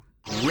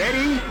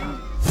Ready?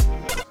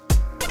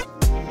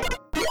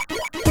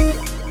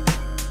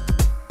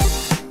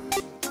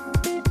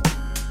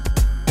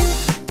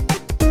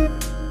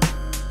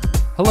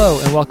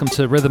 Hello and welcome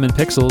to Rhythm and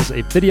Pixels,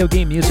 a video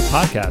game music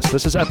podcast.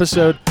 This is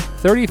episode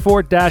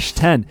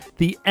 34-10,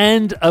 the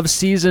end of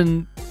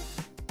season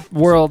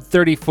world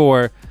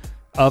 34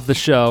 of the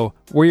show.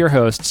 We're your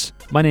hosts.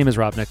 My name is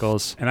Rob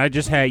Nichols. And I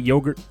just had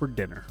yogurt for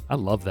dinner. I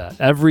love that.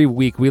 Every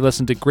week we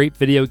listen to great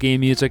video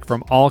game music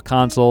from all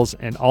consoles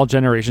and all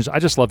generations. I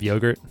just love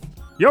yogurt.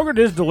 Yogurt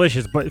is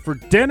delicious, but for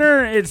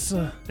dinner, it's...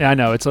 Yeah, I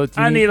know.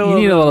 You need a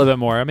little bit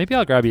more. Maybe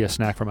I'll grab you a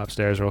snack from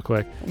upstairs real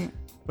quick.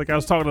 Like I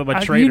was talking to my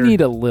trader. You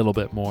need a little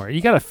bit more.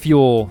 You got to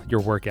fuel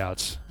your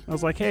workouts. I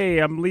was like, hey,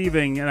 I'm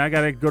leaving, and I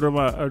got to go to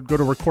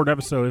record an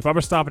episode. If I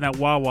were stopping at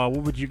Wawa,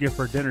 what would you get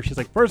for dinner? She's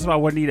like, first of all, I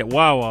wouldn't eat at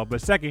Wawa,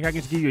 but second, I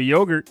can just give you a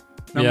yogurt.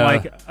 And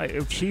I'm like,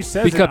 if she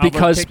says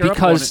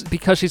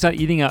because she's not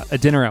eating a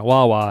dinner at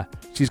Wawa,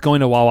 she's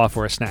going to Wawa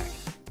for a snack.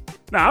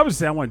 No, I would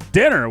say I want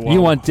dinner at Wawa.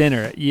 You want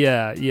dinner.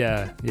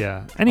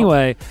 Yeah.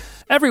 Anyway,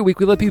 every week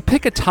we let you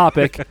pick a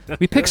topic,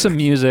 we pick some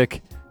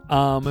music,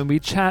 and we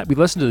chat. We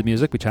listen to the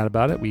music, we chat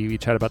about it, we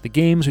chat about the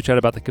games, we chat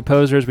about the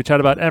composers, we chat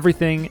about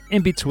everything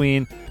in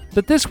between.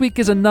 But this week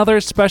is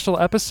another special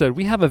episode.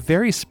 We have a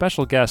very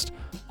special guest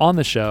on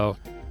the show,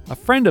 a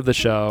friend of the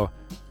show,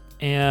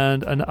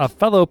 and a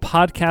fellow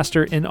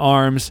podcaster in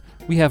arms.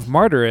 We have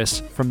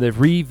Martyrus from the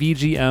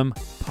ReVGM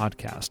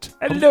podcast.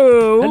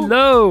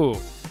 Hello.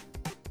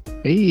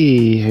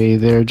 Hey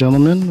there,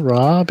 gentlemen.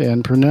 Rob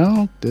and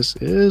Purnell. This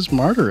is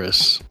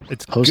Martyrus,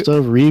 host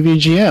of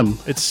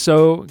ReVGM. It's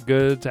so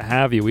good to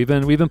have you. We've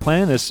been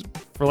playing this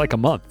for like a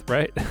month,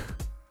 right?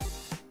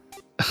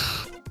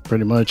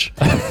 Pretty much.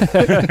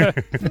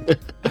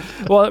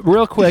 Well,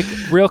 real quick.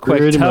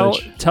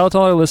 Tell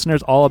our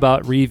listeners all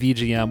about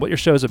ReVGM, what your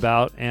show's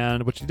about,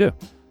 and what you do.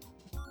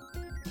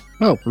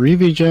 Well,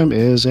 ReVGM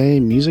is a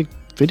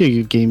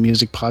video game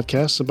music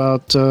podcast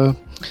about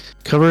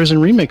covers and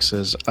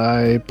remixes.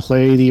 I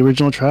play the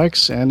original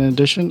tracks, and in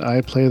addition,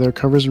 I play their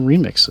covers and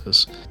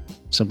remixes.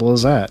 Simple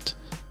as that.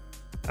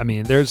 I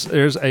mean,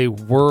 there's a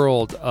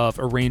world of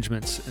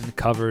arrangements and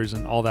covers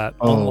and all that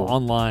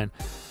online.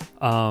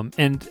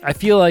 And I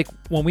feel like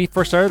when we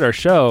first started our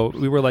show,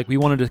 we were like, we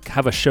wanted to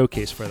have a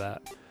showcase for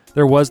that.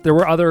 There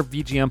were other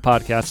VGM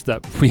podcasts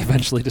that we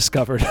eventually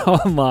discovered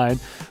online,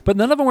 but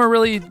none of them were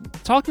really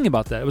talking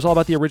about that. It was all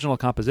about the original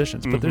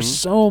compositions. But there's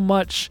so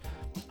much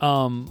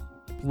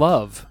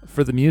love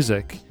for the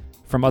music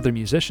from other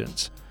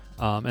musicians,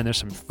 and there's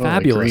some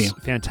fabulous,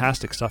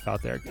 fantastic stuff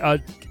out there.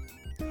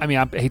 I mean,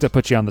 I hate to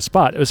put you on the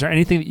spot. Was there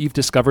anything that you've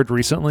discovered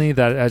recently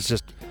that has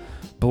just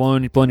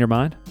blown your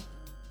mind?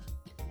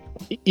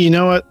 You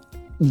know what?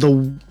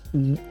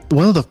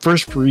 One of the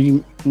first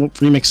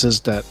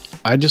remixes that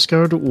I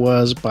discovered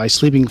was by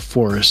Sleeping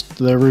Forest,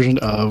 the version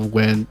of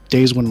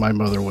Days When My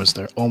Mother Was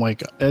There. Oh my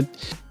God.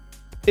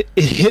 It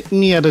hit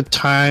me at a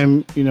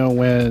time,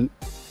 when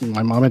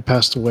my mom had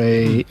passed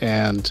away,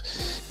 and,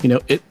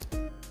 it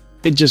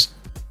just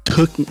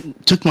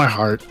took my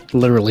heart,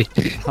 literally.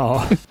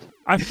 Oh,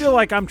 I feel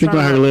like I'm trying took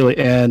my heart, literally,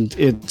 and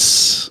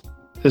it's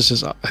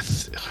just...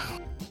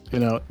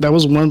 that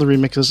was one of the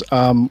remixes.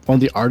 One of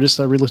the artists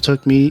that really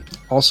took me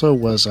also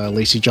was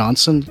Lacey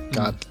Johnson.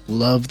 God,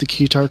 love the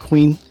Guitar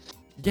Queen.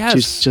 Yes.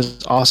 She's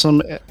just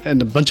awesome. And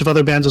a bunch of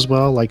other bands as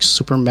well, like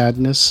Super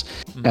Madness,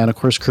 and of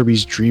course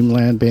Kirby's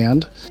Dreamland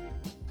Band.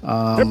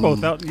 They're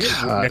both out in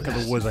your neck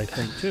of the woods, I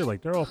think, too.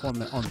 Like, they're off on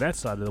that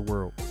side of the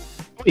world.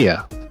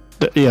 Yeah.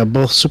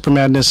 Both Super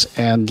Madness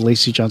and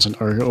Lacey Johnson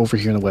are over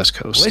here on the West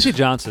Coast. Lacey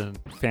Johnson,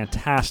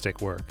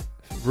 fantastic work.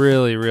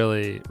 Really,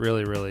 really,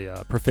 really, really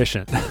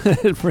proficient.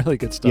 Really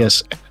good stuff.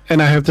 Yes,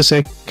 and I have to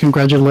say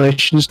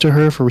congratulations to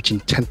her for reaching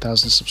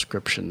 10,000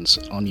 subscriptions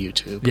on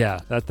YouTube. Yeah,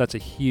 that's a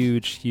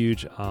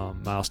huge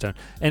milestone.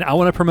 And I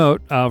want to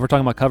promote, we're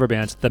talking about cover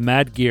bands, the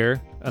Mad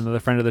Gear, another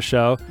friend of the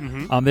show.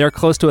 They're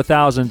close to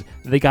 1,000.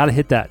 They got to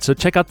hit that. So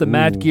check out the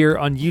Mad Gear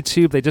on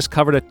YouTube. They just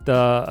covered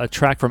a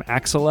track from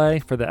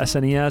Axelay for the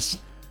SNES.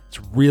 It's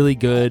really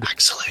good.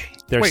 Axelay.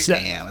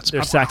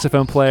 Their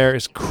saxophone player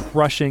is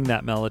crushing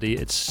that melody.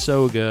 It's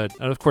so good.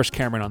 And of course,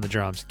 Cameron on the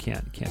drums.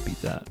 Can't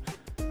beat that.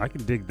 I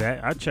can dig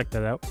that. I'd check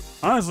that out.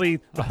 Honestly,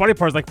 the funny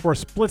part is, like, for a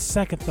split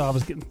second, though, I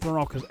was getting thrown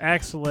off because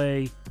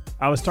Axelay,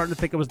 I was starting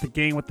to think it was the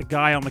game with the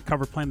guy on the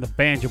cover playing the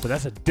banjo, but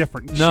that's a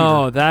different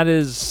shooter.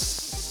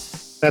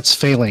 That's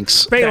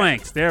Phalanx.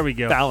 Phalanx. There we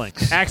go.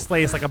 Phalanx.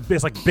 Axelay is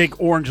like big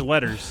orange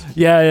letters.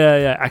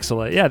 Yeah.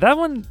 Axelay. Yeah, that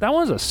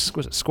was it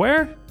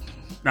Square?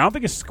 Now, I don't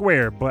think it's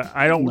Square, but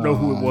I don't know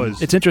who it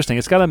was. It's interesting.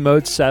 It's got a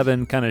Mode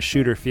 7 kind of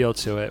shooter feel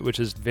to it, which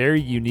is very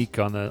unique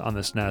on the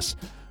SNES.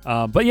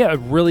 But yeah, a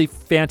really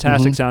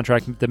fantastic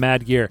soundtrack, the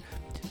Mad Gear.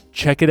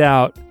 Check it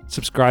out.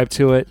 Subscribe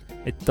to it.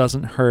 It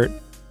doesn't hurt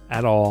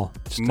at all.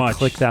 Just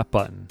click that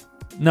button.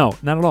 No,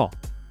 not at all.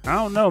 I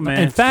don't know,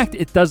 man. In fact,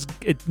 it does.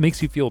 It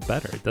makes you feel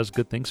better. It does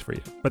good things for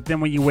you. But then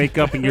when you wake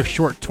up and you're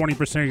short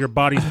 20% of your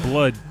body's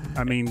blood,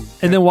 I mean,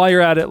 And then while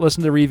you're at it,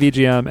 listen to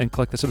ReVGM and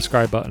click the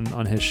subscribe button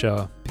on his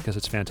show because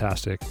it's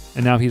fantastic.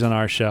 And now he's on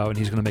our show, and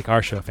he's going to make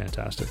our show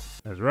fantastic.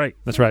 that's right.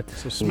 That's right.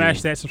 So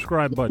smash that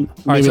subscribe button.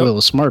 Maybe so- a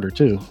little smarter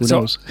too. Who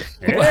knows?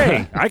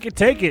 Hey, I can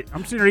take it.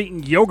 I'm sitting here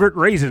eating yogurt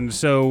raisins,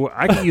 so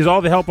I can use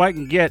all the help I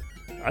can get.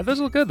 Those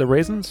look good. The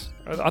raisins.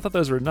 I thought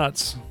those were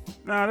nuts.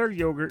 Nah, they're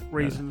yogurt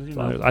raisins. You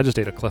know. I just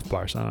ate a Cliff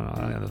Bar, so I don't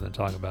know anything to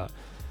talk about.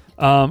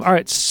 All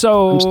right,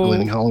 so I'm still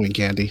eating Halloween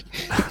candy.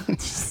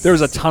 there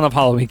was a ton of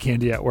Halloween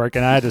candy at work,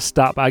 and I had to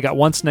stop. I got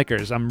one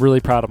Snickers. I'm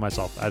really proud of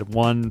myself. I had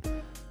one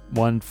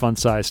fun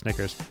size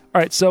Snickers. All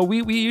right, so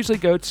we usually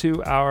go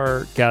to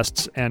our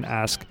guests and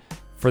ask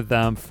for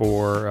them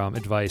for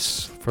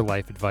advice, for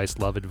life advice,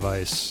 love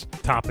advice,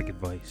 Topic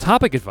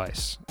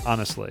advice.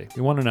 honestly.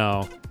 We want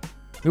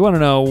to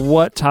know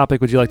what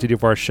topic would you like to do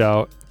for our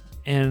show.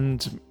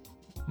 And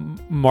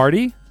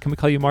Marty, can we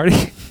call you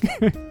Marty?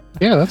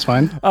 Yeah, that's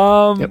fine.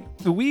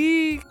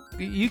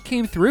 You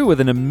came through with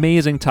an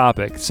amazing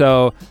topic.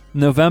 So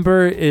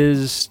November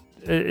is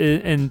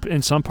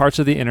in some parts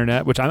of the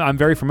internet, which I'm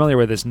very familiar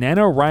with, is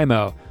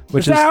NaNoWriMo,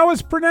 which Is that how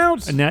it's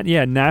pronounced?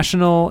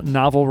 National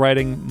Novel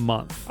Writing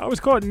Month. I always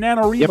call it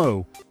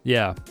NaNoWriMo.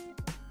 Yeah.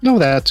 No,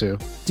 that too.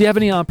 Do you have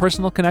any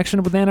personal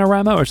connection with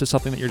NaNoWriMo, or is this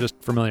something that you're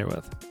just familiar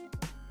with?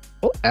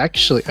 Well,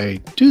 actually, I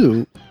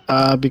do,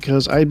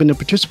 because I've been a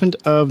participant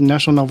of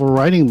National Novel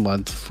Writing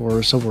Month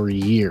for several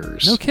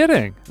years. No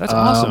kidding. That's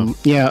awesome.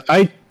 Yeah,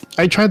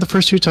 I tried the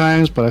first 2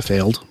 times, but I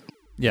failed.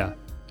 Yeah.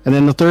 And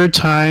then the third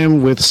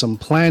time, with some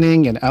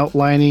planning and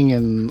outlining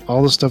and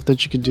all the stuff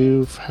that you could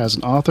do as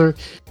an author,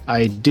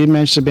 I did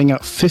manage to bang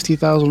out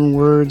 50,000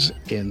 words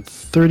in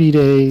 30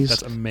 days.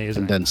 That's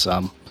amazing. And then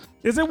some.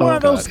 Is it one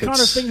of those God, kind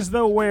of it's- things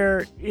though,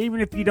 where even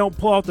if you don't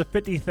pull out the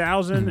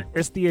 50,000,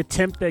 it's the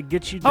attempt that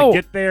gets you to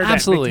get there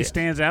absolutely. that makes you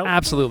stands out?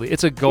 Absolutely.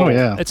 It's a goal. Oh,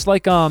 yeah. It's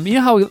like you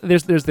know how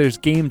there's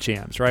game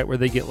jams, right? Where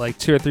they get like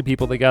 2 or 3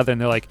 people together and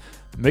they're like,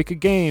 make a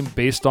game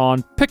based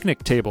on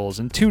picnic tables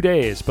in 2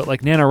 days. But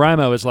like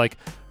NaNoWriMo is like,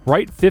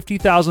 write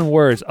 50,000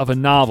 words of a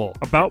novel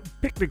About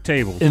picnic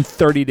tables. in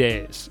 30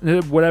 days.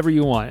 Whatever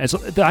you want. And so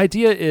the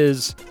idea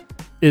is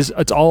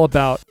it's all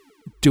about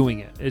doing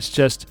it.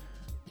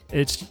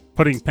 It's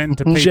Putting pen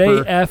to paper.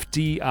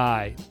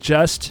 JFDI.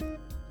 Just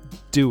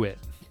do it.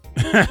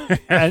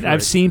 And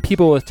I've seen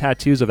people with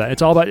tattoos of that.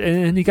 It's all about,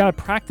 and you got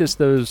to practice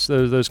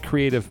those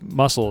creative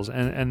muscles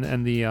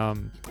and the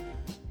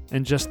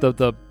and just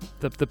the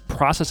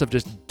process of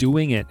just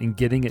doing it and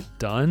getting it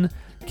done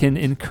can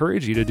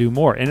encourage you to do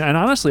more. And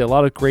honestly, a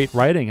lot of great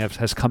writing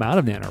has come out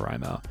of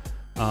NaNoWriMo.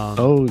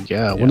 Oh,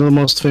 yeah. One of the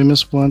most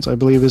famous ones, I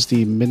believe, is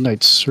the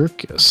Midnight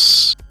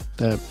Circus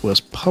that was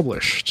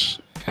published.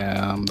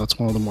 That's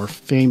one of the more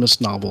famous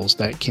novels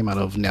that came out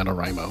of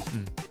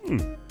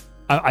NaNoWriMo.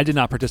 I did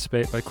not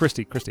participate, but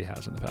Christy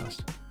has in the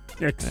past.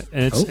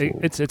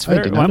 And it's I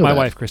very did not know my that.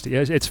 wife Christy.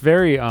 It's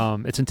very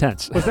it's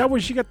intense. Was that when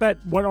she got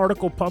that one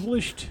article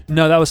published?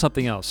 No, that was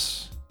something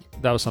else.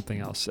 That was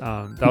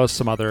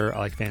some other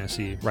like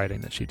fantasy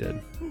writing that she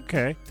did.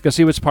 Okay. Because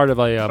she was part of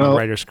a Well-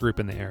 writers group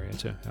in the area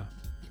too. Yeah.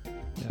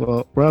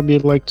 Well, Rob,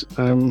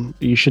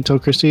 you should tell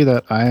Christy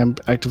that I am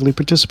actively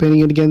participating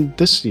in it again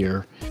this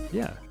year.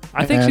 Yeah.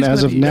 I think And she's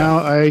as gonna of be,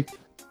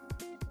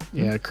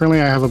 now,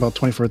 currently I have about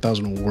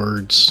 24,000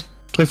 words,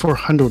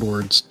 2,400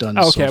 words done.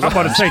 Okay, so I'm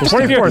about to say I'm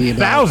supposed be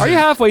 24,000. Are you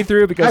halfway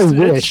through? Because I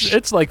wish.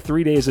 it's like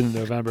 3 days into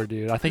November,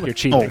 dude. I think you're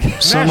cheating. Oh,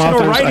 some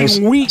National authors,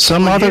 Writing Week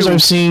some for authors you.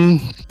 I've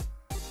seen.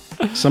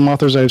 Some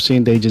authors I've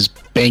seen, they just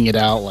bang it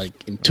out like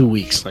in 2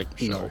 weeks. Like,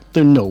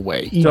 there's no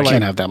way you They're can't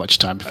like- have that much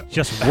time.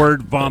 Just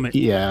word vomit.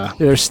 Yeah,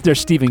 They're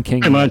Stephen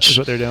King. Pretty much. is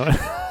what they're doing.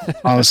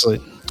 honestly,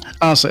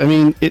 I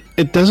mean,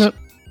 it doesn't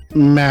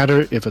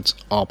matter if it's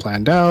all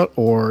planned out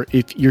or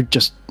if you're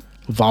just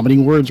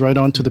vomiting words right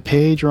onto the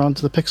page or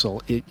onto the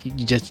pixel. You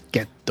just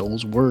get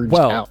those words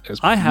Well, out as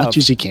I have- much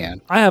as you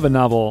can. I have a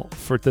novel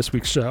for this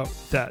week's show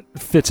that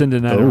fits into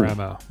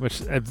NaNoWriMo, which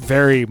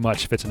very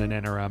much fits into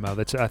NaNoWriMo.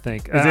 That's I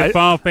think Is it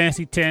Final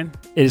Fantasy X?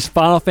 it is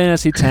Final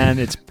Fantasy X.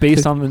 It's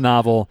based on the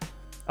novel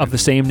of the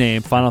same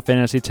name, Final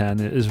Fantasy X.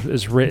 It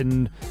is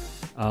written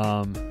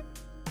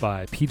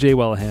by P.J.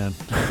 Wellahan.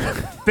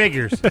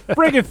 Figures.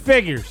 Friggin'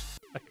 figures.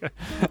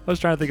 I was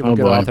trying to think of a Oh,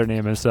 good boy. author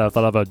name instead. I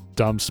thought of a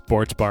dumb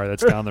sports bar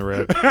that's down the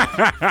road.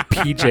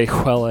 P.J.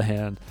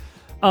 Wellahan.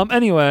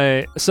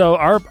 Anyway, so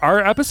our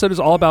episode is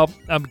all about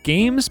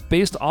games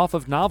based off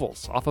of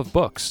novels, off of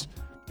books,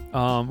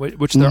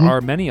 which there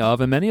are many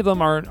of, and many of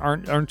them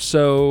aren't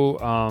so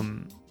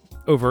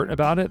overt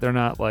about it. They're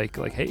not like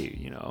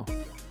hey,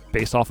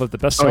 based off of the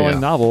best-selling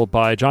novel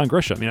by John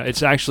Grisham.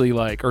 It's actually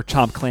or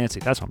Tom Clancy.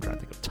 That's what I'm trying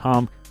to think of.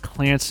 Tom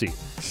Clancy,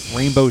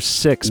 Rainbow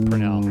Six,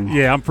 Purnell.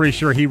 Yeah, I'm pretty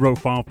sure he wrote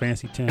Final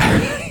Fantasy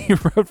X. He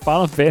wrote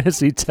Final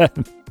Fantasy X.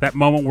 That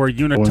moment where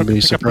Yuna Wouldn't took be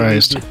pick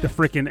surprised. up the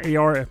freaking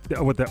AR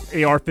with the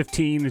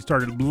AR-15 and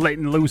started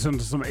letting loose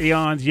into some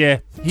Aeons. Yeah,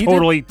 He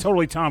totally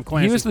Tom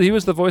Clancy. He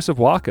was the voice of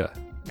Waka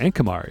and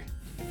Kamari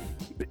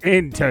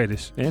and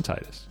Titus. and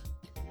Titus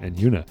and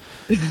Yuna.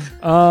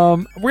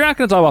 We're not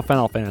going to talk about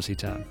Final Fantasy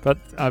X, but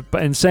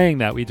in saying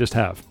that, we just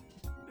have.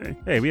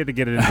 Hey, we had to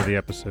get it into the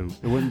episode.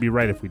 It wouldn't be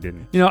right if we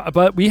didn't.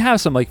 But we have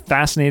some like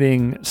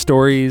fascinating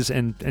stories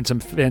and some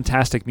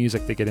fantastic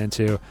music to get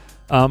into.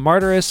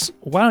 Martyrus,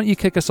 why don't you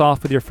kick us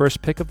off with your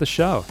first pick of the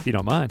show, if you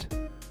don't mind?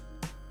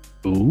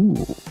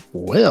 Ooh,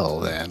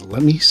 well then,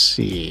 let me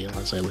see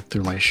as I look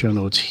through my show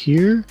notes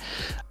here.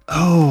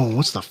 Oh,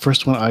 what's the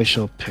first one I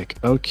shall pick?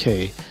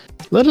 Okay,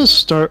 let us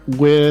start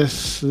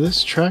with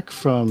this track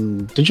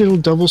from Digital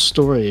Devil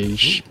Story,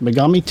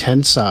 Megami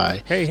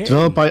Tensei,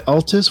 developed by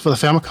Altus for the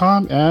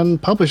Famicom and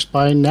published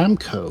by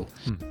Namco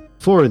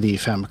for the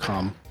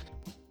Famicom.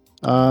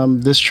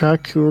 This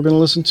track we're going to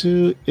listen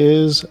to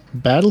is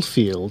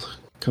Battlefield,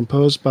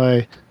 composed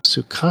by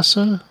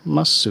Tsukasa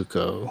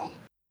Masuko.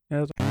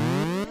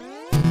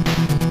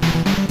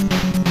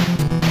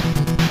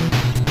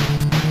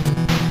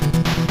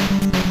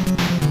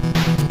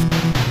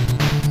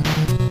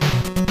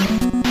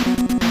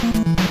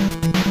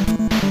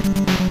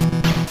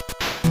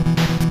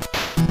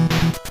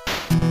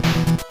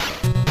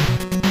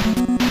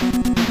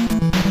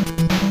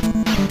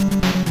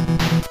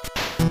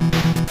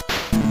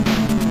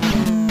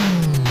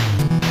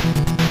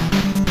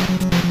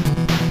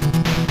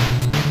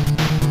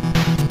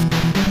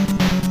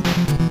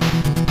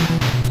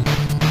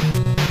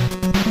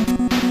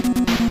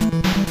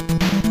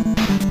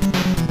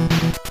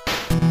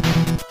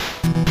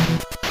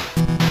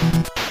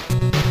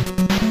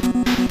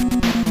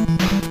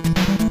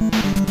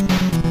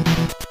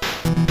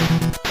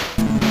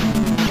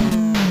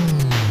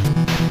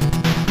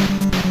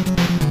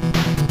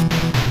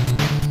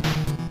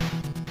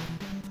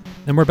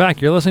 And we're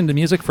back. You're listening to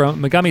music from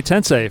Megami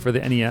Tensei for the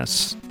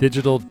NES,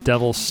 Digital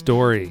Devil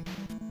Story.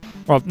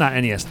 Well, not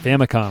NES,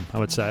 Famicom, I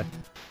would say.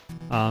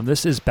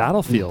 This is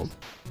Battlefield,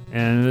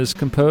 and it is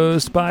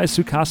composed by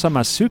Tsukasa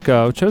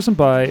Masuko, chosen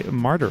by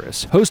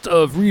Martyrus, host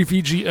of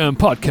ReVGM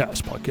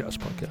podcast.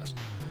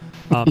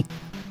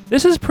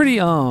 This is pretty,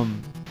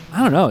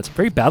 I don't know, it's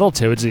very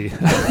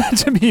Battletoadsy,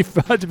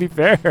 to be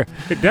fair.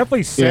 It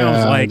definitely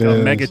sounds like a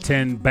Mega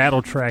 10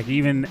 battle track,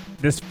 even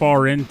this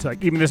far into,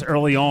 like, even this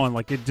early on.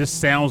 Like, it just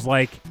sounds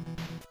like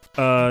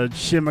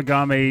Shin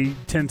Megami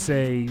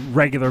Tensei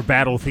regular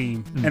battle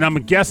theme. And I'm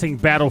guessing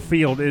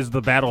Battlefield is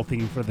the battle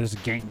theme for this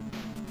game,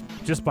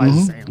 just by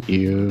the sound.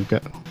 You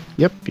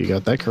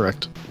got that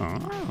correct.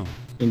 Oh.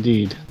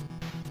 Indeed.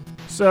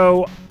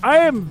 So, I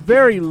am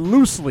very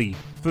loosely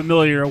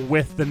familiar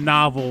with the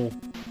novel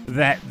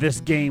that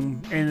this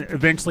game and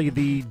eventually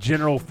the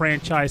general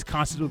franchise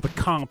concept of the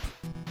comp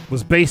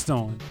was based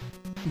on.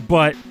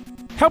 But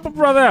help a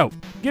brother out.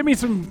 Give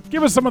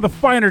us some of the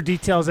finer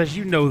details as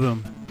you know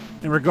them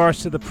in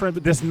regards to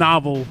this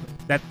novel.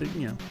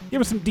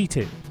 Give us some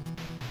details.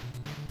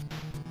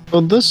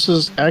 Well, this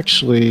is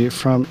actually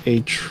from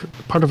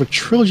part of a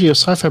trilogy of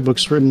sci-fi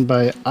books written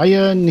by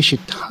Aya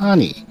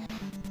Nishitani.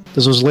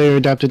 This was later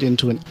adapted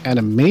into an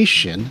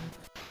animation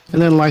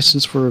and then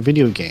licensed for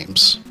video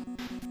games.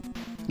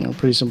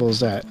 Pretty simple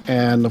as that.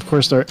 And of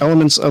course, there are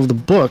elements of the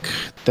book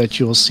that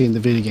you'll see in the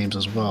video games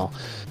as well.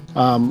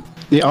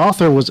 The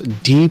author was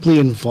deeply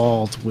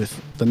involved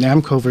with the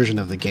Namco version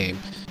of the game.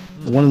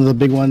 One of the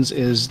big ones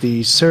is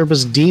the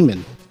Cerberus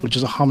Demon, which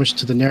is a homage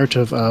to the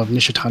narrative of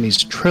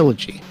Nishitani's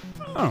trilogy.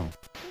 Oh,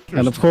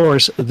 and of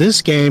course,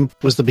 this game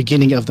was the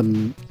beginning of the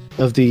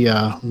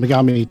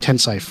Megami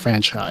Tensei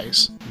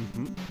franchise.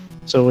 Mm-hmm.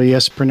 So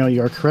yes, Pernell,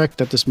 you are correct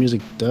that this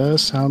music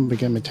does sound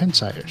Megami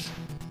Tensei.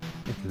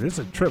 It's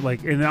a trip,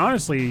 and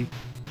honestly,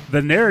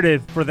 the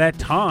narrative for that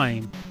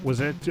time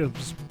was I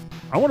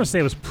want to say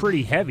it was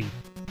pretty heavy,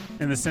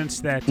 in the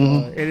sense that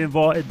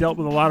it dealt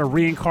with a lot of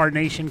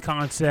reincarnation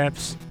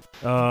concepts,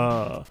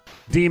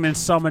 demon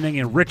summoning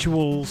and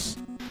rituals.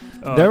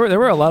 There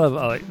were a lot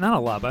of not a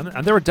lot,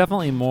 but there were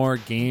definitely more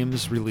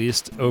games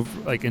released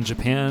over in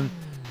Japan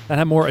that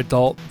had more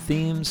adult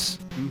themes.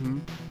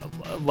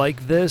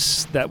 Like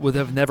this, that would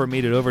have never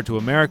made it over to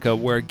America,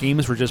 where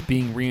games were just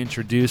being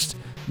reintroduced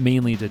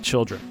mainly to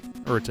children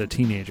or to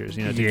teenagers,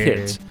 to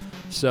kids.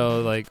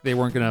 So they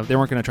weren't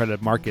gonna try to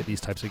market these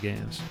types of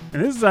games.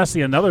 And this is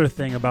actually another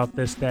thing about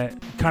this that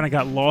kind of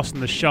got lost in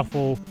the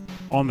shuffle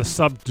on the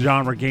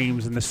sub-genre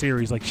games in the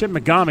series. Like Shin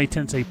Megami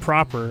Tensei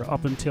proper,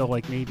 up until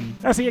maybe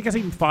I guess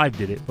even 5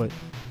 did it, but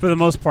for the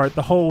most part,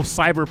 the whole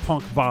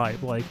cyberpunk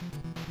vibe. Like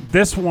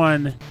this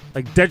one,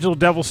 Digital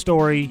Devil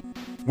Story,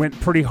 went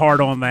pretty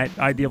hard on that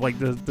idea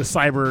of the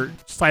cyber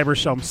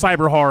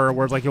horror,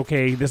 where it's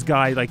okay, this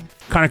guy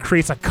kind of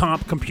creates a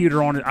comp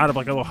computer on it out of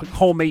a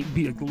homemade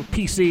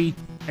PC,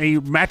 and he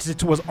matches it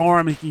to his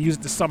arm, and he can use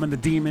it to summon the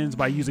demons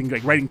by using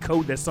writing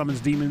code that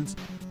summons demons,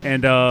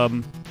 and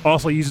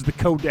also uses the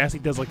code as he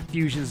does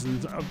fusions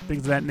and things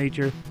of that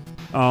nature.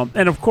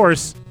 And of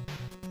course,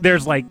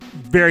 there's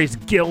various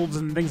guilds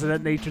and things of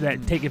that nature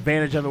that take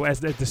advantage of it as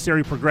the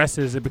series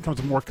progresses. It becomes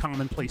a more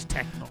commonplace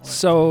tech.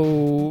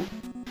 So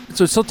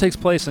it still takes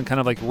place in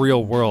kind of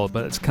real world,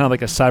 but it's kind of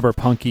like a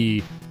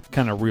cyberpunky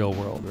kind of real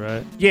world,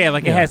 right? Yeah,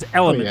 it has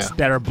elements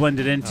that are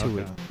blended into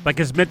it.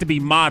 It's meant to be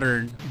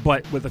modern,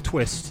 but with a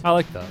twist. I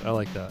like that.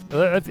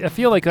 I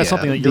feel like that's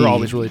something that you're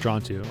always really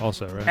drawn to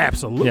also, right?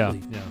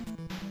 Absolutely. Yeah.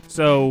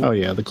 So. Oh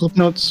yeah, the Cliff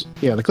Notes.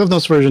 Yeah, the Cliff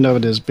Notes version of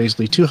it is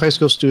basically 2 high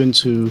school students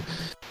who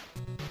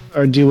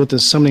are deal with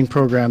this summoning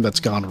program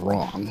that's gone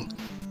wrong,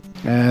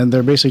 and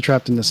they're basically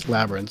trapped in this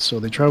labyrinth. So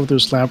they travel through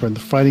this labyrinth,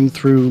 fighting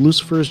through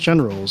Lucifer's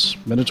generals: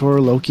 Minotaur,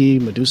 Loki,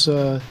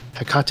 Medusa,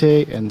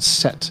 Hecate, and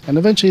Set. And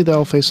eventually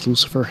they'll face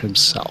Lucifer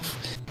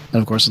himself.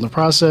 And of course, in the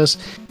process,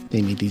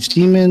 they meet these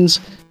demons.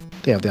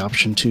 They have the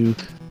option to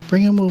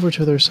bring them over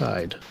to their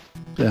side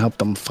to help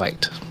them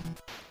fight.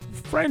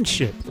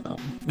 Friendship.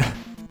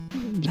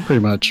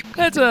 Pretty much.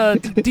 It's a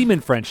demon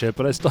friendship,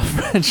 but I still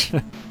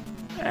friendship.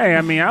 Hey,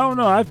 I mean, I don't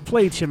know. I've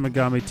played Shin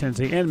Megami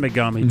Tensei and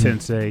Megami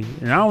Tensei,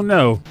 and I don't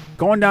know.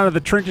 Going down to the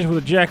trenches with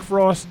a Jack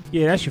Frost,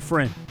 yeah, that's your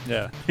friend.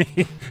 Yeah.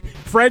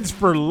 Friends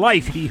for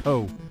life,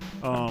 hee-ho.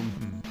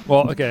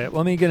 Well, okay,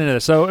 let me get into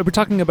this. So we're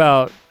talking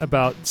about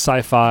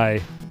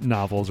sci-fi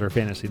novels or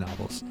fantasy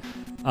novels.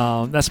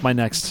 That's my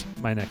next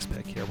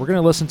pick here. We're going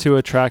to listen to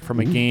a track from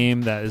a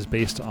game that is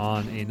based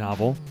on a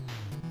novel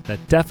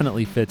that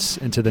definitely fits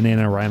into the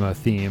NaNoWriMo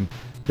theme.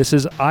 This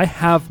is I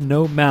Have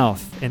No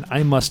Mouth and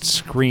I Must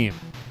Scream.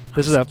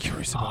 This is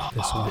curious about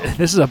this one.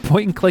 This is a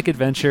point-and-click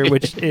adventure,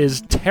 which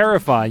is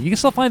terrifying. You can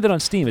still find it on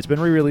Steam. It's been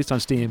re-released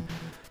on Steam.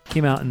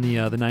 Came out in the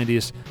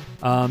 90s.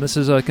 This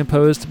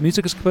is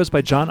music is composed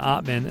by John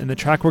Ottman, and the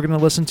track we're going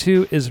to listen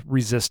to is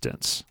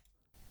Resistance.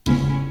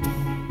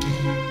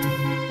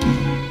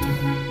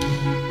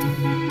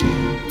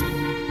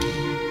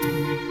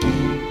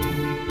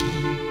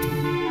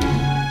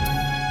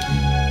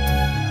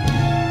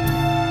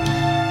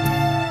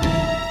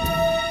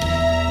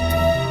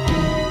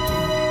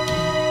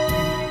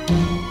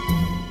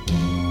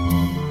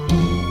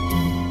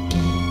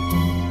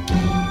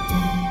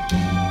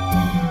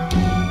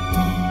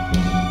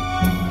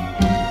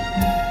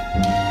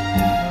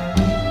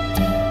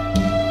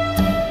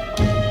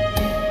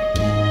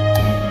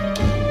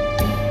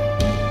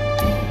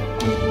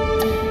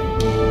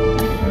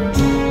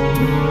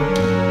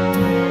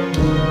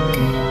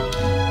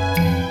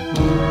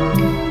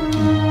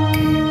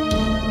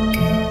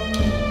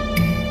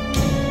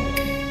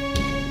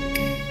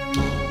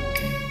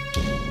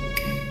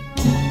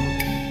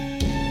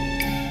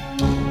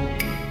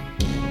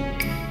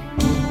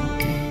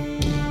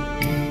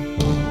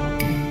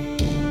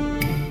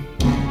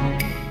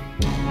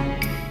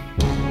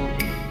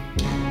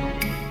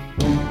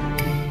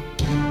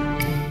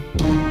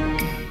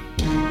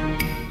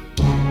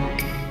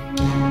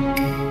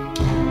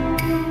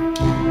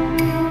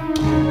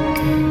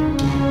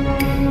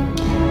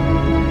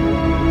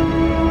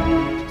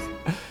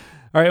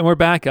 All right, and we're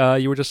back.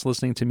 You were just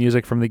listening to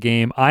music from the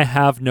game I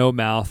Have No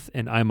Mouth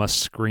and I Must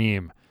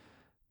Scream.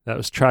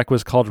 Track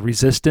was called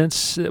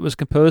Resistance. It was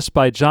composed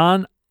by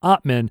John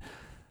Ottman.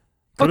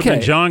 Could have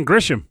been John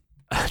Grisham.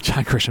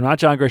 John Grisham, not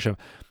John Grisham.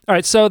 All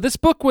right, so this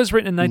book was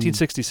written in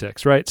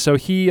 1966, right? So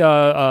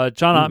John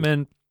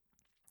Ottman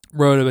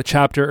wrote a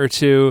chapter or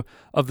two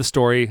of the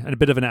story and a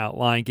bit of an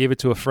outline, gave it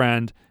to a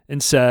friend, and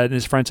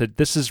his friend said,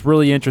 "This is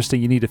really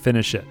interesting. You need to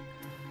finish it."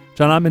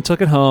 John Ottman took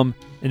it home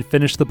and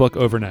finished the book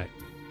overnight.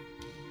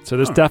 So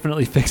this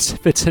definitely fits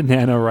in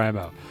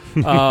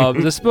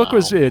NaNoWriMo. This book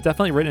was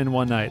definitely written in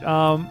one night.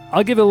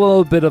 I'll give it a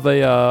little bit of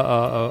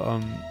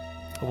a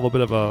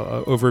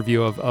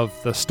overview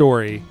of the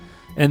story,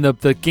 and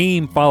the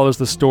game follows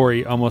the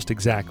story almost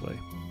exactly,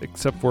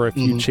 except for a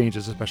few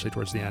changes, especially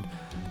towards the end.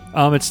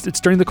 It's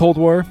during the Cold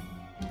War,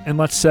 and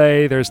let's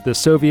say there's the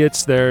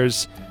Soviets,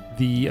 there's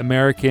the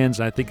Americans,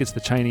 and I think it's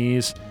the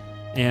Chinese,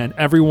 and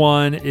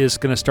everyone is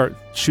going to start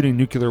shooting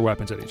nuclear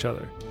weapons at each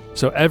other.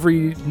 So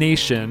every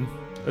nation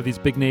of these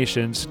big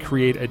nations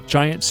create a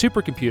giant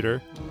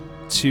supercomputer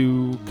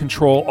to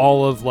control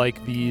all of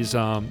these.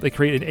 They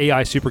create an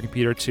AI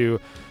supercomputer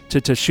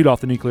to shoot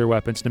off the nuclear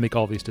weapons to make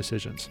all these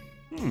decisions.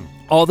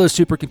 All those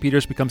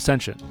supercomputers become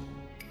sentient,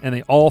 and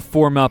they all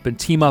form up and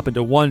team up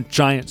into one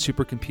giant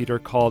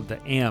supercomputer called the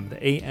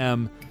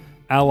AM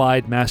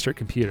Allied Master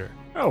Computer.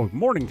 Oh,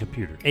 morning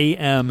computer.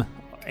 AM,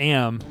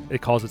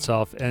 it calls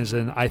itself, as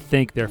in I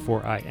think,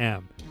 therefore I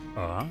am.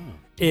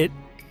 It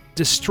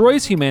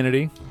destroys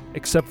humanity,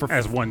 except for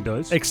as one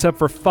does, except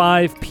for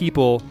 5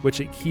 people,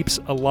 which it keeps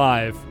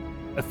alive,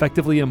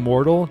 effectively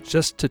immortal,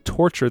 just to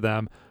torture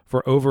them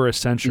for over a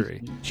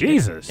century.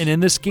 Jesus! And in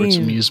this game, it's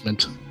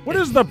amusement. What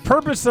is the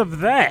purpose of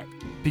that?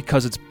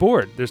 Because it's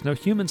bored. There's no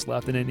humans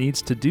left, and it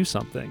needs to do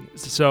something.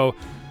 So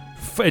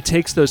it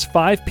takes those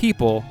 5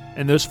 people,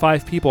 and those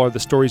 5 people are the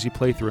stories you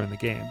play through in the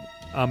game.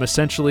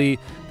 Essentially,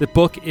 the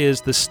book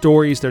is the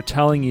stories they're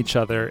telling each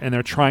other, and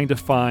they're trying to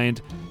find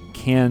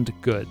canned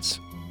goods.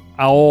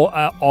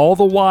 All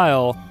the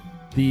while,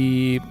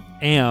 the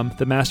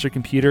master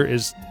computer,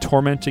 is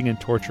tormenting and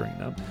torturing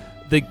them.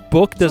 The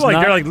book does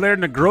not... They're in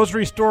the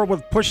grocery store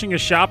with pushing a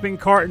shopping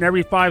cart, and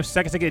every 5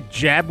 seconds they get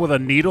jabbed with a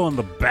needle in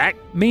the back?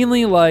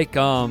 Mainly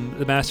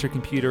the master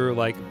computer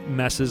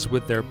messes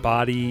with their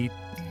body,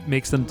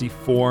 makes them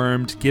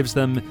deformed, gives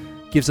them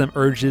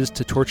urges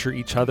to torture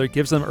each other,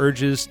 gives them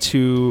urges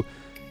to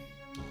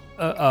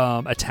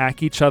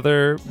attack each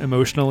other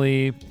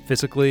emotionally,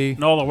 physically.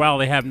 And all the while,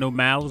 they have no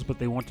mouths, but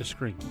they want to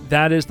scream.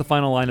 That is the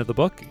final line of the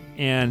book,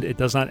 and it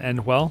does not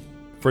end well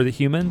for the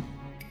human.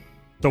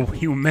 The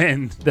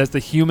human. That's the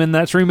human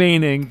that's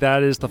remaining.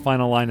 That is the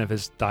final line of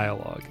his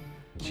dialogue.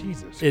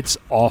 Jesus. It's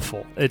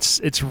awful.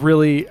 It's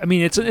really. I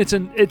mean, it's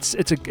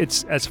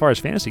as far as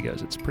fantasy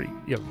goes, it's pretty.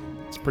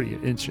 It's pretty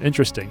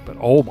interesting. But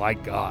oh my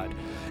god!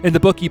 In the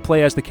book, you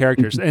play as the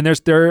characters, and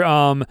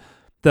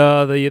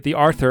the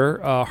Arthur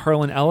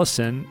Harlan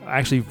Ellison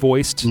actually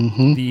voiced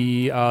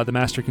the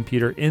Master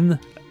Computer in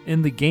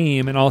the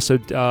game, and also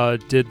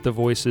did the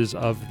voices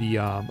of the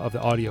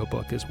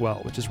audiobook as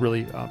well, which is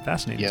really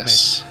fascinating.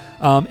 Yes. To me.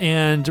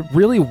 And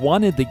really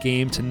wanted the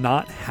game to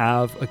not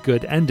have a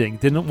good ending.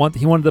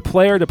 He wanted the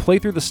player to play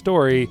through the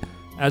story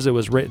as it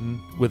was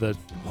written with a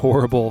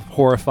horrible,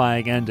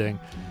 horrifying ending.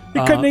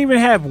 You couldn't even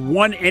have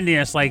one ending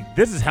that's like,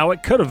 this is how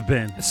it could have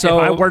been if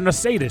I weren't a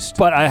sadist.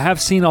 But I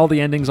have seen all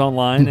the endings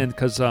online, and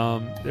because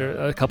there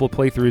are a couple of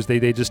playthroughs,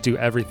 they just do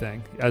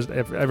everything,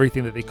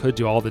 everything that they could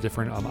do, all the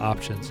different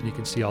options, and you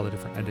can see all the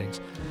different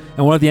endings.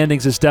 And one of the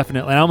endings is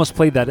definitely, I almost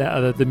played that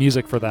the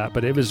music for that,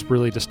 but it was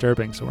really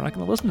disturbing, so we're not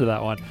going to listen to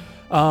that one.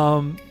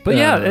 But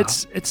yeah,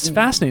 it's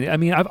fascinating. I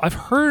mean, I've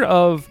heard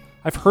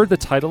the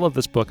title of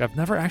this book. I've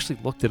never actually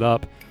looked it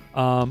up.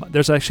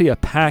 There's actually a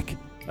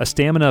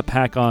stamina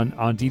pack on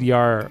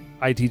DDR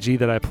ITG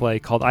that I play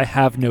called I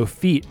Have No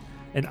Feet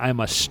and I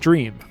Must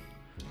Stream.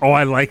 Oh,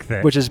 I like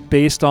that. Which is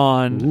based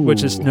on,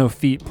 which is No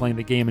Feet playing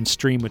the game, and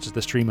Stream, which is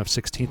the stream of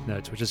 16th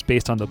notes, which is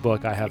based on the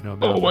book I Have No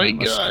Mouth. Oh my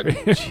god.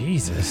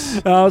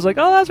 Jesus. I was like,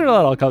 oh, that's where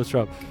that all comes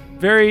from.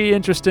 Very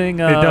interesting.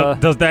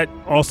 Does that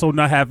also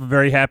not have a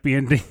very happy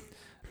ending?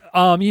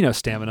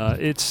 Stamina.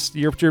 It's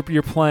you're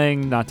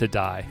playing not to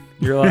die.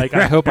 You're like,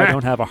 I hope I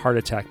don't have a heart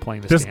attack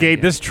playing this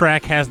game. This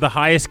track has the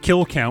highest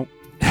kill count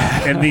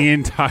in the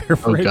entire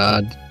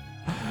franchise.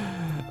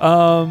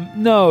 Oh god.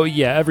 No,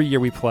 yeah. Every year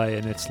we play,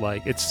 and it's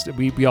like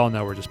we all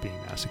know we're just being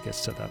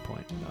masochists at that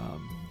point.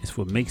 It's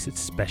what makes it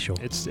special.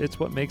 It's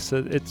what makes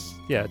it.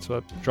 It's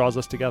what draws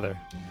us together.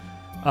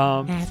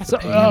 That's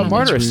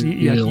Martyrus,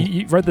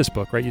 you've read this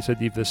book, right? You said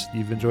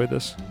you've enjoyed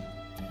this.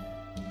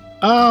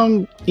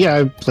 Yeah,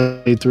 I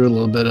played through a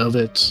little bit of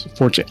it.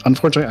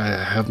 Unfortunately,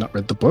 I have not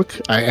read the book.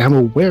 I am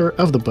aware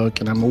of the book,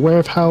 and I'm aware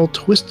of how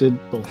twisted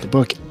both the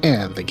book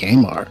and the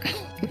game are.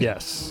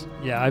 Yes.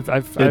 Yeah,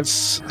 I've heard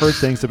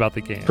things about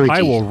the game.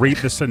 I will read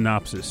the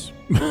synopsis.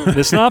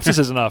 The synopsis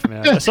is enough,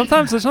 man.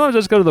 Sometimes I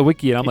just go to the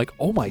wiki and I'm like,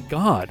 oh my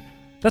god,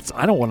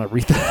 I don't want to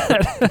read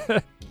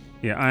that.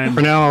 Yeah,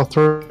 For now, I'll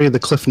throw you the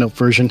Cliff Note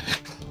version.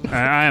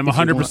 I am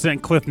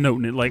 100% Cliff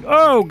Noting it. Like,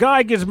 oh,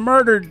 guy gets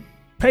murdered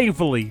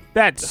painfully.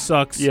 That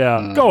sucks.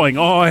 Yeah. Going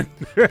on.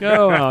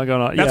 Going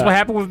on. That's what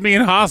happened with me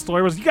in Hostel.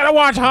 I was, you gotta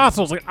watch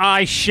Hostel. I was like,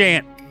 I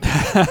shan't.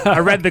 I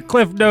read the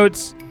Cliff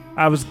Notes.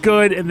 I was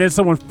good, and then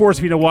someone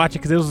forced me to watch it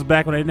because this was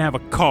back when I didn't have a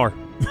car.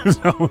 So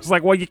I was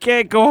like, well, you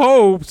can't go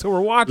home, so we're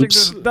watching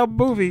this dumb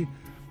movie.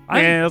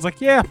 And I was like,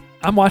 yeah.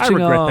 I'm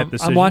watching. I regret that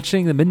decision. I'm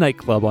watching The Midnight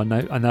Club on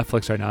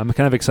Netflix right now. I'm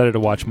kind of excited to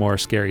watch more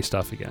scary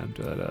stuff again.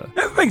 But,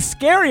 everything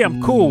scary,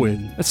 I'm cool with.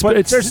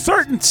 There's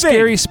certain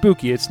scary, things.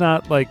 spooky. It's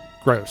not like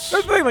gross.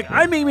 There's the thing, like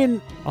I mean,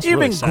 even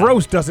really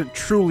gross doesn't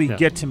truly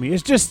get to me.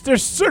 It's just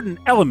there's certain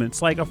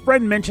elements. Like a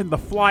friend mentioned The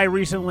Fly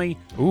recently.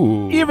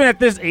 Ooh. Even at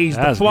this age,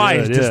 The Fly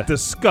is just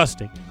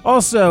disgusting.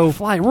 Also,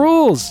 Fly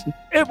rules.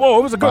 It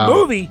was a good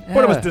movie,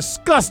 but it was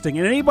disgusting.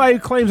 And anybody who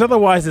claims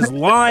otherwise is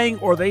lying,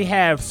 or they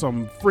have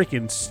some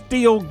freaking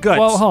steel guts.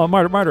 Well, hold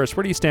on, Martyrus,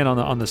 where do you stand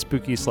on the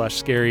spooky /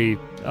 scary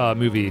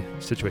movie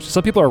situation?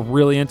 Some people are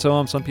really into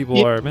them. Some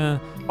people are meh.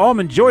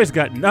 Almond Joy's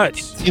got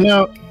nuts.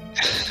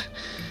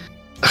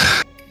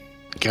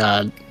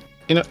 God,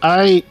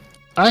 I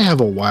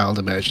have a wild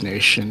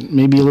imagination,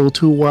 maybe a little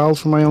too wild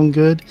for my own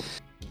good.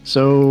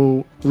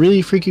 So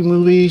really freaky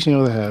movies,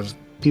 that have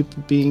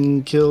people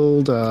being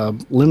killed,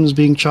 limbs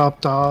being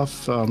chopped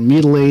off,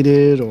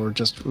 mutilated, or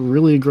just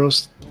really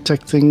gross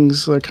tech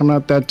things that are coming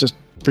out, that just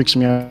freaks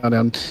me out.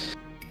 And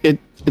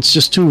it's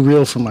just too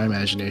real for my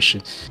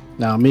imagination.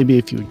 Now, maybe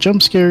a few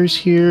jump scares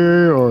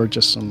here, or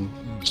just some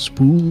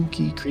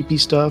spooky, creepy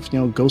stuff,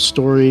 ghost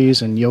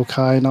stories and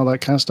yokai and all that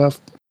kind of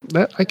stuff,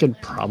 that I could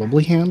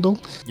probably handle.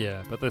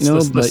 Yeah, but the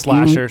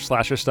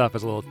slasher stuff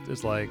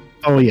is like.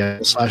 Oh yeah,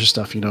 slasher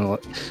stuff.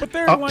 But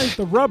they're like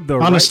the rub,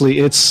 though.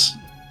 Honestly, right? it's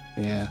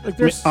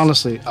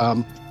honestly,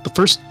 the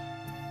first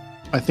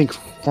I think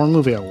horror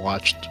movie I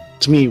watched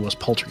to me was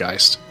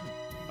Poltergeist.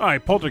 All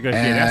right, Poltergeist.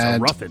 That's a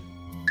roughin'.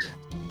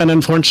 And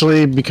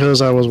unfortunately,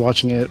 because I was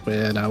watching it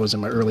when I was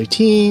in my early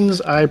teens,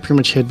 I pretty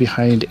much hid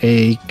behind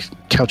a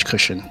couch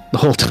cushion the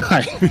whole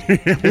time.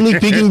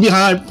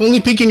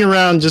 only peeking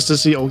around just to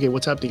see, okay,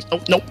 what's happening?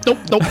 Oh, nope,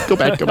 go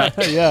back.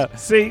 Yeah.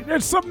 See,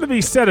 there's something to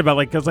be said about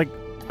because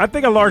I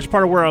think a large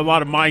part of where a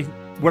lot of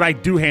what I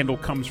do handle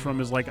comes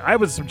from is I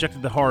was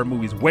subjected to horror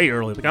movies way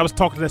early. I was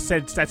talking to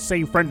that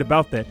same friend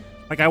about that.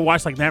 I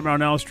watched Nightmare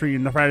on Elm Street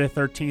and Friday the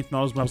 13th and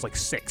all those when I was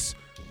 6.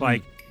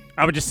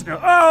 I would just,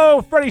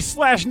 Freddy's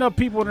slashing up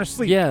people in their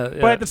sleep. Yeah.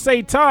 But at the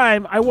same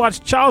time, I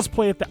watched Child's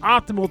Play at the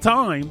optimal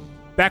time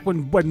back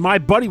when My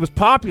Buddy was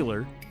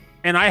popular,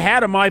 and I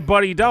had a My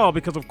Buddy doll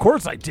because of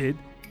course I did.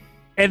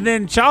 And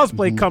then Child's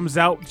Play comes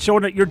out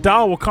showing that your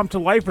doll will come to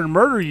life and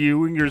murder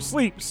you in your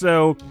sleep.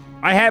 So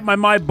I had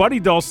my Buddy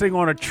doll sitting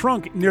on a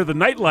trunk near the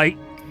nightlight,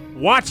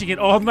 watching it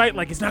all night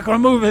like, it's not going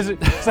to move, is it?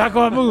 It's not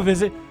going to move,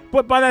 is it?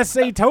 But by that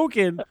same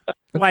token,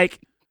 like,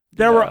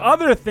 there were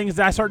other things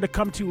that I started to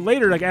come to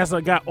later, like as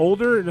I got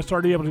older, and I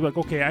started able to be like,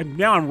 okay,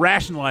 I'm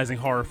rationalizing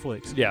horror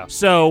flicks. Yeah.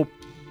 So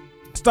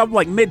stuff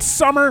like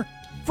Midsommar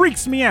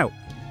freaks me out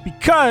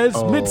because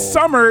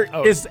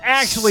Midsommar is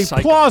actually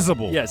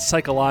plausible. Yeah, it's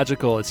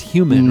psychological. It's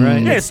human,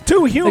 right? Yeah, it's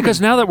too human. Because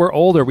now that we're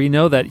older, we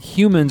know that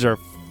humans are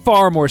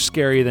far more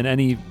scary than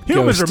any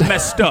humans ghost. Are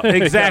messed up.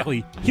 Exactly.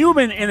 Yeah.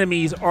 Human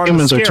enemies are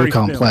humans the are scary too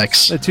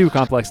complex. They're too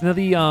complex. Now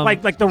the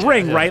like the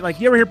Ring, right? Like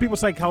you ever hear people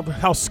say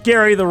how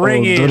scary the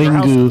Ring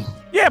is?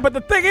 Yeah, but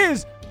the thing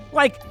is,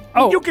 like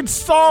you can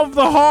solve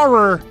the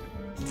horror.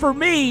 For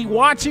me,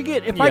 watching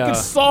it, if I could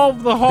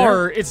solve the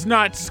horror, it's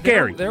not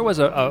scary. There was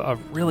a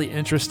really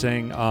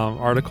interesting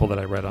article that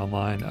I read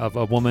online of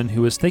a woman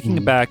who was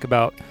thinking back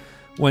about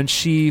when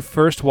she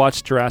first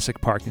watched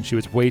Jurassic Park and she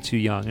was way too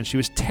young and she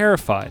was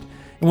terrified.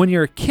 And when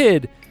you're a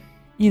kid,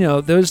 you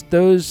know,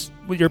 those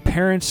your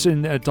parents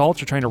and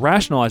adults are trying to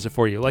rationalize it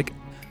for you. Like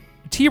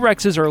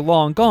T-Rexes are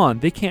long gone.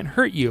 They can't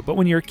hurt you. But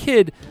when you're a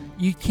kid,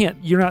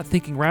 you're not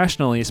thinking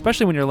rationally,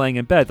 especially when you're laying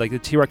in bed, like the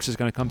T-Rex is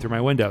going to come through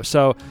my window.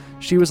 So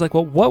she was like,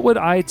 well, what would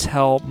I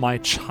tell my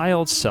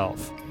child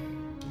self?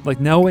 Like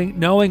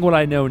knowing what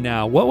I know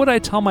now, what would I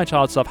tell my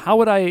child self? How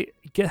would I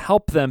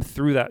help them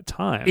through that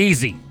time?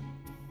 Easy.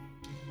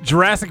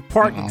 Jurassic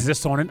Park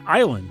exists on an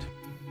island,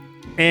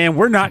 and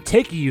we're not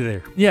taking you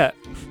there. Yeah.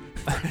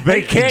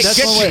 They can't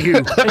get you.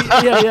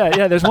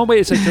 Yeah. There's one way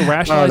it's like to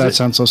rationalize that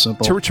sounds so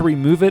simple. To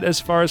remove it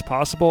as far as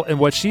possible. And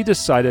what she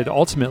decided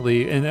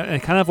ultimately,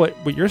 and kind of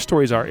what your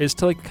stories are, is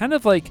to like kind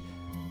of like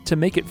to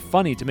make it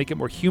funny, to make it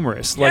more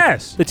humorous. Like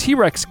yes. The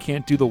T-Rex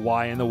can't do the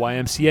Y in the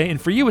YMCA.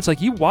 And for you, it's like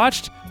you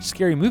watched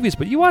scary movies,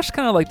 but you watched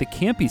kind of like the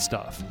campy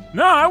stuff.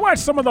 No, I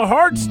watched some of the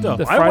hard stuff.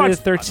 The Friday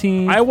the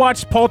 13th. I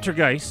watched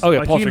Poltergeist. Oh, yeah,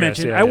 like Poltergeist. You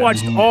mentioned. Yeah, I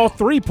watched all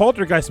 3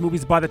 Poltergeist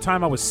movies by the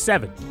time I was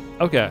 7.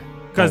 Okay.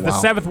 Because the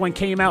 7th one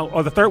came out,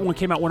 or the 3rd one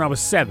came out when I was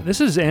 7. This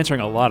is answering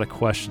a lot of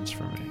questions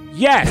for me.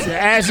 Yes,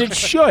 as it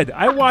should.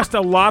 I watched a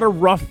lot of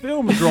rough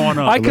films growing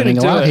up. I couldn't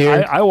do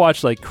it. I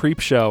watched like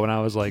Creepshow when I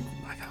was like,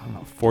 I don't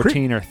know,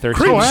 14 or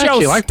 13.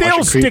 Creepshow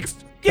still sticks.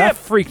 That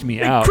freaked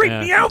me out. It freaked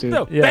me out,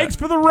 though. Yeah. Thanks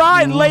for the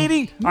ride,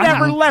 lady.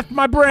 Never left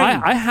my brain.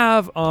 I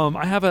have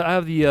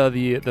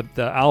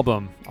the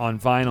album on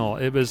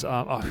vinyl. It was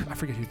I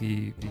forget who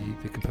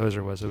the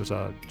composer was. It was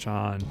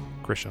John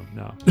Grisham.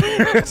 No,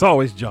 it's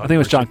always John. I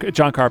think it was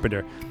John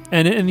Carpenter.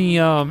 And in the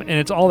and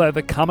it's all that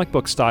the comic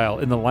book style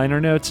in the liner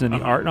notes and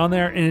the art on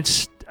there. And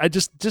it's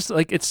just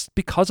like it's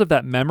because of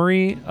that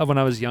memory of when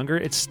I was younger.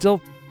 It's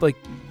still like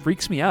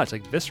freaks me out. It's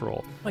like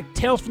visceral. Like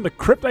Tales from the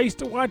Crypt I used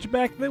to watch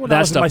back then when that I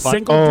was in my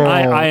single.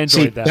 I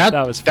enjoyed that.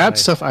 That was funny. That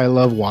stuff I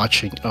love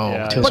watching.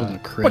 Tales from the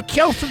Crypt. But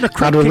Tales from the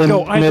Crypt could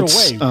go either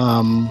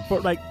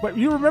way. But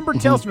you remember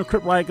Tales from the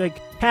Crypt, like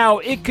how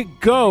it could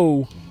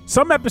go.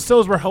 Some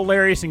episodes were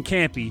hilarious and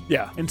campy.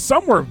 Yeah. And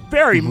some were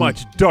very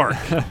much dark.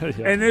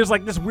 And there's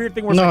like this weird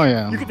thing where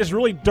you get this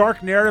really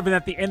dark narrative, and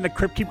at the end the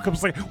Crypt Keeper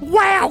comes like,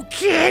 wow,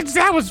 kids,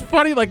 that was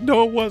funny. Like,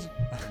 no, it wasn't.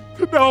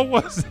 No, it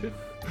wasn't.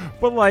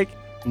 But like,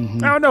 I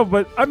don't know.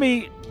 But I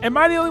mean, am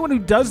I the only one who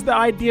does the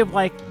idea of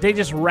like they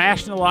just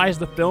rationalize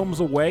the films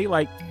away?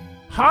 Like,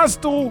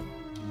 Hostel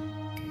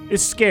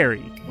is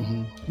scary.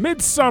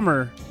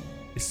 Midsommar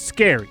is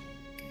scary.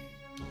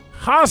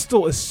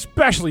 Hostel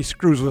especially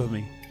screws with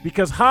me.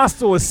 Because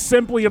Hostel is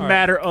simply a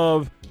matter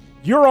of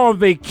you're on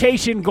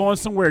vacation going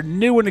somewhere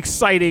new and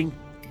exciting,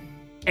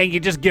 and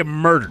you just get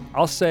murdered.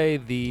 I'll say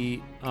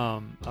the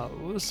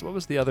what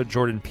was the other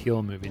Jordan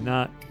Peele movie?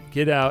 Not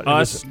Get Out.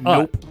 Us.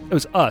 Nope. It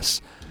was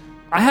Us.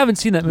 I haven't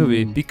seen that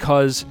movie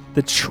because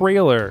the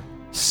trailer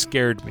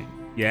scared me.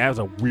 Yeah, it was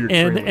a weird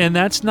trailer. And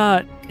that's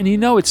not, and you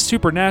know it's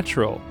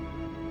supernatural,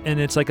 and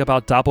it's like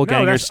about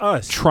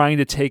doppelgangers trying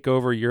to take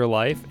over your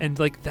life, and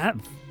like that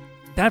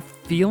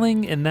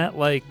feeling and that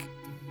like.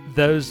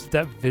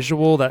 That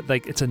visual, that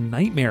like it's a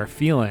nightmare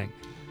feeling.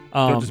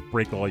 They'll just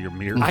break all your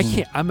mirrors. I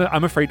can't.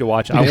 I'm afraid to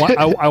watch it.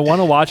 I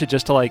want to watch it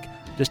just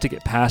to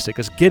get past it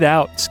because Get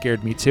Out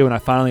scared me too, and I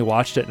finally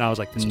watched it and I was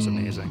like, this was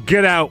amazing.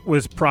 Get Out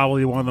was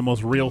probably one of the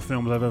most real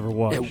films I've ever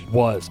watched. It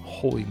was.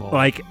 Holy moly!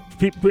 Like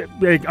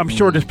I'm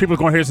sure there's people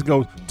going here and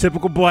go,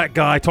 typical black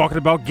guy talking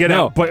about Get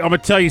Out, but I'm gonna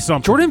tell you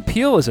something. Jordan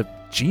Peele is a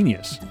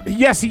genius.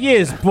 Yes, he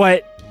is,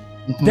 but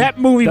that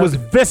movie was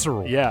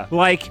visceral. Yeah,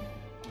 like.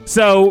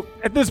 So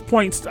at this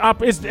point,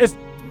 it's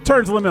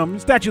turns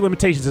limit. Statute of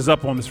limitations is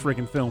up on this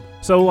freaking film.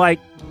 So like,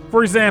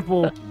 for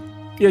example,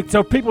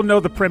 so people know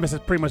the premise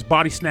is pretty much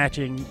body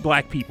snatching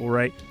black people,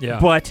 right? Yeah.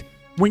 But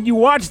when you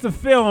watch the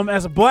film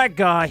as a black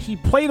guy, he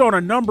played on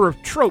a number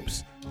of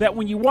tropes that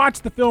when you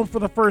watch the film for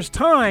the first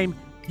time,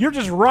 you're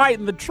just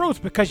riding the tropes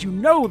because you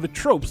know the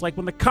tropes. Like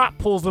when the cop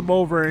pulls him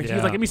over and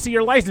he's like, "Let me see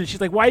your license."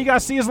 She's like, "Why you gotta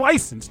see his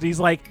license?" And he's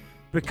like,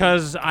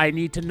 because I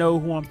need to know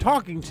who I'm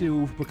talking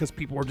to because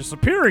people are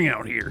disappearing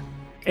out here.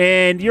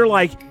 And you're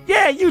like,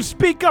 yeah, you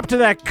speak up to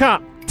that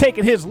cop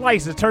taking his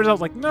license. Turns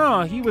out, like,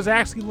 no, he was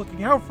actually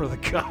looking out for the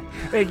cop.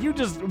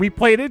 And we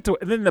played into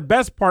it. And then the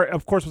best part,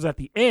 of course, was at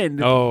the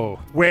end. Oh.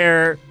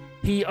 Where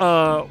he,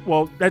 at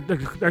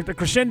the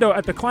crescendo,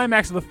 at the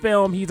climax of the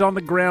film, he's on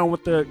the ground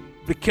with the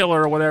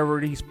killer or whatever,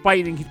 and he's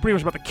fighting. He's pretty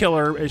much about to kill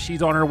her as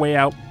she's on her way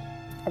out.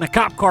 And a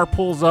cop car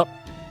pulls up.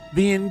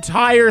 The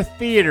entire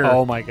theater.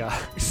 Oh my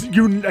god!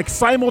 You like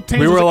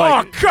simultaneously. We were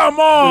like, oh, come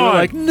on! We were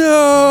like,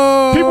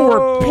 no! People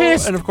were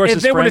pissed. And of course,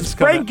 then when his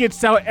friend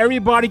gets out,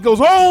 everybody goes,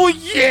 oh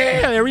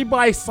yeah!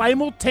 Everybody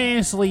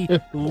simultaneously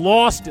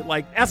lost it.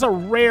 Like that's a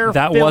rare.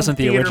 That film wasn't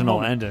the original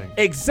moment. ending.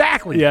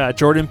 Exactly. Yeah,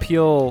 Jordan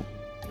Peele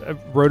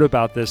wrote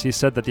about this. He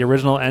said that the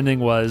original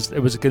ending was it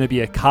was going to be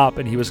a cop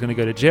and he was going to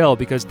go to jail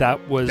because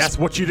that's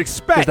what you'd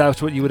expect.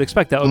 That's what you would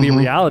expect. That would be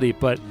reality.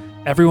 But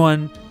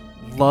everyone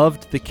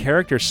loved the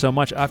character so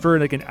much. After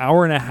like an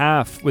hour and a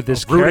half with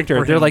this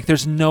character, they're like,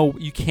 "There's no,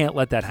 you can't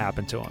let that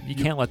happen to him. You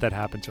can't let that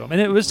happen to him." And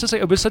it was just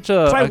like, it was such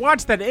a. So I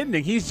watched that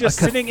ending. He's just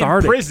sitting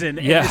in prison,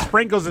 and his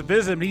friend goes to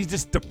visit him. And he's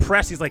just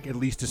depressed. He's like, "At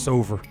least it's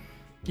over."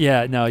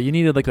 Yeah, no, you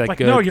needed like that. Like,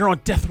 good, no, you're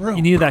on death row.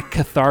 You needed that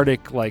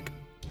cathartic like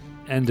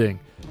ending.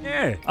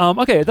 Yeah.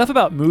 Okay, enough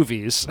about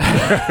movies.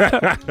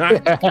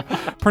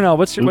 Pernell,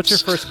 what's your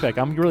first pick?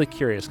 I'm really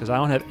curious because I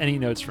don't have any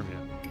notes from you.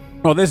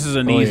 Well, this is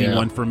an easy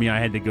one for me. I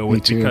had to go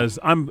with because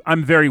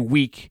I'm very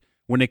weak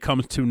when it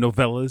comes to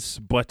novellas,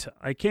 but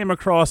I came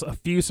across a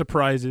few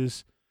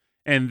surprises,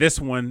 and this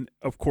one,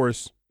 of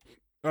course,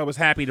 I was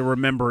happy to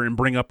remember and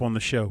bring up on the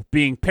show,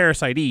 being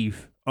Parasite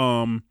Eve.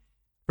 For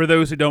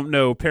those who don't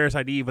know,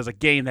 Parasite Eve was a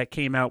game that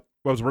came out,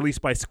 was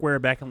released by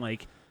Square back in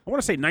I want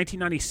to say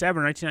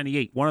 1997 or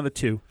 1998, one of the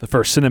two. The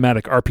first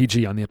cinematic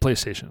RPG on the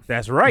PlayStation.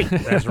 That's right.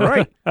 That's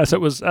right. as it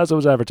was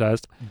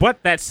advertised.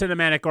 But that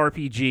cinematic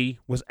RPG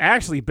was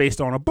actually based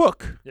on a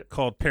book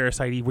called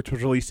Parasite Eve, which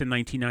was released in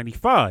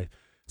 1995.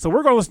 So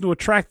we're going to listen to a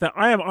track that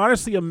I am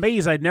honestly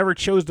amazed I never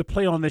chose to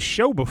play on this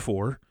show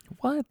before.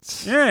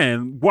 What? Yeah,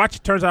 and watch,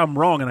 it turns out I'm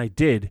wrong, and I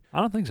did. I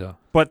don't think so.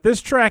 But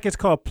this track is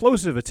called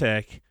Plosive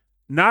Attack.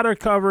 Not a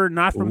cover,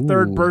 not from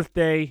Third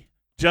Birthday.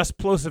 Just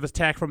Plosive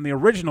Attack from the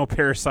original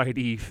Parasite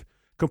Eve,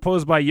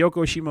 composed by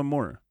Yoko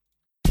Shimomura.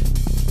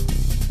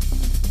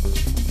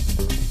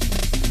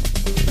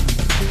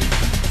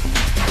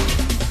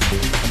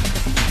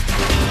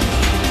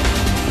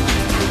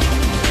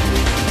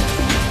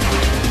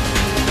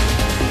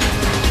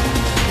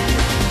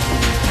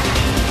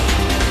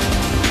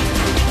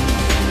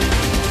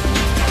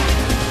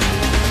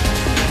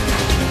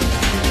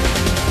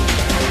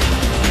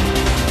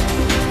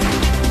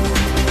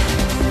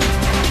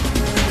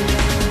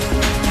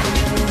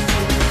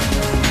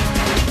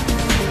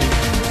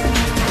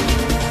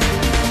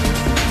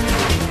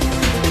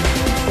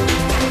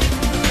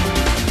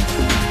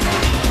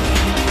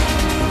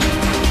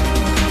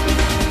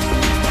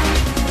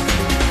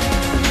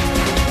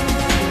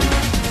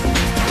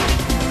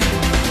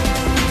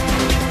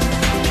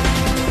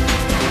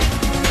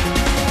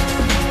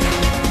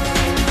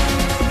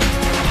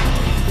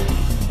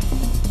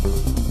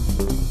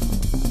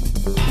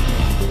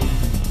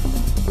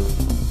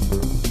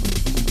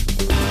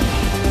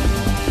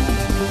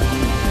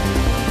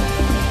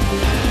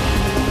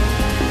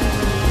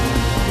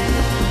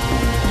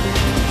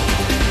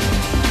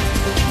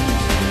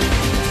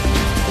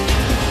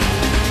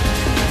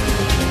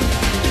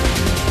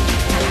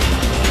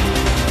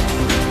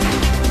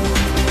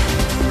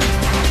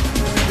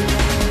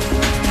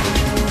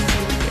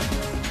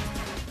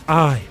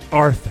 I,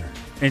 Arthur,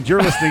 and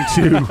you're listening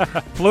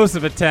to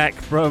Plosive Attack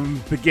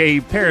from the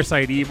game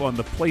Parasite Eve on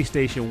the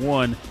PlayStation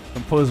 1,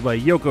 composed by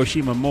Yoko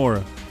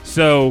Shimomura.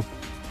 So,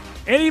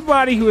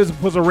 anybody who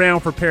was around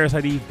for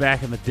Parasite Eve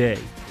back in the day,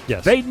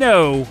 they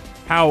know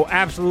how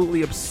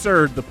absolutely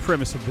absurd the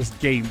premise of this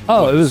game was.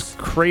 Oh, it was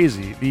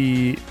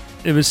crazy.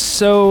 It was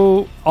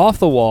so off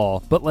the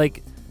wall, but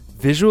like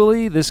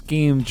visually, this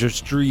game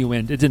just drew you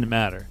in. It didn't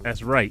matter.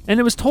 That's right.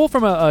 And it was told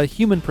from a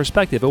human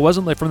perspective. It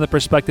wasn't like from the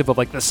perspective of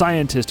like the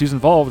scientist who's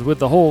involved with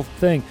the whole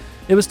thing.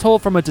 It was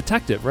told from a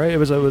detective, right? It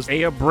was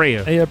Aya Brea.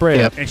 Aya Brea.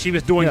 Yep. And she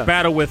was doing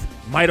battle with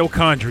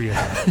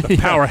mitochondria, the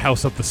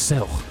powerhouse of the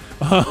cell.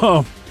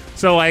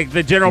 So like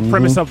the general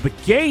premise of the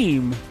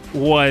game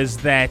was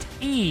that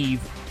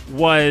Eve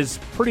was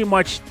pretty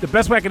much, the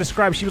best way I can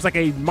describe it, she was like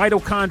a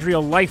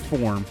mitochondrial life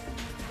form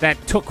that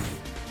took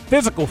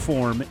physical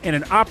form in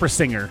an opera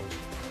singer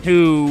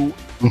who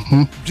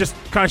just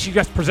kind of, she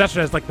got possessed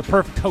as like the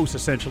perfect host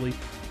essentially,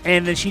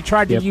 and then she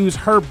tried to use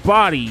her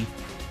body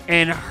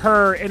and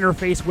her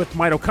interface with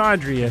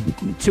mitochondria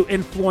to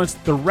influence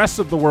the rest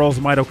of the world's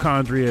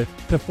mitochondria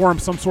to form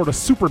some sort of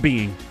super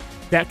being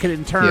that could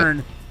in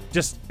turn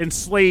just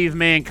enslave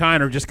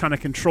mankind or just kind of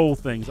control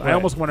things. Right. I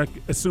almost want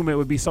to assume it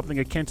would be something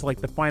akin to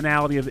like the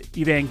finality of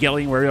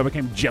Evangelion where it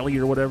became jelly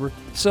or whatever.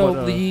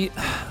 So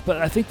but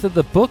I think that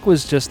the book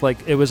was just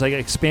like, it was like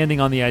expanding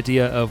on the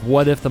idea of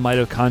what if the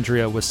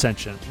mitochondria was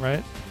sentient,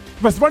 right?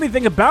 But the funny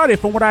thing about it,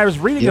 from what I was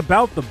reading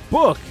about the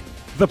book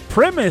the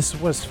premise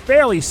was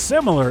fairly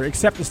similar,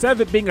 except instead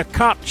of it being a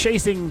cop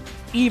chasing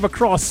Eve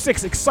across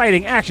 6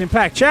 exciting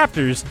action-packed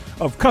chapters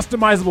of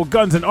customizable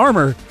guns and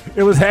armor,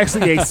 it was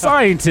actually a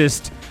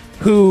scientist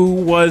who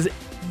was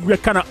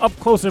kind of up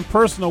close and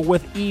personal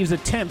with Eve's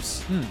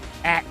attempts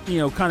at,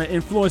 kind of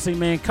influencing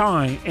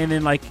mankind. And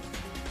then, like,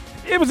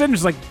 it was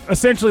interesting. Like,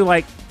 essentially,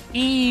 like,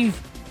 Eve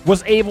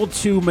was able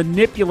to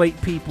manipulate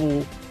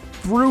people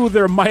through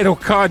their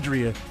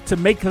mitochondria to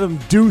make them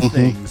do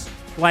things.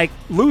 Like,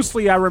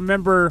 loosely, I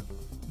remember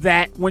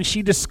that when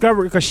she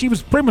discovered, because she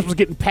was pretty much was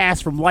getting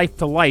passed from life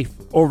to life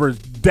over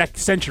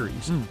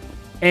centuries,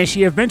 and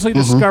she eventually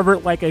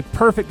discovered like a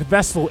perfect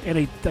vessel in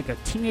a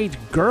teenage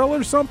girl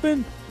or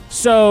something.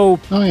 So,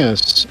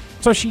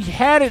 so she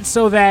had it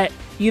so that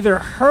either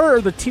her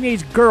or the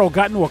teenage girl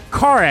got into a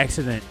car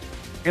accident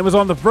and was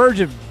on the verge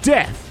of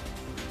death,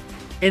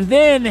 and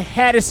then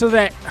had it so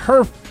that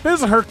her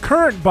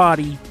current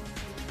body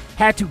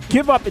had to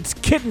give up its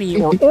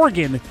kidney or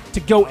organ to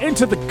go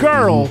into the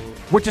girl,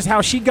 which is how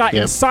she got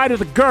inside of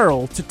the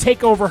girl to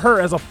take over her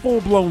as a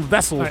full-blown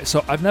vessel. All right,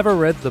 so I've never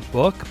read the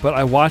book, but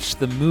I watched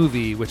the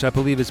movie, which I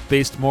believe is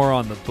based more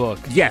on the book.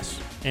 Yes.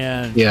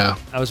 And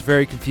I was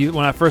very confused.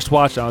 When I first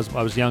watched it,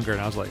 I was younger,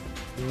 and I was like,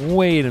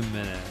 wait a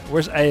minute,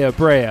 where's Aya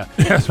Brea?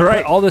 That's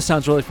right. But all this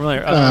sounds really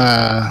familiar.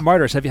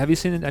 Martyrs, have you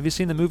seen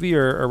the movie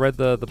or read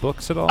the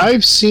books at all?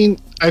 I've seen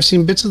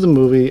bits of the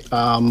movie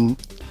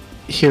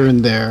here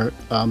and there.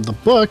 The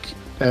book,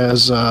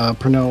 as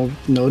Pernell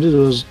noted,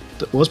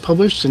 was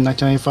published in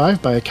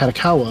 1995 by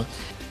Kadokawa.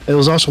 It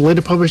was also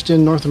later published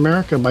in North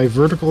America by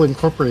Vertical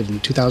Incorporated in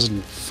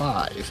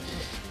 2005.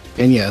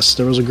 And yes,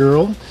 there was a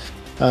girl.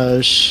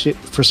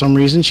 For some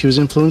reason, she was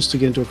influenced to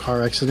get into a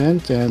car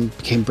accident and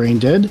became brain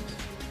dead.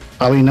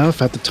 Oddly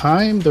enough, at the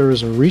time, there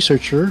was a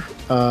researcher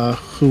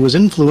who was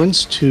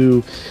influenced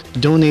to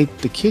donate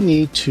the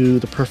kidney to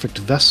the perfect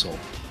vessel.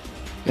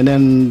 And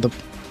then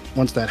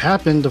once that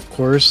happened, of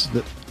course,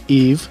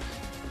 Eve,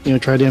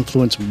 tried to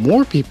influence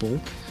more people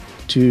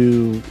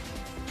to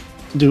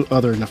do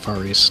other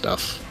nefarious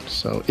stuff.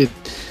 So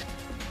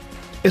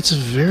it's a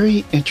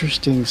very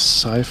interesting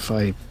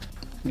sci-fi,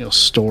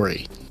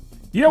 story.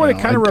 You know what it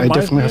kind of reminds me of? I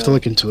definitely have to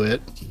look into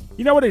it.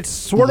 You know what it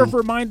sort of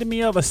reminded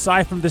me of,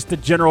 aside from the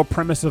general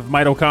premise of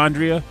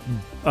mitochondria?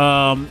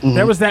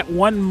 There was that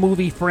one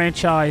movie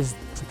franchise,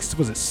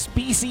 was it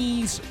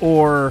Species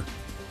or...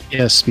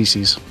 Yeah,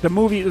 Species. The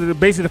movie,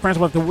 basically the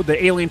franchise where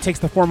the alien takes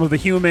the form of the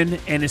human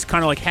and it's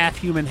kind of like half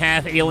human,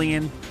 half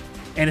alien,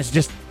 and it's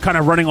just kind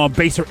of running on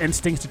baser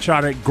instincts to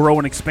try to grow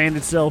and expand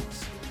itself.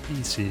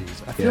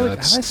 Species. I feel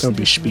that would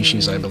be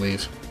Species, I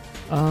believe.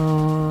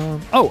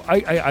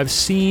 I've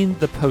seen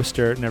the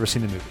poster, never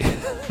seen the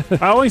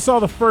movie. I only saw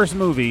the first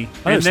movie,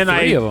 and then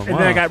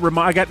I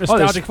got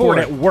nostalgic for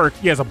it at work.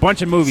 Yeah, it's a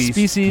bunch of movies.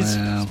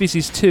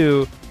 Species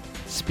 2,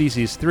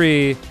 Species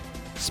 3,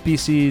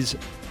 Species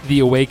The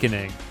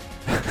Awakening.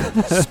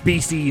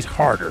 Species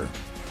Harder.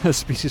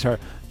 Species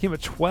Harder. Came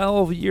out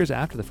 12 years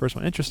after the first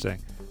one. Interesting.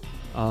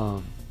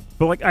 But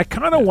like, I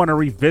kind of want to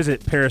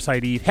revisit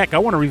Parasite Eve. Heck, I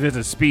want to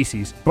revisit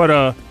Species, but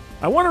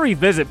I want to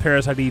revisit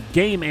Parasite Eve,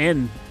 game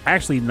and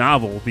actually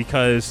novel,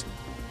 because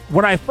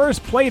when I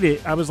first played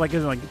it, I was like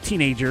a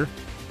teenager,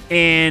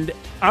 and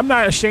I'm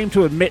not ashamed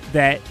to admit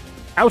that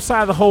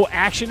outside of the whole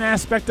action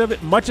aspect of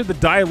it, much of the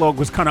dialogue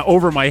was kind of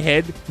over my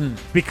head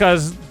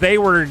because they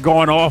were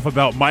going off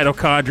about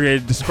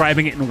mitochondria,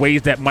 describing it in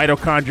ways that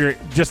mitochondria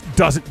just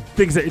doesn't,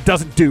 things that it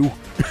doesn't do.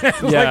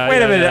 Wait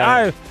a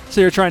minute. So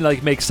you're trying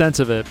to make sense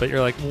of it, but you're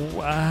like,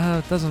 wow,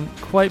 it doesn't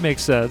quite make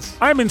sense.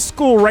 I'm in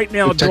school right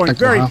now doing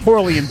very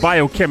poorly in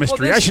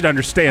biochemistry. I should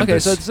understand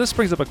this. Okay, so this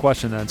brings up a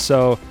question then.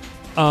 So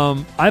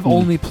I've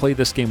only played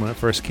this game when it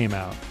first came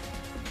out,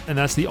 and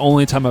that's the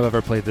only time I've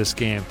ever played this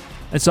game.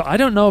 And so I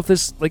don't know if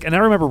this, and I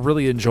remember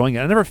really enjoying it.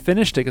 I never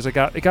finished it because it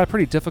got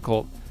pretty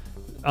difficult,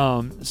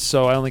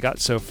 so I only got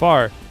so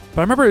far. But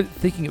I remember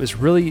thinking it was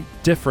really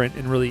different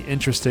and really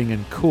interesting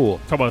and cool.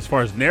 Talk about as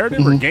far as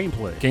narrative or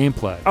gameplay?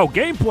 Gameplay. Oh,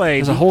 gameplay.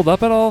 Does it hold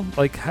up at all?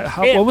 Like,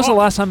 when was the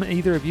last time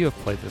either of you have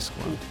played this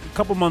one? A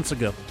couple months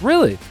ago.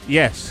 Really?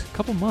 Yes. A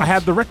couple months. I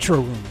have the retro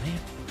room, man.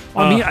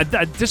 I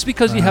mean, just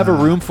because you have a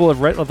room full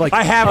of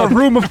I have a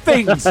room of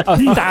things.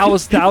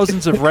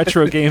 Thousands of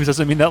retro games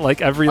doesn't mean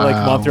that every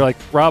month you're like,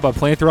 Rob, I'm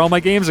playing through all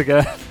my games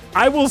again.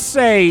 I will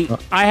say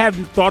I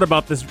haven't thought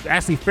about this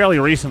actually fairly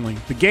recently.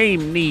 The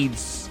game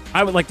needs.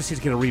 I would like to see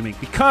it get a remake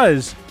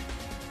because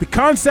the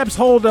concepts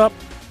hold up.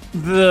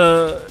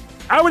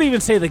 I would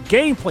even say the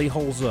gameplay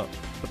holds up.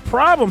 The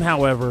problem,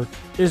 however,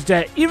 is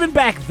that even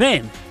back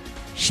then,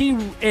 she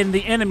and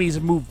the enemies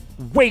move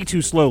way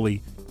too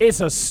slowly. It's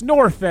a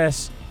snore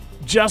fest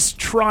just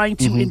trying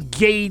to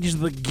engage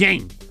the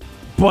game.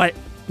 But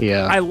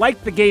I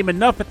liked the game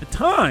enough at the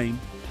time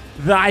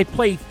that I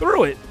played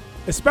through it,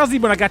 especially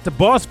when I got to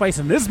boss fights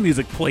and this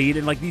music played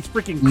and these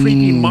freaking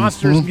creepy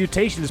monsters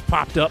mutations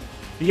popped up.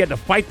 You had to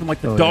fight them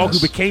like the dog who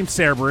became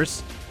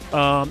Cerberus,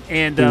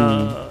 and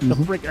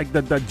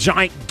the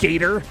giant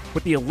gator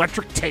with the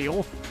electric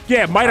tail.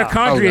 Yeah,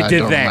 mitochondria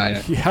did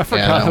that. Yeah, I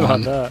forgot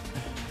about that.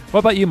 What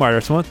about you,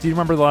 Martyrs? Do you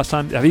remember the last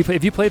time? Have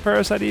you played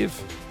Parasite Eve?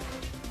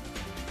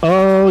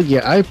 Oh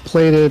yeah, I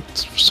played it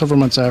several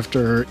months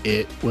after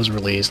it was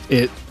released.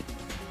 The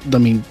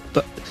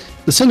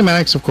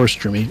cinematics, of course,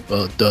 drew me.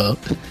 Duh.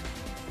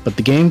 But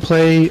the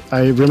gameplay,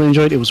 I really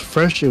enjoyed. It was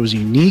fresh. It was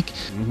unique.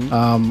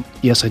 Mm-hmm.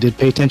 Yes, I did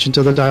pay attention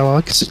to the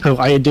dialogue, so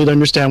I did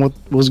understand what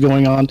was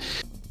going on,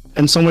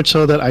 and so much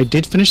so that I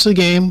did finish the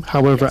game.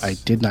 However, Yes. I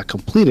did not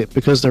complete it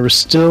because there was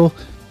still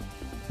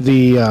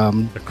the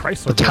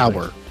Chrysler the tower.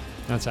 building.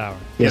 That's our.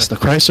 Yes, the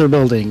Chrysler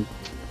building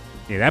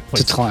Yeah, that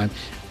place. to climb.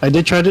 I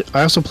did try to.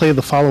 I also played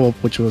the follow-up,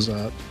 which was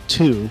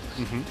 2.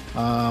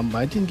 Mhm.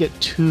 I didn't get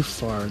too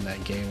far in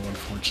that game,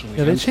 unfortunately.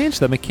 Yeah, they changed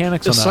the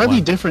mechanics on It's that slightly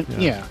one. different.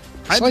 Yeah.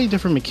 Slightly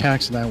different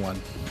mechanics in that one.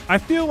 I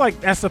feel like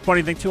that's the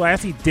funny thing too. I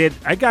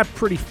got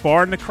pretty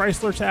far in the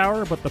Chrysler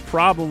Tower, but the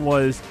problem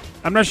was,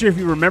 I'm not sure if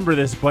you remember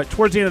this, but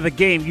towards the end of the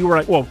game, you were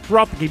like, well,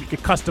 throughout the game you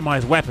could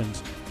customize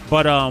weapons,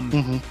 but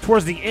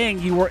towards the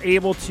end, you were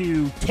able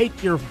to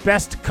take your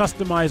best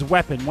customized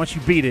weapon. Once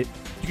you beat it,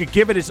 you could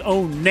give it its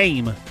own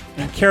name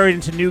and carry it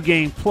into New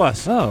Game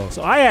Plus. Oh.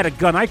 So I had a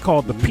gun I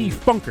called the P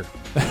Funker.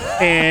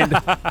 And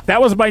that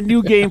was my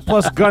New Game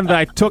Plus gun that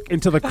I took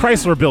into the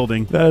Chrysler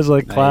building. That is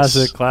like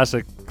Nice.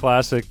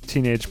 classic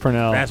teenage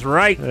Purnell. That's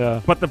right.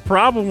 Yeah. But the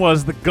problem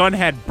was the gun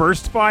had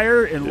burst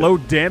fire and low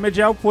damage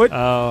output.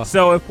 Oh.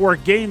 So if we're a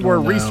game where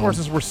Oh, no.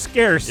 resources were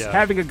scarce, Yeah.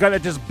 having a gun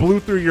that just blew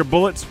through your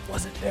bullets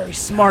wasn't very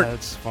smart.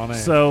 That's funny.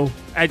 So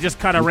I just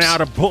kind of ran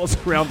out of bullets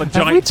around the Have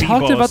giant we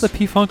talked B-boss. about the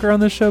P Funker on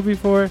this show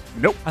before?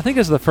 Nope. I think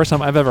this is the first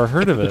time I've ever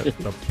heard of it.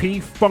 The P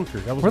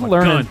Funker. That was We're my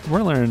learning. gun.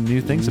 We're learning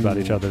new things about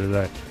each other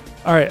today.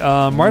 All right,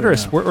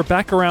 Martyrus, yeah. we're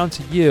back around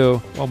to you.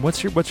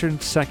 What's your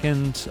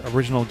second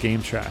original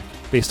game track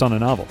based on a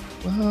novel?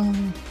 Well,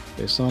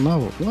 based on a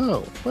novel.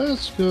 Well,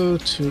 let's go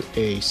to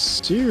a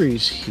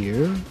series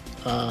here.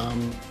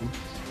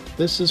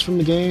 This is from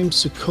the game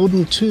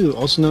Suikoden 2,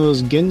 also known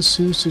as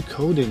Gensu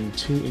Suikoden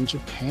 2 in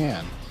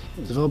Japan.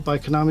 Developed by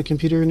Konami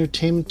Computer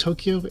Entertainment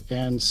Tokyo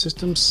and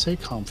System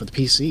Seicom for the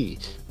PC.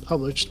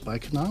 Published by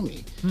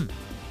Konami.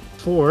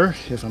 For,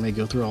 if I may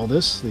go through all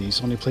this, the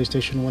Sony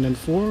PlayStation 1 and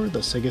 4, the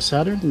Sega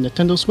Saturn,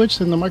 Nintendo Switch,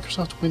 and the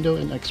Microsoft Windows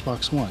and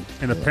Xbox One.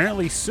 And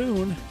apparently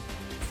soon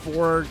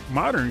for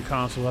modern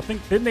consoles. I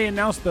think, didn't they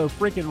announce the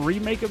freaking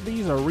remake of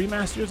these or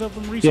remasters of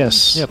them recently?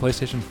 Yes. Yeah,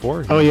 PlayStation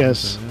 4. Oh,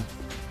 yes.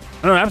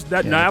 No, that was just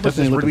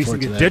definitely looking releasing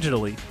it forward to that.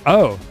 digitally.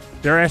 Oh.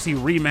 They're actually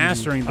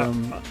remastering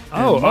them.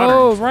 Oh, in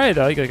modern. right.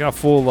 I got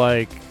full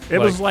It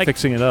was like-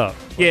 fixing it up,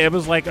 Yeah, it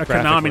was like a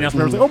Graphically. Konami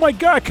announcement. It was like, oh my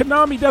god,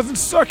 Konami doesn't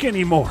suck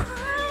anymore.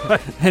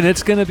 and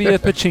it's going to be a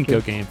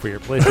pachinko game for your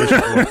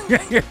PlayStation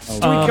 4.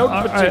 Sweet All goat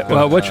right, pachinko.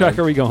 well, what track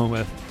are we going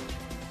with?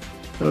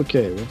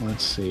 Okay, well,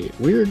 let's see.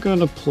 We're going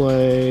to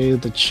play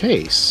The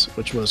Chase,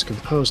 which was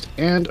composed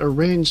and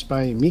arranged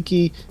by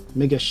Miki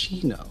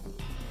Megashino.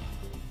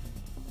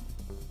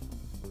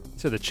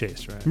 To the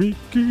chase, right? Mickey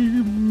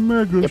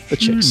Megashino. Yep, The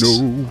Chase.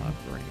 My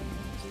brain's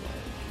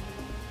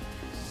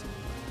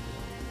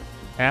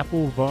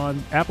Apple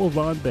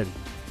Von Betty.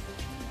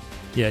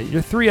 Yeah,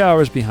 you're 3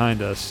 hours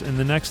behind us. In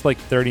the next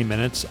 30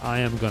 minutes, I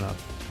am gonna.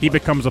 He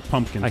becomes a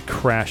pumpkin. I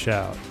crash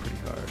out pretty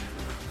hard.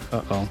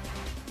 Uh-oh.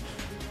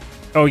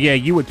 Oh yeah,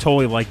 you would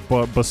totally like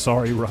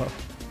Basari Ra.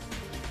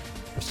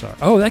 Sorry.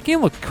 Oh, that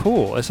game looked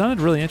cool. It sounded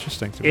really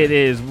interesting to me. It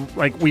is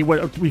like we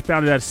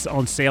found it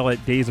on sale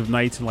at Days of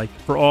Nights, and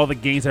for all the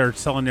games that are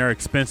selling their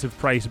expensive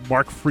price,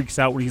 Mark freaks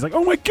out when he's like,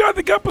 "Oh my god,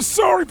 they got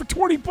Basari for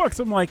 $20."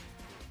 I'm like,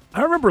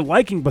 I remember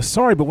liking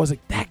Basari, but was it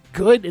that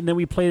good? And then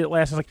we played it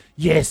last. I was like,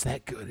 yes,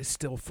 that good. It's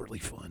still really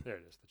fun. There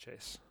it is, the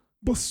chase.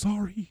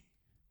 Basari.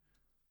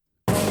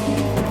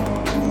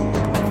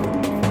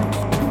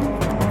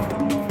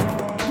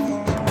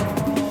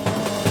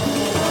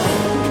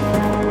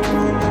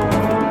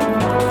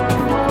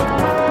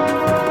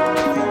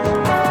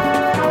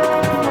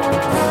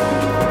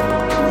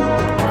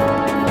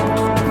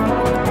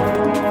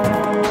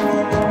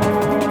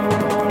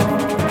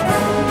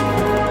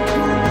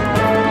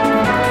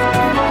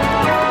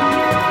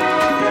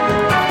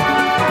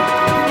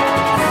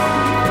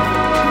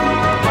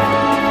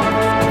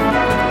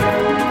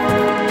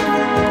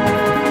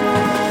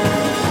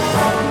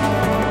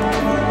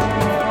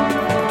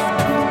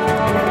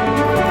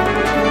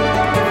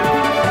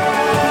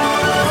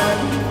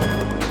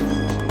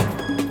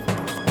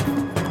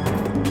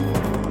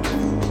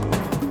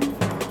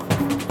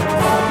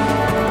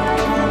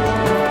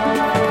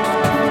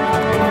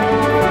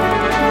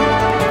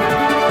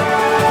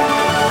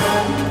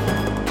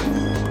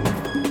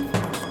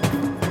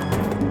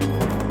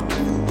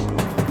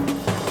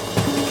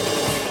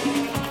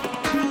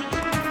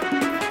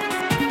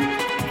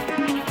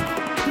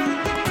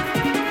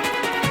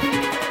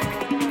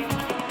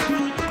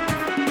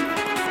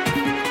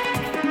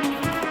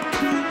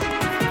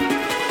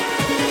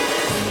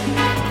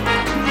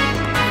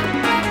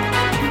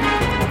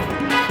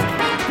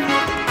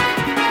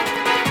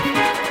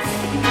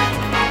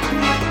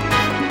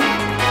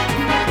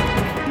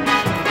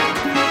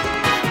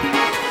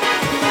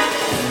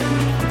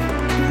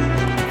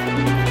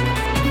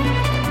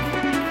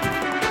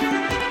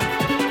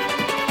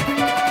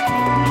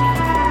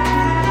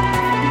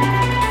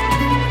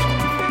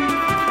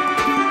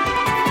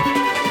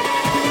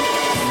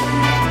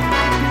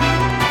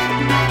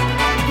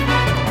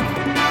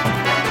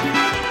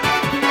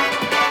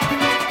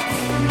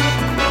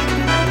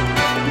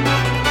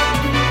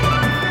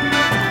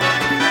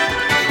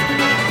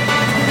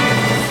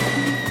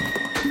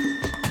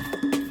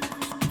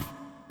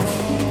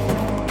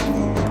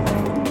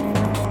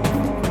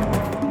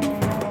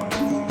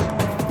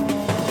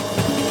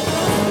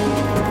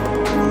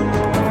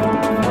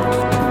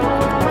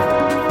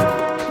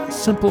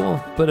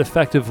 simple but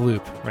effective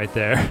loop right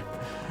there.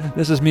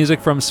 This is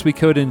music from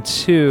Suikoden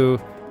 2,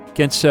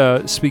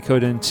 Gensho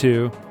Suikoden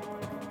 2,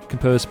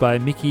 composed by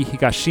Miki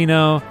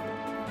Higashino,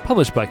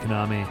 published by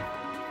Konami.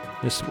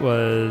 This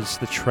was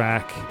the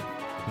track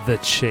The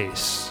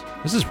Chase.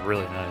 This is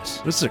really nice.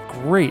 This is a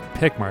great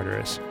pick,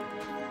 Martyrs.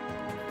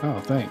 Oh,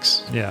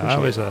 thanks. Yeah,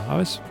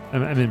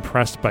 I'm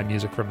impressed by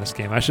music from this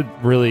game. I should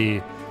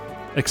really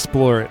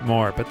explore it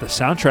more, but the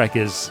soundtrack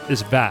is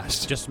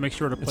vast. Just make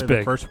sure to play the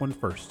big. first one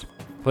first.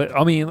 But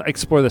I mean,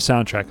 explore the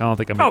soundtrack. I don't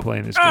think I'm gonna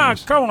play these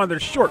games. Come on, they're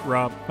short,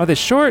 Rob. Are they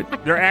short?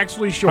 They're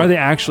actually short. Are they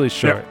actually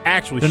short? They're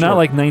actually They're short. not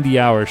like 90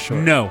 hours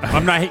short. No,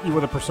 I'm not hitting you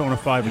with a Persona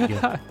 5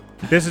 again.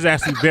 This is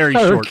actually very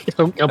short.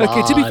 Come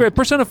Okay, to be on. fair,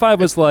 Persona 5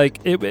 was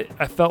like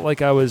I felt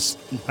like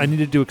I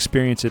needed to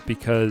experience it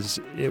because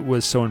it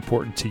was so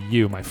important to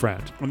you, my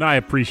friend. And I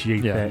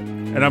appreciate Yeah. that.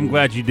 And I'm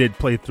glad you did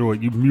play through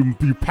it.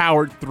 You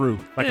powered through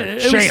like a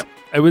It was- champ.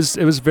 It was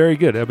very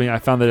good. I mean, I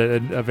found that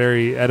a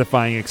very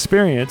edifying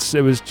experience.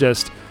 It was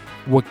just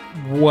what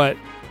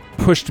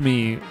pushed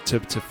me to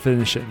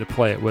finish it and to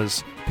play it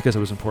was because it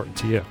was important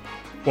to you.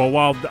 Well,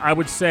 while I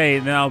would say,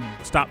 and then I'll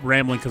stop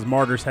rambling because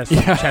Martyrs has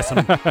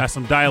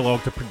some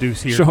dialogue to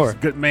produce here. Sure. He's a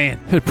good man.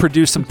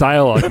 Produce some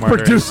dialogue,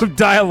 Martyrs. Produce some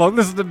dialogue.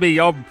 Listen to me.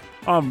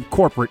 I'm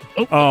corporate.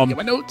 Get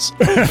my notes.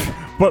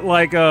 But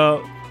like,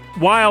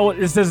 while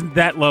this isn't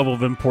that level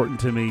of important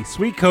to me,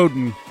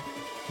 Suikoden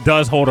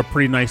does hold a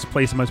pretty nice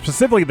place in my,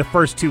 specifically the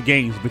first two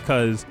games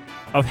because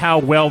of how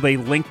well they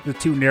link the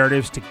two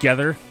narratives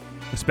together,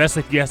 especially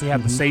if you actually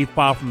have the save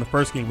file from the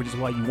first game, which is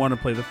why you want to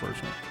play the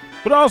first one.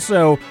 But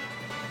also,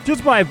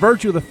 just by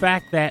virtue of the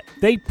fact that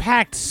they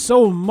packed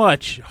so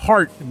much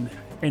heart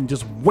and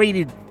just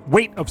weight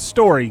of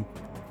story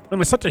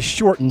into such a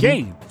short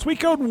game.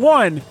 Suikoden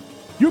 1,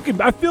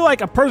 I feel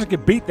like a person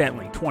could beat that in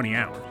like 20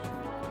 hours.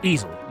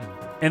 Easily.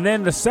 And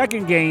then the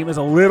second game is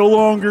a little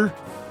longer,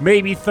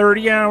 maybe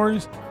 30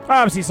 hours.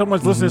 Obviously,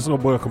 someone's listening to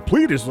this, well, a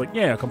completist. Like,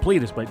 yeah, a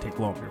completist might take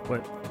longer.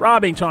 But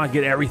Rob ain't trying to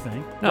get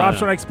everything. Rob's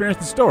trying to experience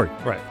the story.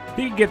 Right.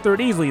 He can get through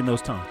it easily in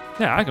those times.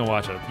 Yeah, I can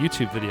watch a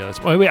YouTube video.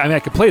 I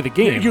could play the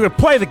game. You can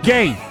play the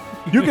game.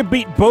 You can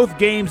beat both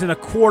games in a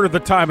quarter of the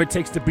time it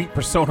takes to beat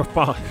Persona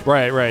 5.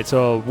 Right.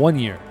 So 1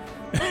 year.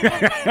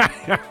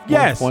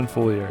 Yes. One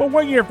full year. Well,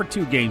 1 year for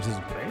 2 games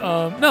isn't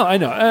bad. No, I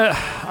know.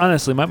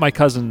 Honestly, my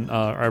cousin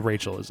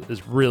Rachel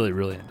is really,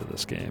 really into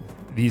this game.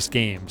 These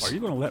games. Are you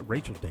going to let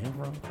Rachel down,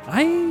 Rob?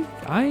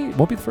 I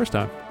won't be the first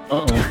time.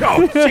 Uh-oh.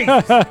 Oh, jeez.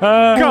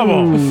 Come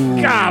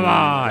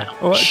on.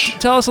 Well,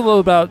 tell us a little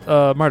about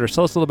Martyrs.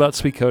 Tell us a little about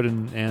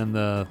Suikoden and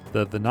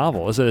the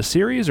novel. Is it a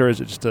series or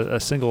is it just a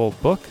single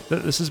book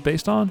that this is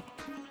based on?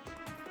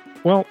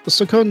 Well, the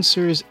Suikoden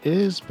series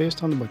is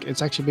based on the book.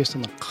 It's actually based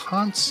on the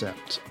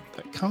concept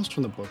that comes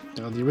from the book.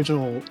 Now, the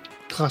original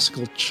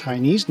classical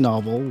Chinese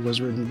novel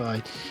was written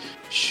by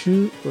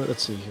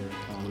let's see here.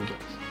 Let me go.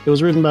 It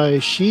was written by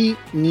Shi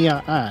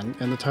Nian,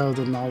 and the title of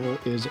the novel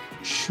is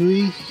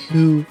Shui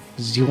Hu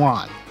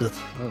Ziwan.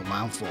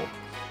 Mouthful.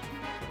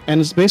 And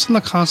it's based on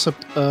the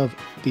concept of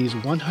these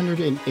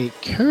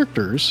 108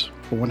 characters,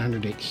 or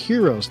 108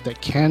 heroes,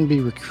 that can be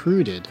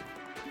recruited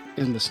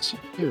in the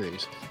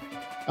series.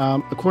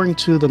 According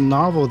to the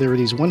novel, there were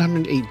these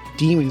 108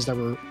 demons that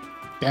were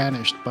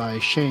banished by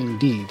Shang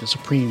Di, the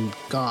supreme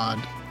god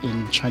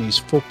in Chinese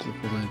folklore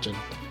religion.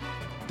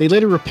 They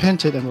later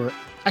repented and were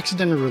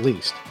accidentally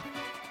released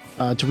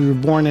to be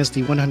reborn as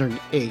the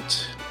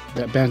 108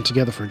 that band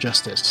together for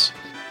justice.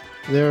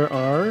 There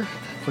are,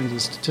 according to the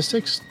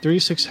statistics,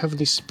 36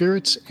 heavenly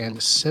spirits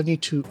and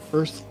 72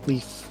 earthly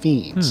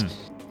fiends.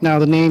 Now,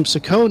 the name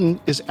Suikoden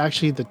is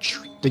actually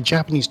the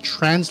Japanese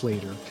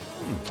translator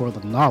for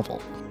the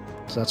novel.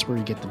 So that's where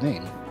you get the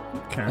name.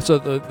 Okay. So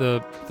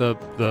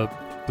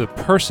the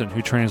person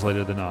who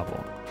translated the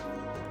novel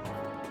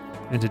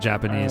into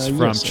Japanese from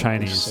Yes, I think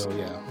Chinese so,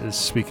 yeah. is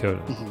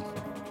Suikoden. Mhm.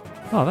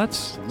 Oh, that's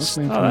So most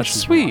of the that's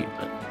information's sweet.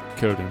 wrong,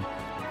 Coden.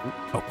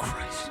 Oh,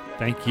 Christ.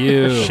 Thank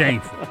you.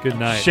 Shameful. Good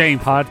night.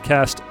 Shameful.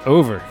 Podcast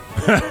over.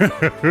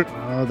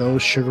 Oh,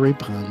 those sugary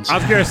puns. I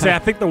was going to say, I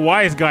think the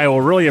wise guy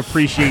will really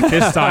appreciate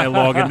this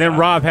dialogue, and then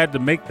Rob had to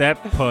make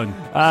that pun.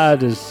 I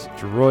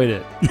destroyed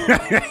it.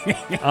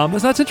 So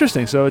that's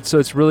interesting. So this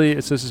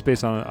is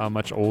based on a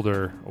much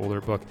older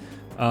book.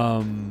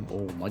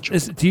 much.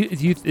 Do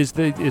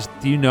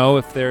you know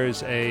if there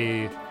is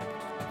a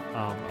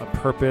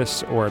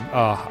purpose or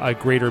a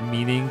greater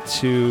meaning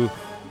to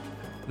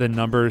the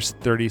numbers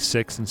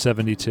 36 and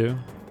 72?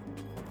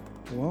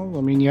 Well,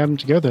 I mean, you add them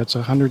together, it's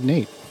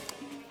 108.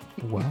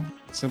 Well,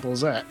 Simple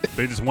as that.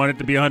 They just wanted it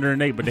to be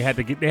 108, but they had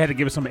to give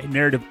it some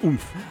narrative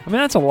oomph. I mean,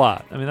 that's a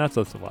lot. I mean, that's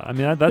a lot. I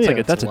mean, that's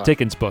it's a a lot.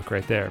 Dickens book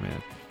right there,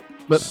 man.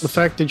 But the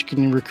fact that you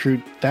can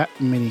recruit that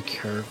many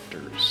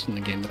characters in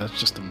the game, that's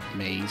just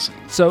amazing.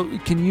 So,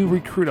 can you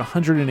recruit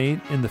 108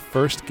 in the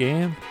first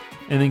game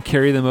and then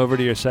carry them over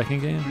to your second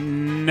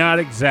game? Not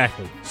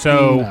exactly.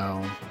 So,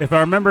 No. if I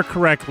remember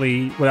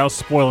correctly, without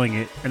spoiling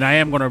it, and I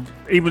am going to,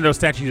 even though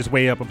stats is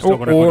way up, I'm still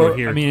going to go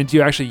here. I mean, do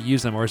you actually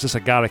use them, or is this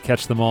a gotta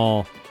catch them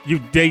all?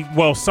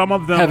 Well, some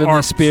of them Heavenly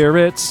are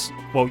spirits.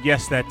 Well,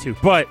 yes, that too.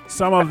 But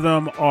some of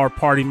them are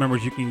party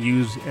members you can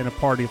use in a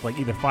party of like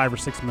either 5 or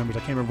 6 members. I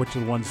can't remember which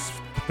of the ones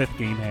the fifth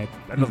game had.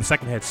 I know the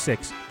second had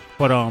 6.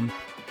 But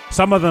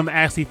some of them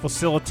actually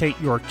facilitate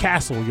your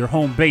castle, your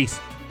home base,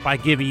 by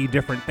giving you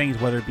different things,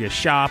 whether it be a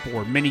shop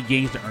or mini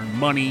games to earn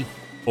money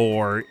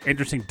or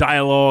interesting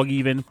dialogue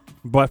even.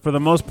 But for the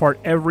most part,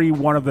 every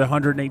one of the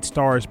 108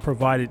 stars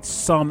provided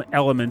some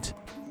element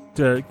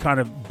to kind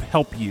of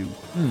help you.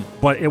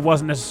 But it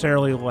wasn't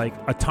necessarily like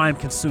a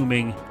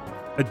time-consuming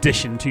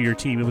addition to your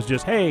team. It was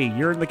just, hey,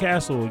 you're in the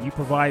castle. You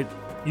provide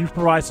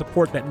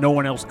support that no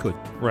one else could.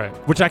 Right.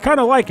 Which I kind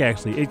of like,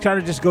 actually. It kind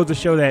of just goes to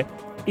show that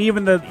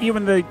even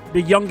the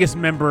youngest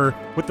member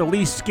with the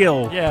least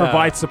skill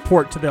provides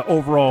support to the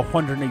overall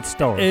 108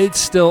 stars. It's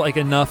still like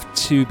enough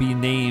to be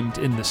named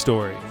in the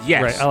story.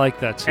 Yes. Right. I like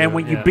that too. And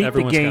when you beat the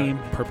everyone's game,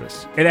 got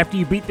purpose. And after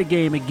you beat the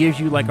game, it gives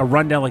you like a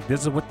rundown, like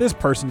this is what this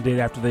person did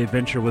after the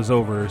adventure was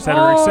over, et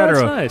cetera, et cetera.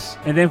 That's nice.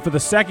 And then for the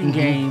second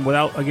game,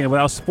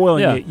 without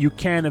spoiling it, you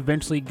can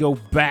eventually go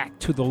back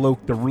to the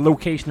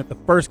location that the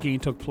first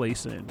game took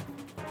place in,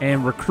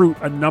 and recruit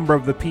a number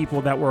of the people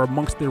that were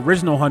amongst the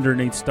original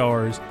 108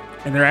 stars.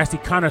 And they're actually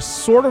kind of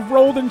sort of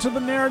rolled into the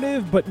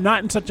narrative, but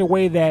not in such a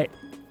way that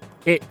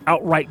it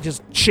outright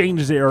just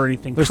changes it or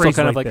anything. They're still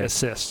kind of like that.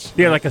 assists.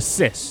 Yeah, like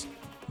assists.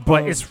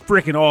 But it's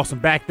freaking awesome.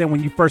 Back then,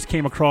 when you first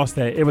came across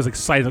that, it was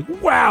exciting.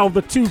 Like, wow,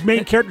 the two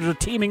main characters are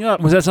teaming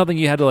up. Was that something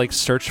you had to like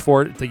search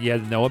for it, that you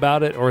had to know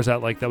about it, or is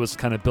that like that was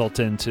kind of built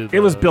into?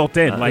 It was built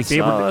in.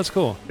 That's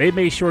cool. They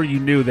made sure you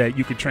knew that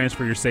you could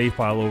transfer your save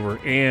file over.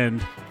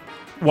 And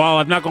while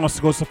I'm not going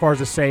to go so far as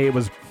to say it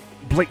was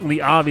blatantly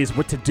obvious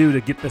what to do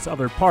to get this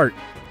other part,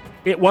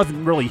 it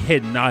wasn't really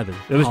hidden either.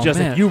 It was just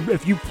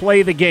if you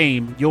play the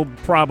game, you'll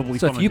probably.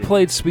 So if you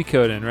played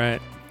Suikoden, right,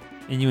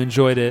 and you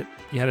enjoyed it,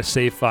 you had a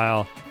save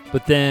file,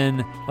 but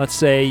then let's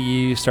say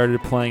you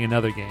started playing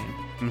another game,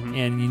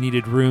 and you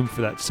needed room for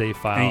that save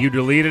file, and you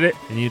deleted it.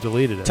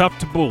 Tough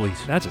to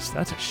bullies. That's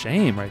a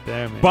shame right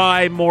there, man.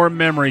 Buy more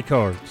memory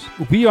cards.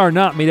 We are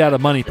not made out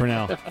of money,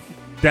 Pernell.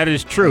 That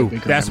is true.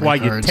 That's why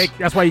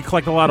you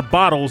collect a lot of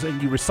bottles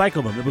and you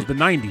recycle them. It was the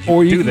 90s.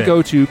 Or you can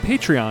go to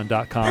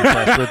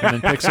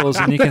patreon.com/rhythmandpixels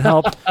and you can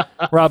help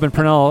Rob and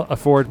Pernell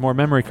afford more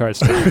memory cards.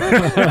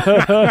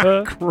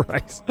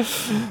 Christ.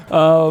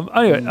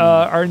 Anyway,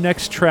 our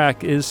next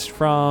track is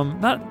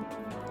from not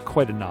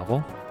quite a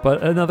novel,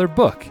 but another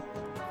book.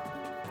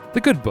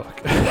 The Good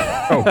Book.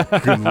 Oh,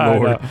 good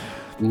Lord.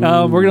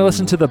 We're going to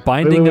listen to The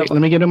Binding Wait,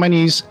 let me get on my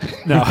knees.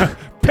 No.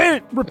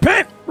 Repent!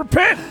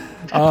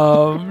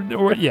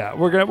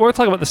 We're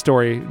talking about the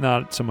story,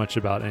 not so much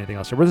about anything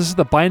else. This is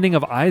The Binding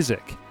of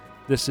Isaac.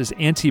 This is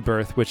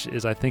Antibirth, which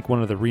is I think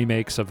one of the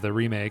remakes of the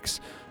remakes.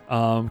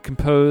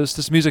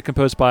 This music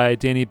composed by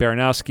Danny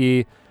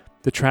Baranowski.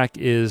 The track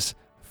is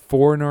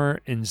Foreigner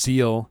and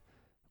Zeal,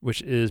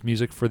 which is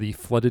music for the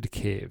Flooded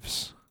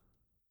Caves.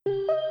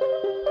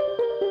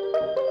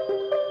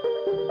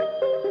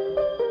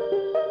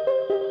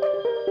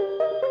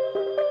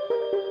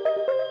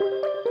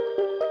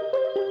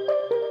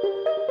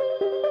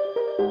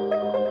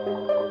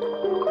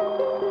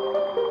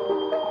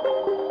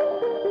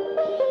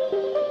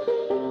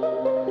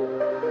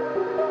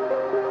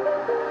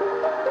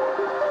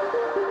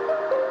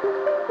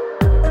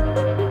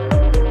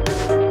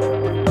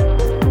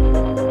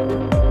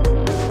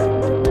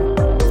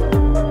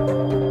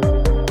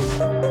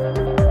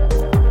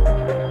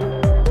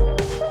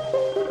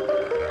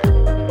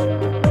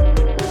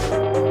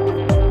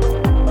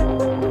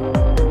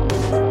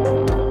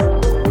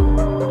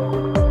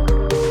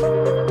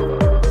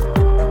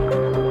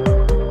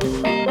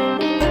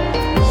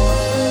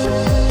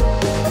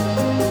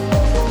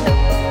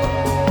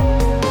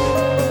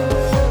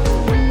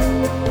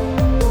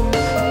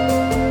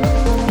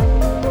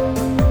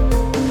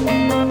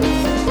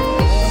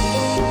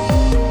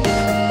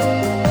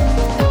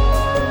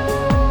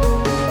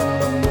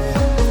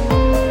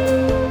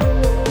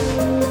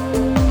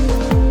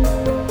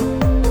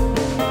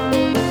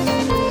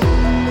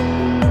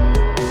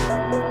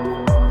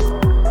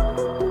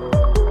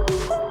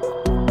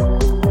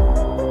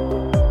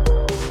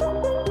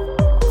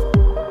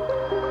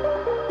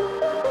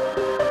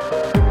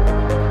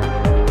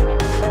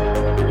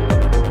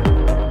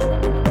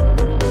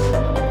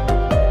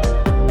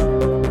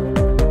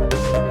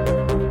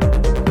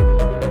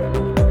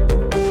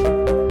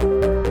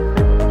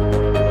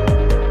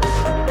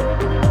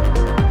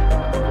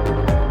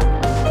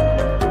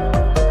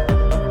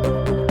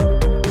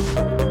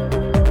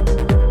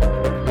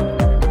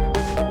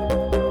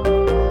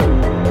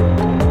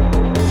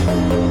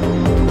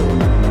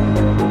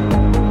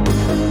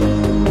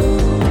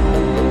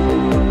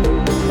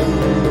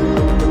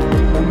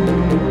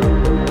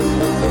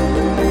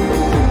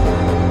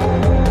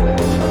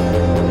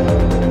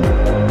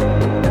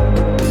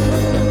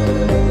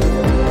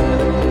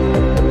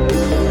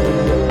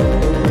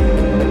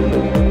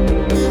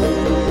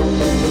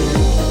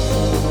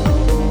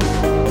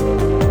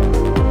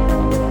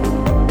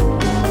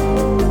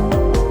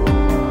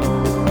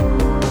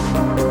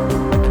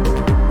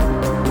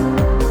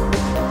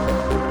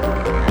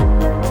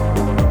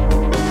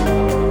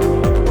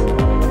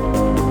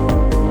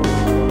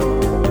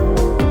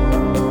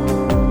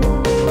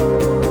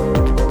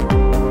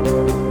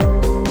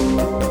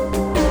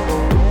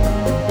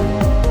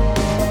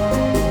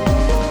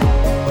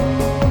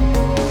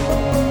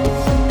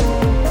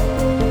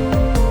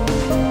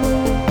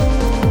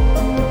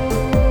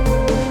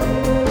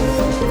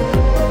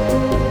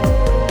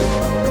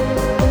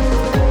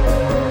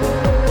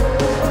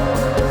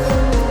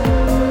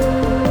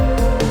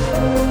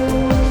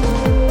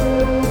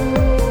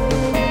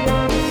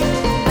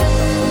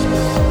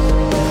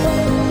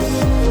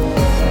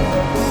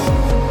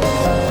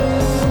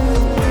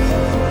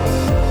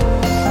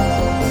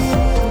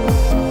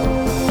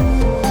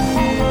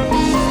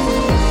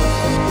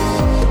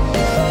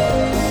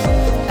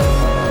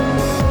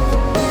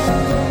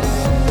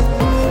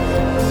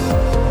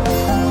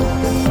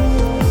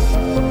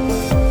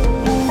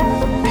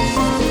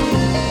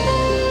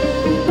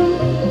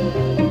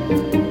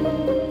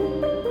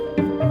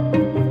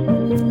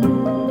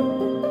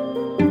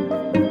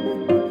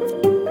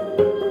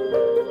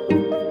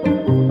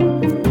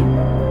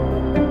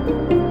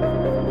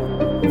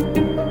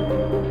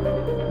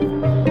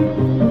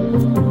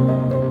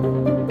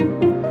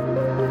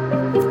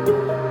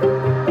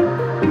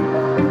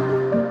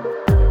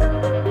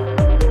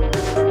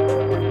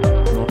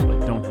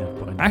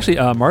 Actually,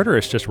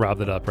 Martyrus just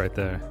robbed it up right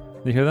there.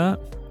 You hear that?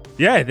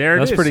 Yeah, there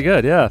it is. That's pretty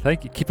good. Yeah,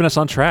 thank you. Keeping us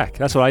on track.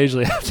 That's what I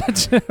usually have to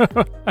do.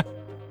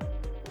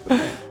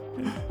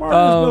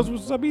 Martyrus knows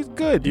what's up. He's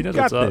good. You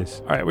got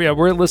this. All right,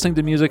 we're listening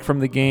to music from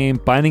the game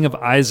Binding of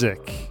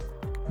Isaac.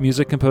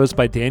 Music composed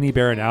by Danny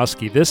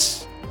Baranowski.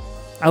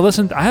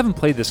 I haven't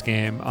played this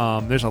game.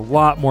 There's a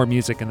lot more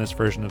music in this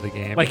version of the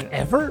game. Like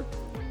ever?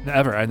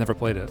 Ever. I never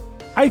played it.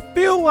 I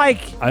feel like,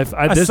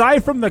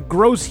 aside from the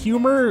gross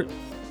humor,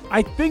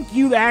 I think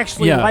you'd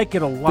actually like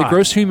it a lot. The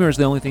gross humor is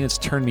the only thing that's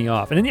turned me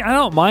off. And I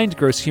don't mind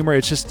gross humor.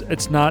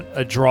 It's not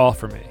a draw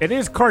for me. It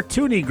is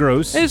cartoony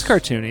gross. It is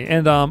cartoony.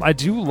 And I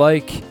do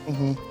like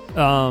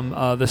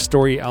the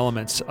story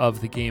elements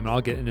of the game. And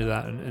I'll get into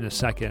that in a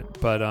second.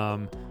 But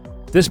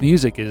this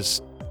music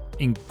is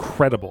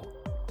incredible.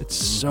 It's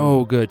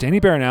so good. Danny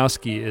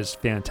Baranowski is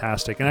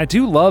fantastic. And I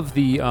do love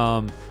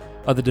the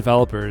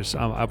developers.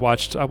 I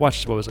watched what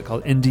was it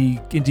called,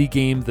 Indie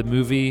Game the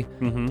movie,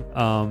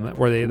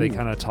 where they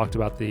kind of talked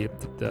about the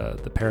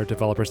pair of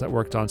developers that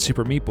worked on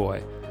Super Meat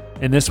Boy,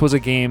 and this was a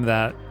game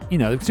that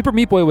Super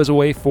Meat Boy was a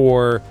way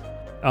for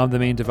the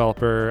main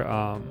developer.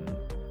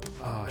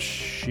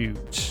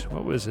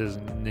 What was his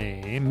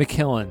name?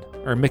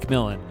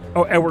 McMillan.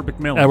 Oh, Edward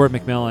McMillan. Edward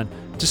McMillan.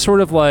 Just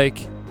sort of like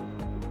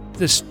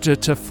this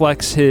to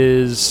flex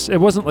his. It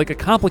wasn't like a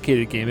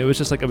complicated game. It was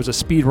just like it was a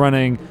speed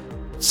running,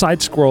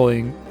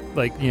 side-scrolling,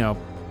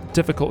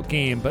 difficult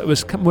game, but it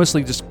was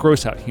mostly just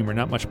gross-out humor,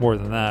 not much more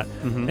than that.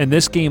 And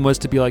this game was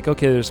to be like,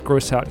 okay, there's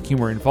gross-out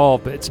humor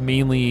involved, but it's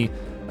mainly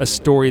a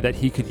story that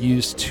he could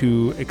use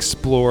to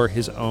explore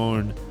his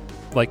own,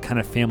 kind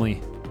of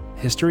family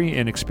history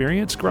and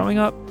experience growing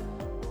up.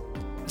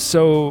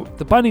 So,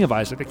 The Binding of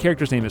Isaac, the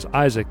character's name is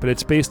Isaac, but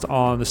it's based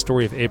on the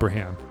story of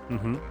Abraham,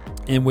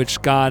 in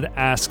which God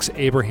asks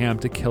Abraham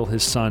to kill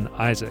his son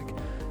Isaac.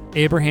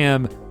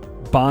 Abraham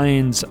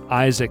binds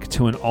Isaac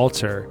to an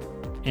altar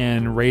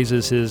and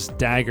raises his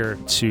dagger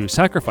to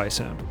sacrifice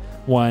him,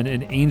 when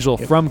an angel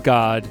from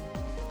God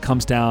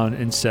comes down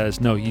and says,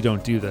 no, you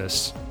don't do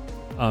this.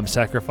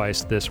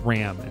 Sacrifice this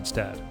ram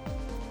instead.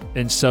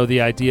 And so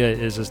the idea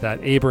is that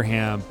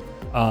Abraham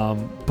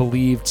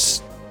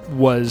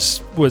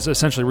was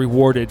essentially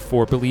rewarded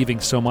for believing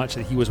so much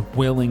that he was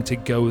willing to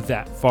go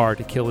that far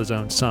to kill his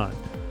own son.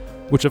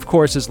 Which, of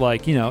course, is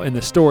in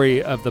the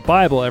story of the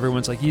Bible,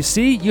 everyone's like, you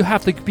see, you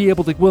have to be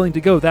willing to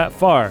go that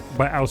far.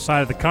 But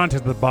outside of the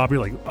context of the Bible,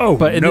 you're like, oh,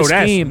 but in no, this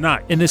that's game,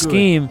 not in this good.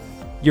 game,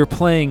 you're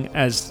playing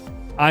as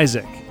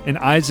Isaac. And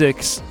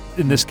Isaac's,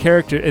 in this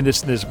character, in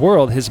this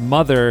world, his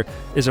mother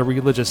is a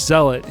religious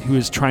zealot who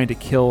is trying to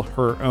kill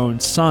her own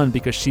son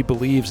because she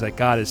believes that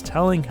God is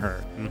telling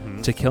her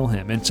to kill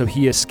him. And so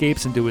he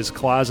escapes into his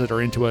closet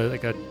or into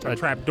a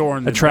trap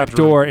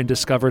door and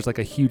discovers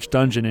a huge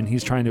dungeon, and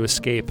he's trying to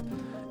escape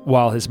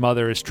while his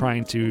mother is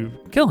trying to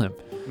kill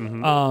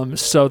him.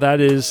 So that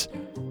is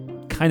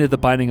kind of the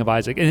Binding of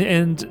Isaac.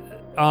 And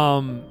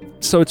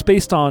so it's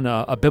based on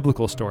a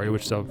biblical story,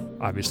 which so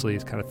obviously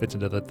kind of fits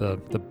into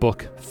the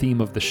book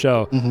theme of the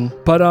show.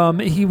 But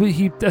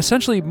he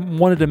essentially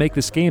wanted to make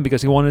this game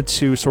because he wanted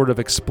to sort of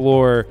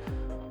explore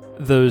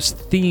those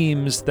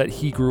themes that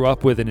he grew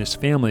up with in his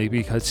family,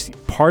 because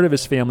part of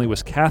his family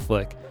was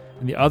Catholic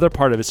and the other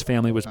part of his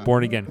family was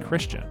born-again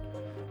Christian.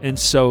 And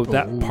so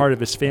that part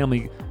of his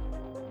family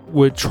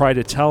would try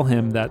to tell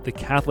him that the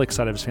Catholic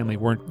side of his family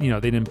weren't, they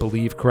didn't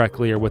believe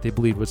correctly, or what they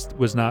believed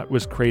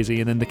was crazy.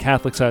 And then the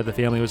Catholic side of the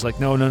family was like,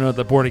 no,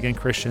 the born again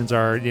Christians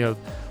are,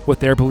 what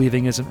they're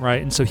believing isn't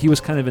right. And so he was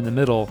kind of in the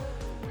middle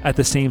at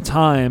the same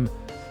time,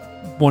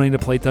 wanting to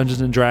play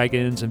Dungeons and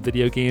Dragons and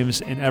video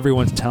games, and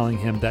everyone's telling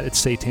him that it's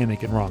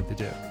satanic and wrong to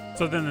do.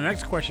 So then the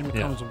next question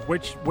becomes,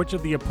 which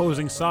of the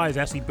opposing sides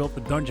actually built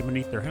the dungeon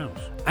beneath their house?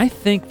 I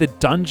think the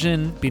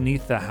dungeon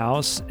beneath the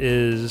house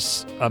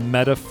is a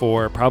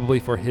metaphor probably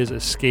for his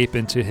escape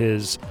into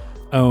his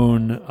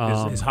own...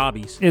 his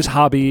hobbies. His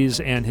hobbies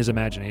and his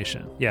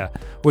imagination,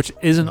 which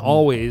isn't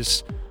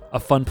always a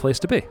fun place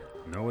to be.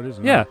 No, it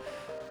isn't. Yeah,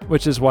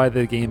 which is why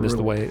the game is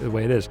the way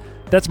it is.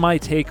 That's my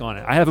take on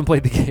it. I haven't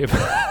played the game.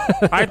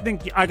 I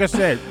think, like I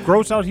said,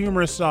 gross out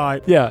humor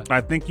aside,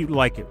 I think you'd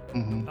like it.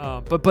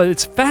 But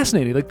it's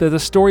fascinating. The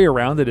story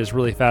around it is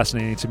really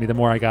fascinating to me the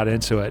more I got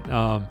into it.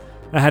 I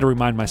had to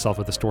remind myself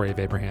of the story of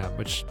Abraham,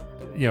 which,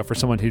 for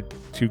someone who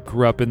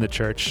grew up in the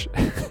church,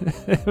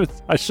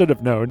 I should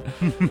have known.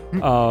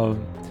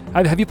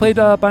 Have you played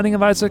Binding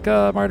of Isaac,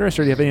 Martyrus,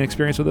 or do you have any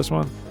experience with this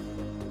one?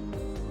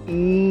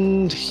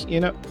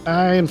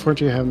 I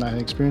unfortunately have not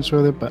had experience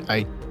with it, but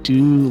I do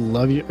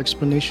love your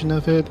explanation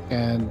of it.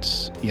 And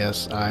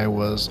yes, I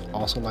was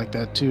also like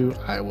that too.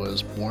 I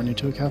was born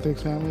into a Catholic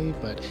family,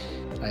 but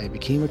I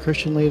became a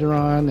Christian later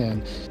on.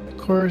 And of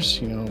course,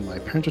 my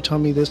parents would tell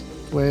me this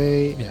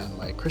way, and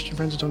my Christian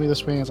friends would tell me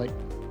this way. And it's like,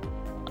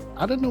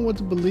 I don't know what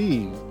to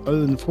believe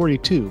other than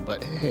 42,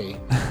 but hey.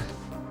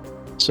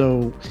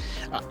 So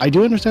I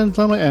do understand the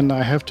dilemma, and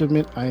I have to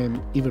admit I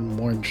am even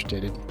more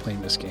interested in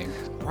playing this game.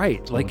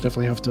 Right. So I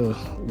definitely have to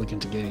look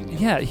into getting it.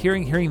 Yeah,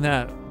 hearing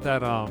that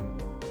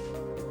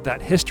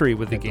history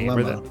with the game,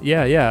 or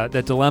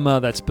that dilemma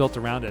that's built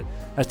around it,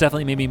 that's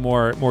definitely made me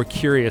more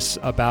curious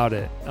about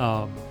it.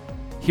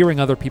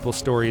 Hearing other people's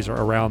stories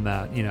around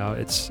that,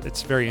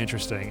 it's very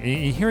interesting.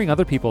 And hearing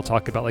other people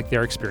talk about like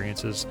their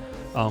experiences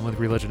with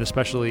religion,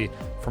 especially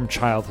from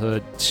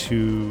childhood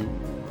to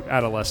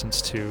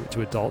adolescence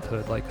to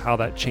adulthood, like how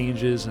that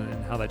changes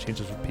and how that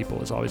changes with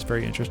people is always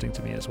very interesting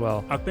to me as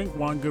well. I think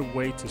one good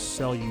way to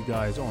sell you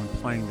guys on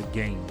playing the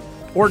game,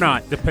 or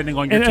not, depending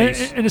on your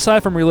taste. And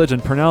aside from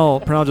religion,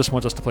 Pernell just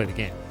wants us to play the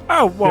game.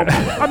 Oh, well,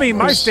 I mean,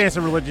 my stance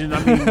on religion,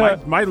 I mean,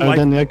 my life.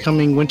 Then the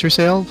upcoming winter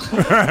sale.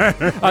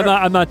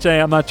 I'm not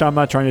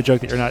trying to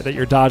joke that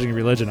you're dodging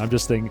religion. I'm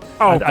just thinking.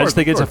 I just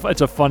think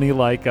it's a funny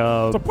like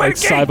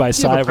side by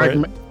side.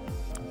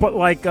 But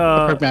like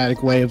a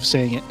pragmatic way of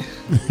saying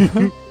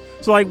it.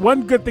 So like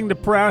one good thing to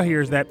put out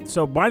here is that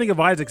Binding of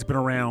Isaac's been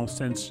around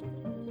since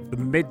the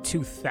mid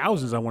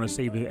 2000s. I want to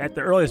say at the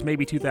earliest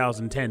maybe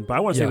 2010, but I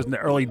want to say it was in the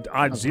early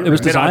odd zeros. It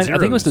was designed. I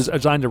think it was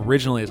designed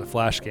originally as a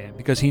Flash game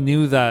because he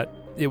knew that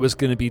it was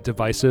going to be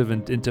divisive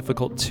and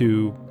difficult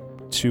to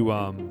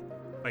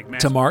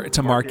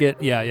market.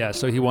 Yeah.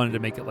 So he wanted to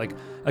make it like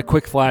a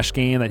quick Flash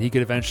game that he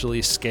could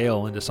eventually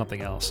scale into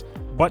something else.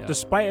 But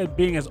despite it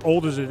being as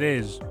old as it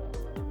is,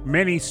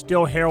 many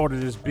still herald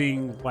it as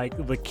being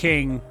like the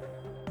king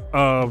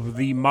of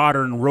the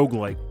modern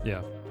roguelike.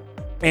 Yeah.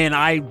 And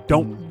I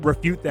don't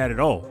refute that at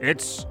all.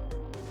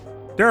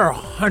 There are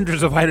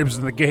hundreds of items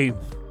in the game,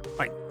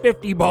 like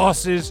 50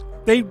 bosses.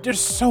 There's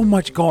so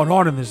much going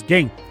on in this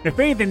game. If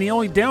anything, the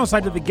only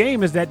downside to the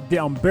game is that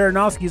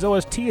Baranowski's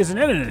OST isn't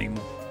in it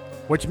anymore,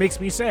 which makes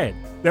me sad.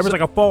 There was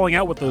like a falling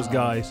out with those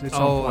guys at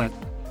some point.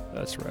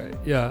 That's right.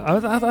 Yeah,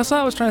 that's what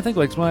I was trying to think.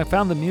 Like when I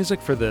found the music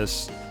for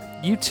this,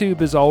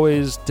 YouTube is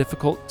always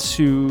difficult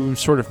to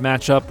sort of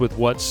match up with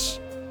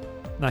what's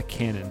not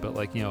canon, but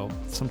like,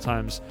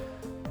 sometimes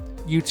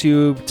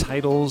YouTube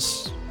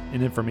titles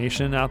and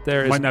information out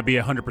there might not be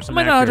 100%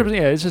 might not 100%.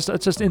 Yeah, it's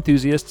just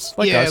enthusiasts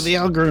like us. The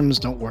algorithms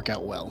don't work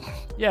out well.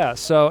 Yeah.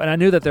 So, and I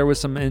knew that there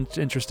was some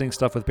interesting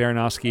stuff with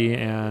Baranowski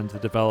and the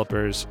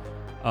developers.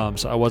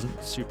 So I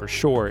wasn't super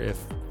sure if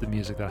the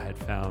music that I had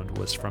found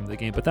was from the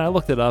game, but then I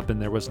looked it up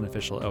and there was an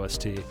official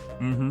OST.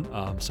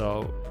 Mm-hmm.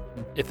 So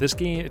if this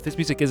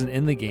music isn't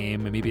in the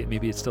game,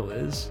 maybe it still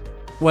is.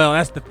 Well,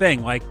 that's the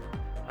thing. Like,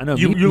 I know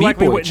you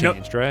likely wouldn't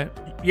changed, right?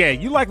 Yeah,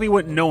 you likely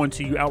wouldn't know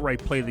until you outright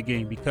play the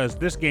game because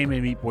this game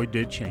and Meat Boy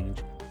did change.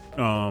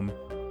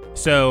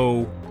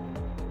 So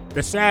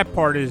the sad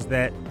part is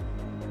that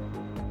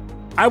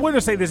I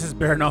wouldn't say this is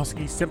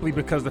Baranowski simply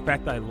because the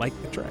fact that I like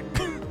the track.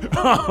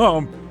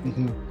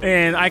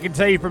 And I can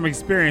tell you from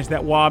experience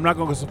that while I'm not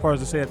going to go so far as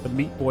to say that the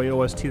Meat Boy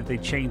OST that they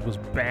changed was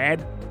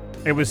bad,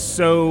 it was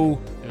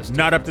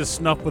not up to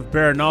snuff with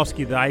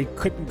Baranowski that I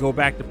couldn't go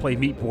back to play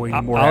Meat Boy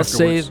anymore. I'll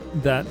afterwards. say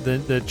that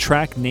the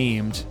track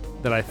named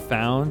that I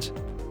found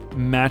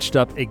matched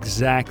up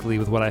exactly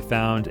with what I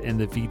found in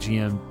the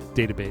VGM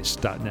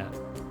database.net.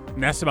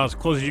 And that's about as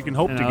close as you can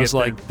hope to get. I was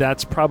like,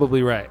 that's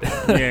probably right.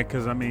 Yeah,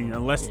 because I mean,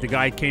 unless the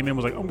guy came in and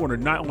was like, I'm going to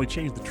not only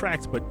change the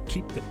tracks, but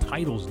keep the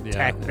titles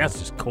intact. Yeah. That's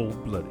just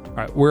cold-blooded. All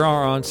right, we're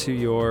on to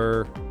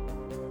your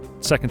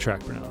second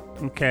track for now.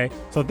 Okay,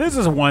 so this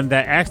is one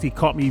that actually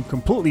caught me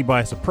completely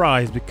by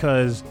surprise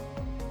because,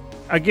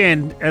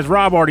 again, as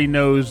Rob already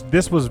knows,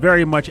 this was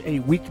very much a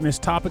weakness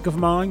topic of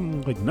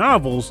mine, like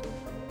novels.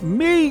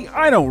 Me,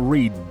 I don't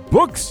read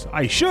books.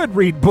 I should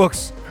read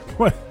books.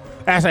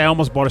 Actually, I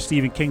almost bought a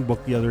Stephen King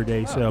book the other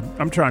day, so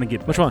I'm trying to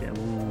get Which one?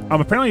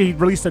 Apparently, he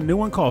released a new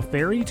one called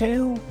Fairy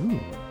Tale.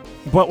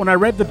 But when I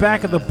read the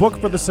back of the book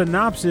for the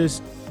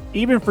synopsis,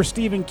 even for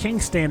Stephen King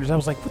standards, I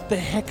was like, what the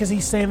heck is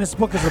he saying this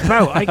book is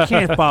about? I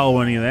can't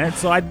follow any of that.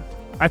 So I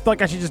felt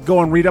like I should just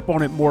go and read up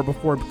on it more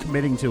before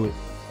committing to it.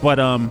 But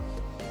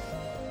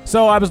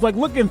so I was like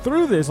looking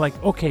through this,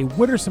 like, okay,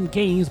 what are some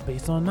games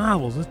based on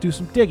novels? Let's do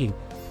some digging.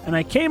 And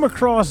I came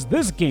across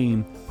this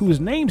game whose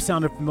name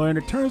sounded familiar, and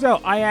it turns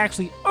out I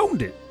actually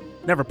owned it.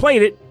 Never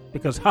played it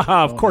because,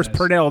 of course, nice.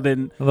 Purnell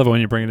didn't. I love it when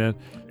you bring it in.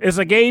 It's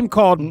a game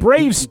called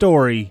Brave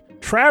Story.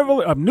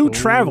 New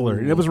Traveler,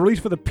 and it was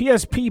released for the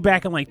PSP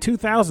back in like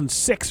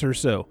 2006 or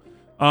so.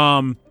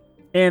 And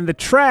the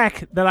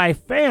track that I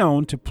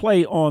found to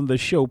play on the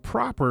show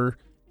proper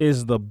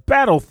is the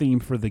battle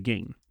theme for the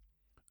game.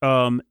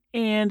 And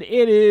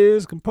it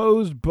is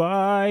composed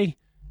by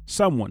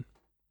someone.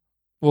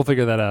 We'll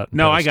figure that out.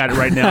 No, I got it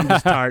right now. I'm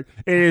just tired.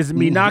 It is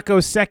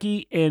Minako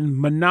Seki and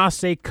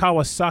Manase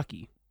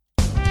Kawasaki.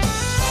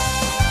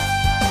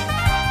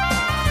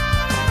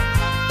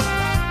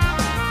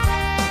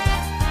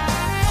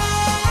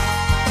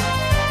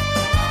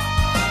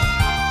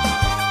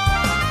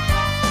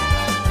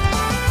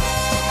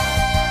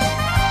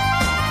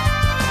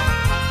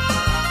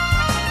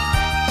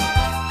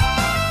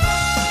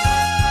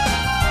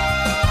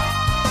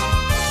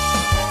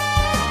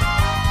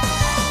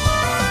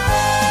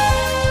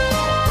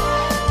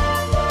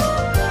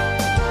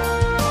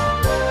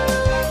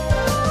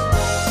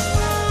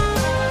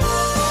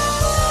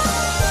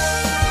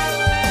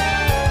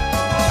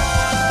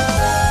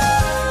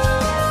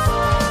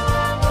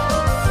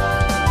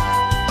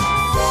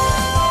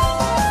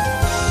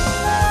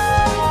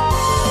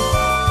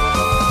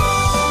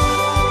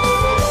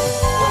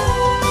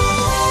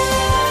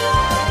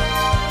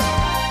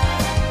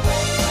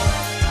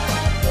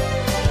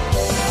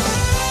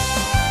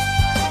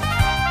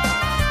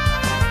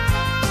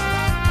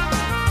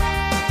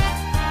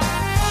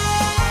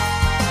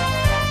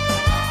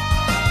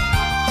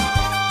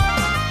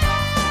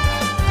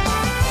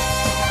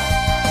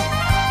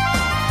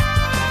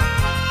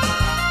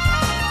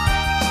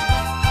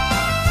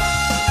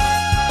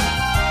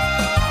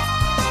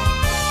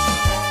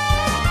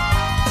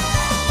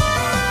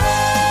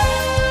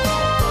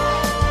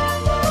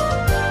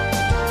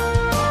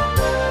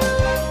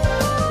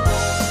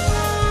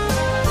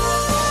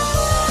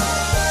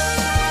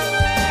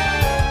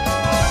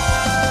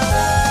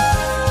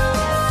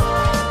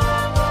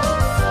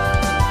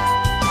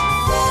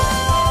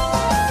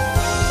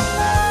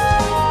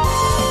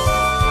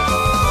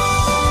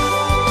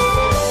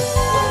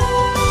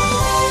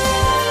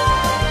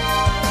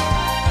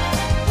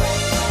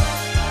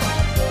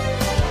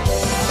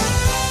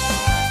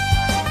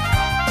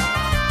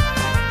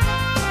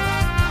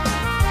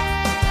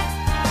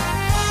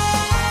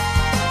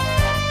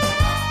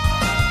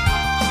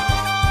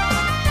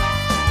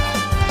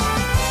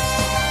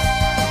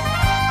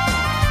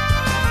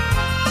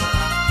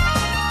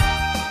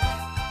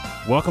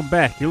 Welcome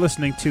back. You're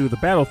listening to the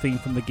battle theme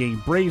from the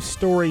game Brave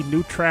Story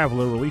New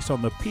Traveler, released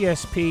on the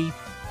PSP,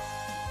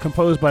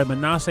 composed by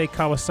Manase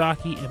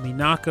Kawasaki and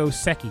Minako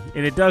Seki.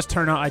 And it does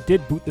turn out I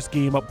did boot this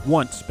game up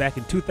once back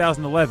in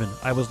 2011.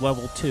 I was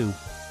level 2.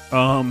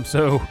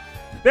 So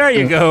there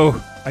you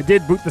go. I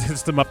did boot the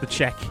system up to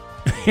check.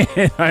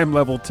 And I am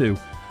level 2.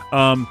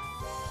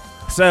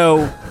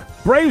 So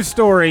Brave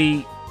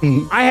Story,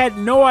 I had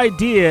no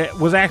idea it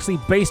was actually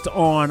based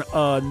on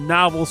a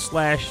novel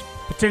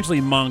 / potentially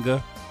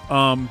manga.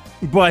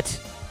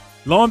 But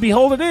lo and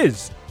behold, it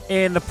is.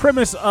 And the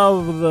premise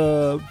of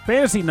the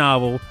fantasy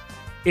novel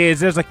is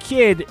there's a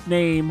kid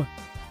named,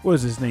 what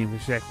is his name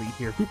exactly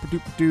here?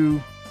 Doo-pa-doo-pa-doo.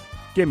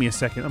 Give me a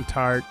second. I'm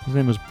tired. His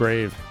name was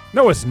Brave.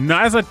 No, it's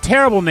not. It's a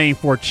terrible name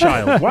for a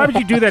child. Why would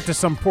you do that to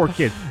some poor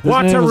kid?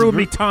 Wataru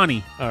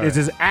Mitani is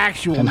his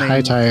actual name. And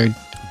high tired.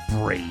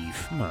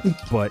 Brave.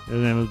 But His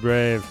name was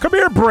Brave. come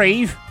here,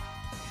 Brave.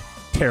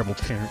 Terrible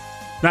parent.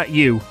 Not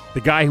you.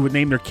 The guy who would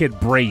name their kid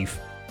Brave.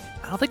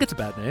 I don't think it's a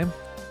bad name.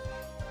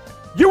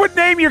 You would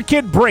name your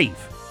kid Brave.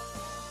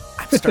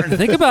 I'm starting to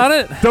think about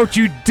it. Don't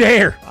you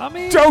dare. I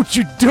mean, Don't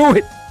you do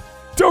it.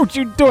 Don't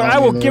you do it. I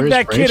will there give is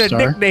that kid a Bravestar.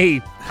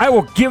 nickname. I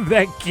will give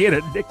that kid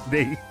a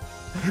nickname.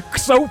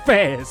 So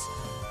fast.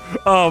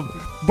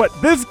 But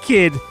this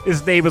kid,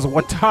 his name is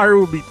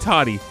Wataru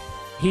Mitani.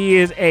 He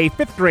is a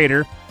 5th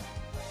grader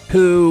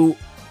who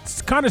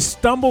kind of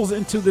stumbles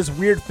into this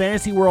weird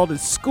fantasy world at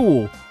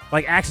school,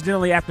 like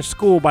accidentally after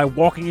school by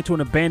walking into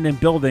an abandoned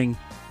building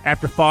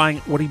after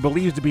finding what he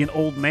believes to be an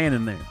old man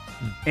in there.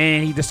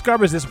 And he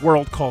discovers this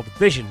world called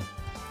Vision.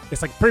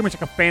 It's like pretty much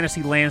like a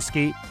fantasy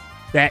landscape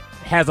that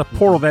has a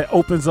portal that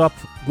opens up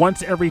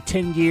once every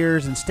 10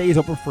 years and stays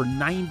open for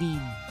 90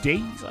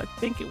 days, I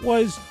think it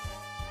was.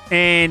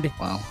 And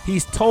Wow.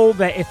 he's told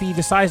that if he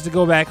decides to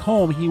go back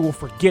home, he will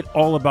forget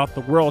all about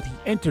the world he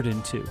entered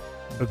into,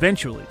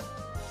 eventually.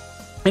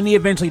 And he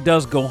eventually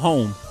does go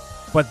home.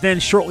 But then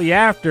shortly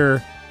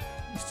after,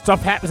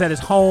 stuff happens at his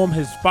home.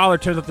 His father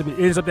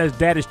ends up that his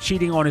dad is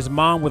cheating on his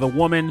mom with a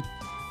woman.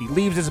 He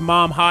leaves his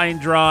mom high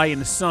and dry in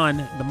the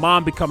sun. The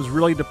mom becomes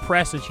really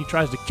depressed and she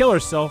tries to kill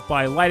herself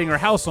by lighting her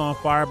house on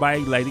fire by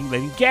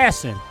letting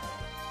gas in.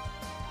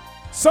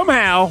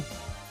 Somehow,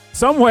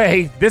 some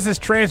way, this is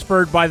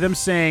transferred by them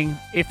saying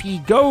if he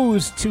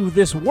goes to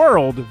this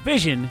world,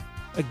 Vision,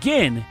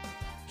 again,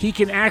 he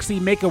can actually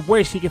make a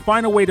wish. He can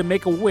find a way to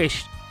make a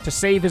wish to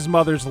save his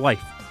mother's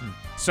life.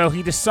 So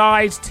he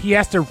decides he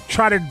has to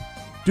try to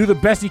do the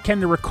best he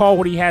can to recall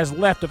what he has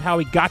left of how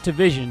he got to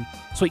Vision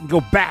so he can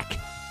go back.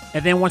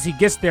 And then once he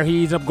gets there,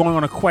 he ends up going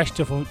on a quest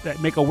to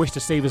make a wish to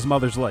save his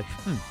mother's life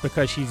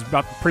because she's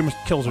about to pretty much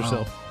kills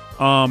herself.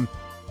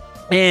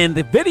 And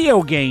the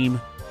video game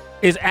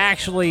is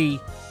actually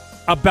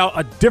about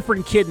a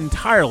different kid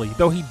entirely,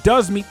 though he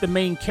does meet the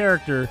main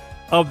character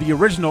of the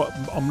original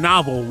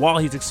novel while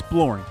he's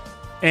exploring.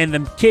 And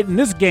the kid in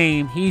this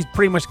game, he's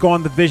pretty much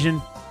gone to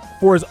Vision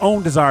for his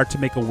own desire to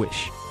make a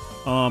wish.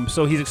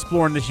 So he's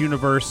exploring this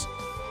universe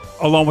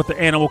along with the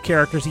animal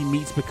characters he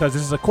meets because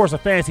this is, of course, a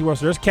fantasy world.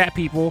 So there's cat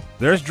people,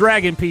 there's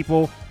dragon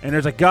people, and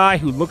there's a guy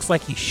who looks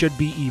like he should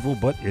be evil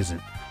but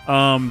isn't.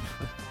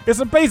 It's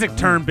a basic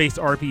turn-based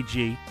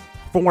RPG,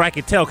 from what I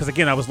can tell, because,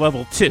 again, I was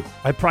level 2.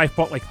 I probably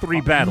fought like 3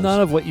 battles.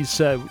 None of what you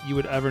said you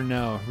would ever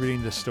know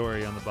reading the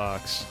story on the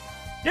box.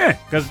 Yeah,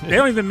 because they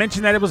don't even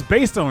mention that it was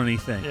based on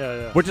anything.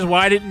 Yeah. Which is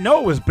why I didn't know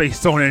it was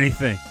based on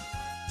anything.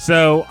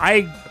 So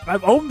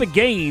I've owned the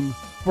game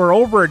for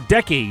over a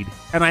decade,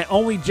 and I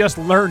only just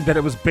learned that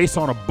it was based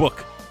on a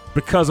book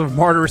because of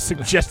Martyr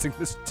suggesting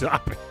this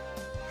topic.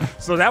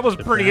 So that was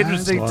pretty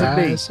interesting to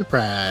me.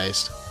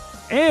 Surprised.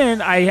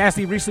 And I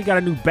actually recently got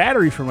a new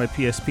battery for my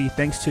PSP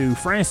thanks to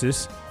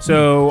Francis,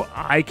 so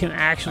I can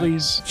actually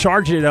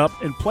charge it up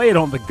and play it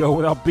on the go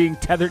without being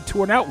tethered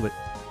to an outlet,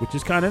 which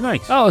is kind of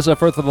nice. Oh, so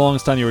for the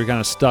longest time you were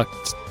kind of stuck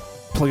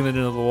plugging it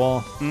into the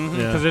wall.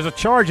 Because there's a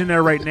charge in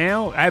there right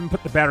now. I haven't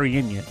put the battery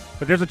in yet,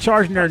 but there's a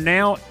charge in there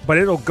now, but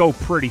it'll go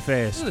pretty Look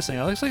fast. at this thing.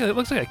 It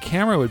looks like a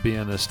camera would be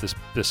in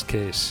this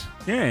case.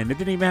 Yeah, and it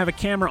didn't even have a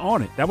camera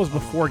on it. That was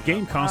before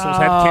game consoles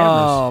had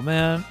cameras. Oh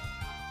man,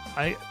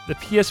 the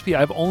PSP.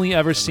 I've only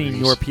ever seen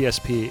your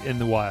PSP in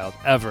the wild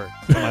ever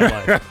in my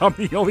life. I'm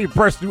the only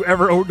person who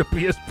ever owned a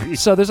PSP.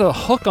 So there's a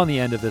hook on the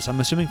end of this.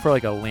 I'm assuming for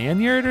like a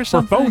lanyard or For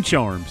something. phone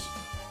charms.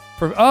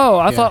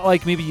 I thought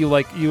like maybe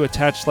you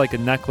attach like a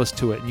necklace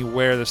to it and you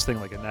wear this thing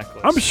like a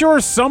necklace. I'm sure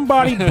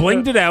somebody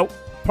blinged it out,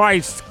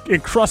 probably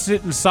encrusted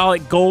it in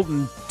solid gold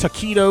and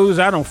taquitos.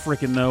 I don't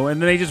freaking know. And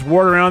then they just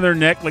wore it around their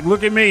neck like,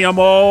 look at me, I'm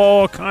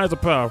all kinds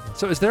of powerful.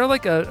 So is there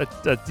like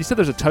you said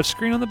there's a touch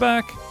screen on the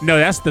back? No,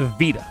 that's the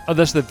Vita. Oh,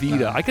 that's the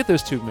Vita. I get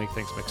those two make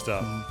things mixed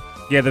up.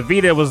 Yeah, the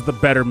Vita was the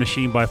better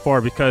machine by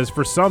far because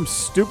for some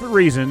stupid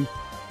reason,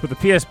 with the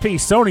PSP,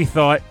 Sony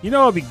thought,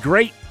 it'd be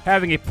great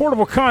having a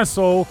portable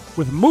console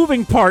with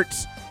moving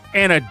parts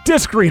and a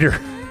disc reader.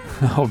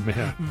 Oh,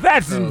 man.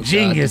 That's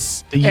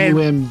ingenious. God. The And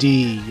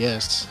UMD,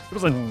 yes. it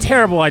was a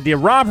terrible idea.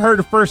 Rob heard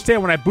it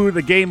firsthand when I booted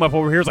the game up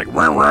over here. It's like,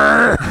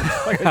 rrr,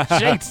 rrr. Like a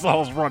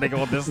chainsaw's running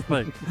on this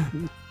thing.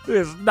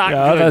 It's not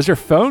Yeah, good. is your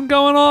phone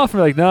going off? I'm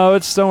like, no,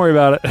 don't worry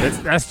about it.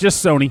 That's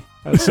just Sony.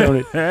 That's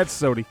Sony. That's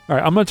Sony. All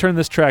right, I'm going to turn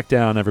this track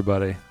down,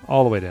 everybody,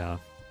 all the way down.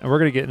 And we're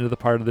going to get into the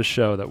part of the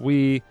show that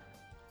we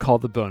call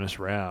the bonus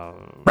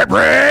round.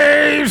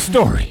 Brave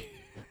story.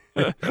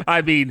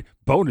 I mean,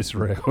 bonus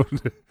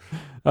round.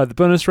 The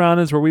bonus round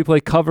is where we play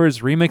covers,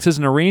 remixes,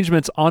 and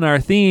arrangements on our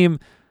theme.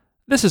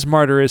 This is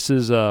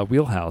Martyris's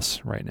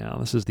wheelhouse right now.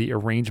 This is the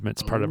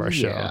arrangements part of our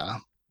show. Yeah,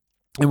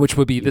 And which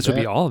would be, this would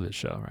be bet. all of his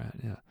show, right?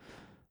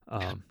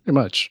 Yeah. pretty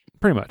much.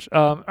 Pretty much.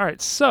 All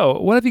right, so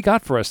what have you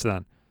got for us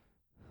then?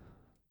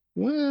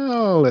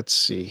 Well, let's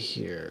see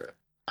here.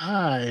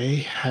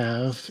 I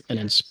have an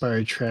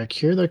inspired track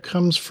here that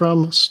comes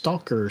from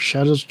Stalker: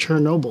 Shadows of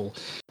Chernobyl,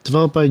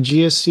 developed by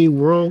GSC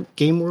World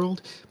Game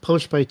World,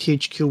 published by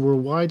THQ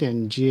Worldwide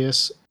and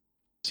GSC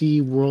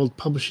World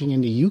Publishing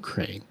in the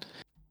Ukraine,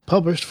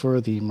 published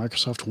for the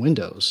Microsoft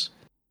Windows.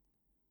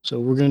 So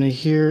we're going to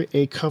hear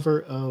a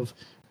cover of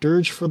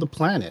Dirge for the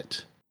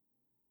Planet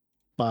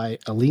by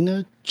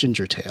Alina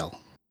Gingertail.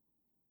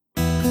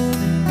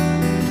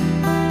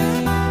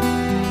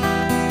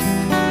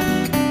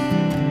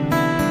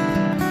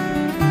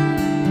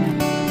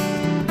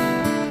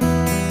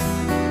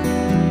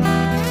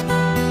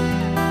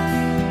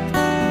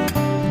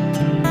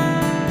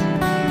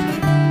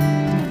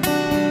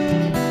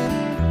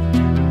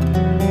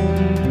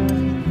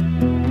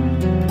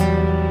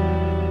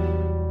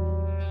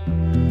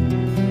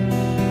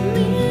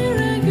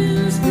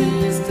 Miracles,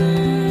 please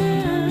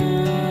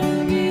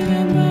don't give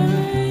a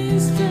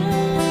price.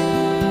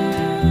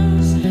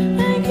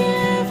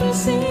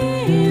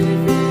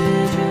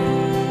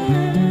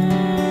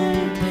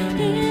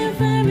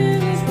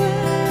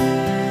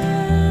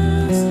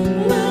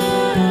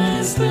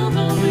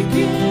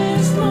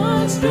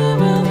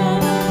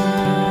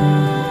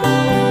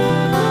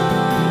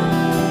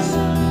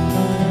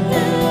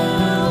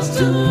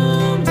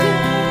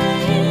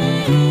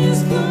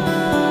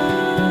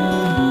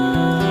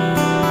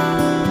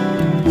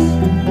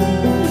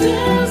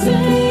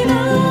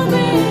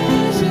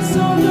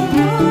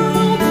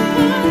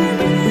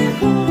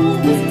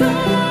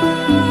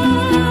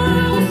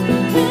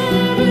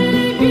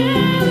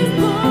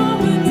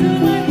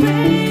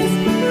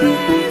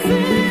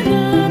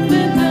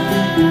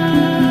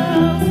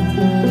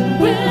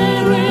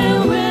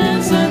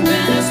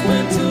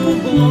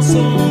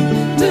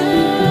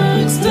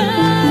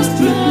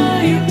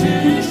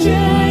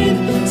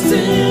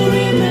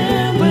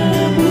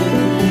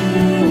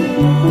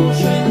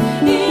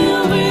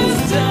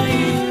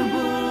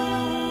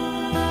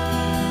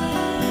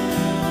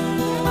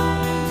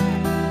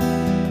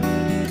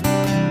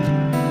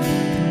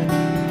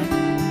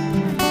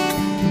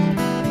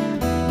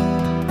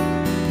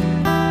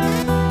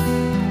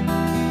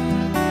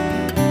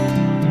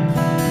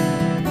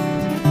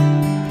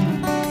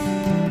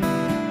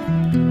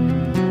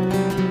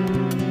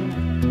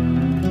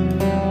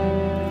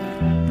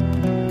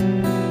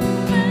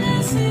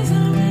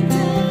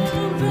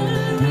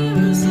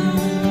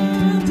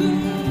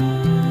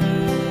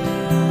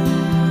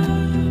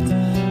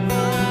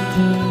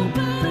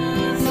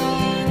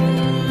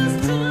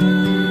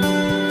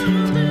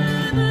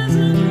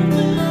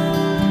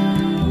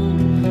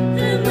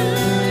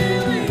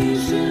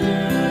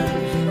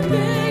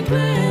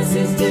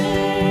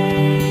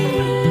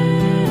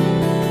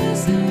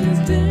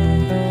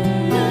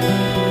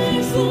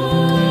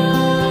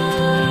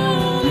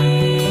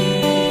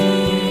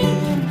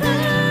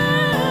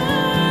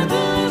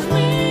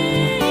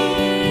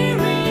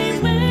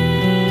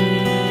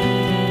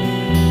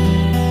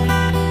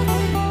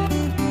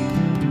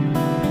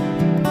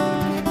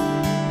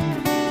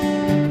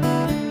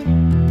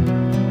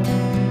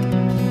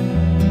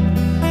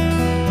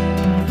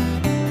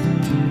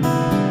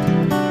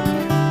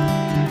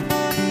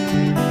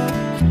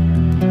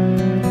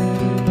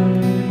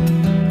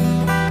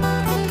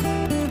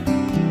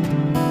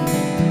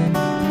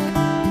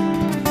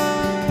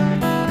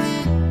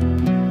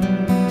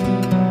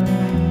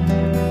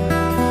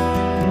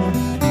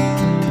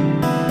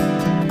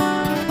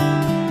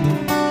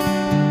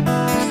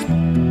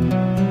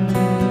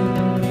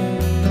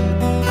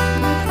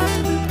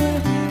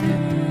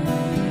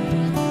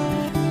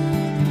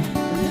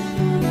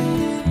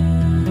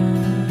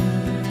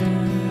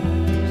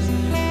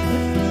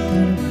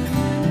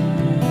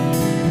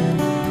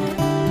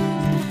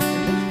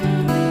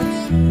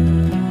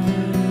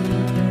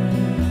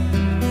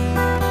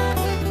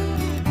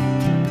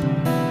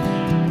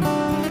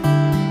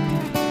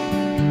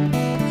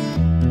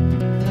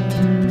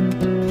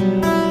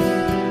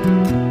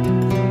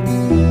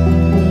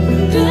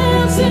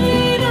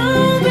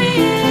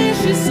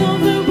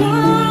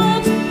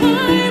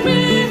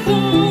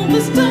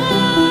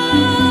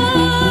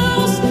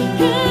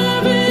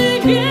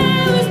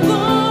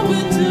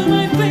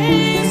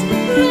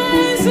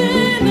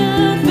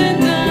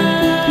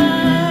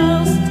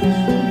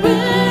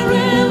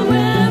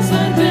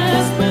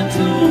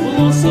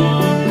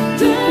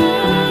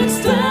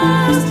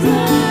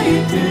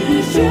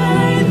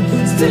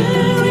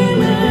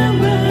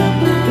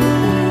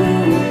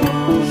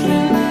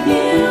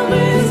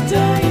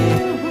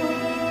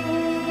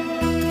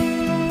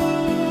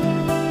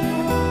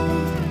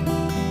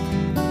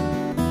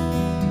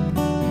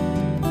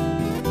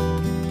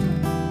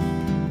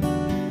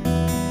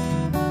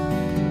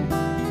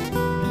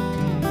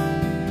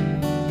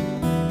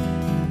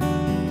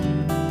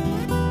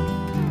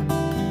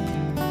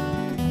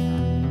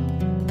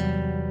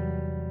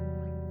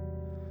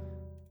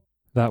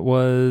 That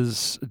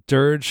was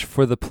Dirge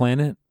for the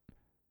Planet.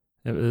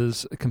 It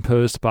was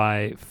composed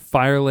by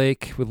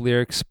Firelake with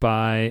lyrics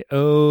by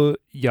O.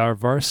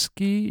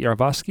 Yarvarsky.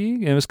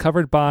 And it was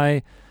covered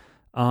by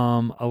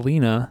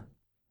Alina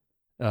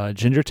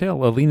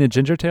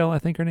Gingertail, I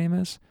think her name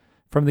is,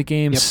 from the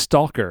game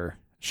Stalker,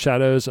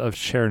 Shadows of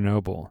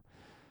Chernobyl.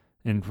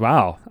 And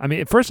wow, I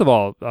mean, first of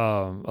all,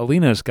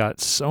 Alina's got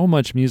so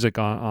much music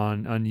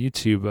on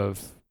YouTube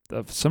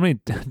of so many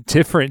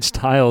different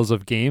styles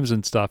of games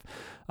and stuff.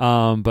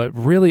 But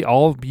really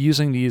all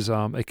using these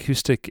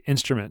acoustic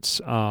instruments.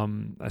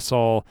 I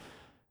saw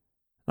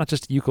not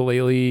just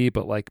ukulele,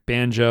 but like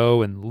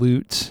banjo and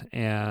lute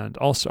and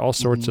all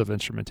sorts of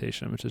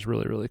instrumentation, which is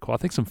really, really cool. I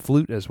think some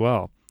flute as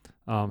well.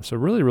 So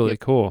really, really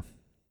cool.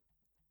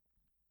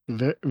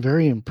 Very,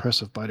 very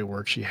impressive body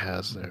work she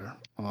has there,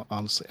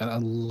 honestly. And I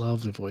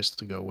love the voice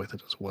to go with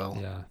it as well.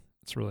 Yeah,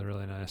 it's really,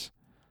 really nice.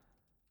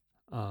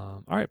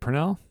 All right,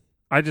 Pernell.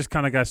 I just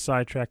kind of got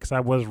sidetracked because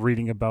I was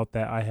reading about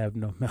that. I have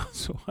no mouth,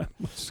 so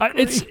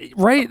it's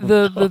right.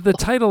 The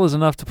title is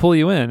enough to pull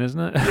you in, isn't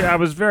it? Yeah, I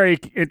was very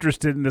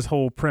interested in this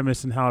whole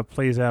premise and how it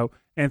plays out.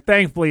 And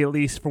thankfully, at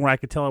least from what I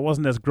could tell, it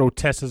wasn't as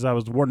grotesque as I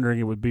was wondering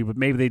it would be. But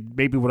maybe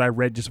what I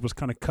read just was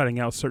kind of cutting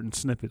out certain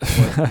snippets.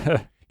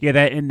 But yeah,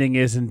 that ending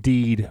is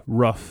indeed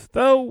rough,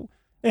 though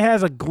it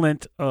has a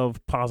glint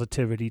of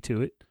positivity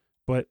to it.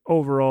 But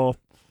overall,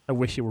 I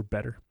wish it were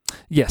better.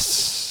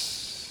 Yes.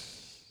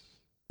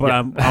 But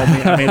yeah.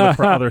 I may look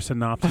for other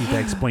synopses to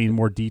explain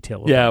more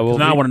detail. Yeah, well,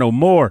 now I want to know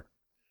more.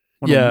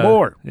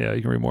 More. Yeah,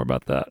 you can read more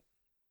about that.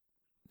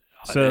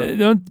 So,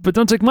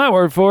 don't take my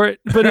word for it.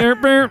 But all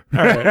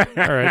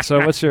right.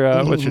 So what's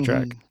your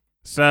track?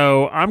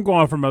 So I'm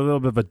going from a little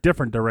bit of a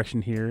different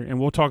direction here, and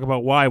we'll talk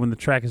about why when the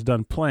track is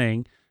done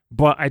playing.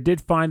 But I did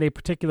find a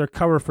particular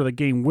cover for the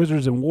game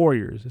Wizards and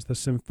Warriors. It's the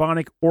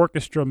Symphonic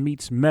Orchestra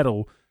Meets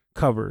Metal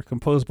cover,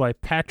 composed by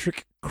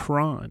Patrick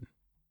Cron.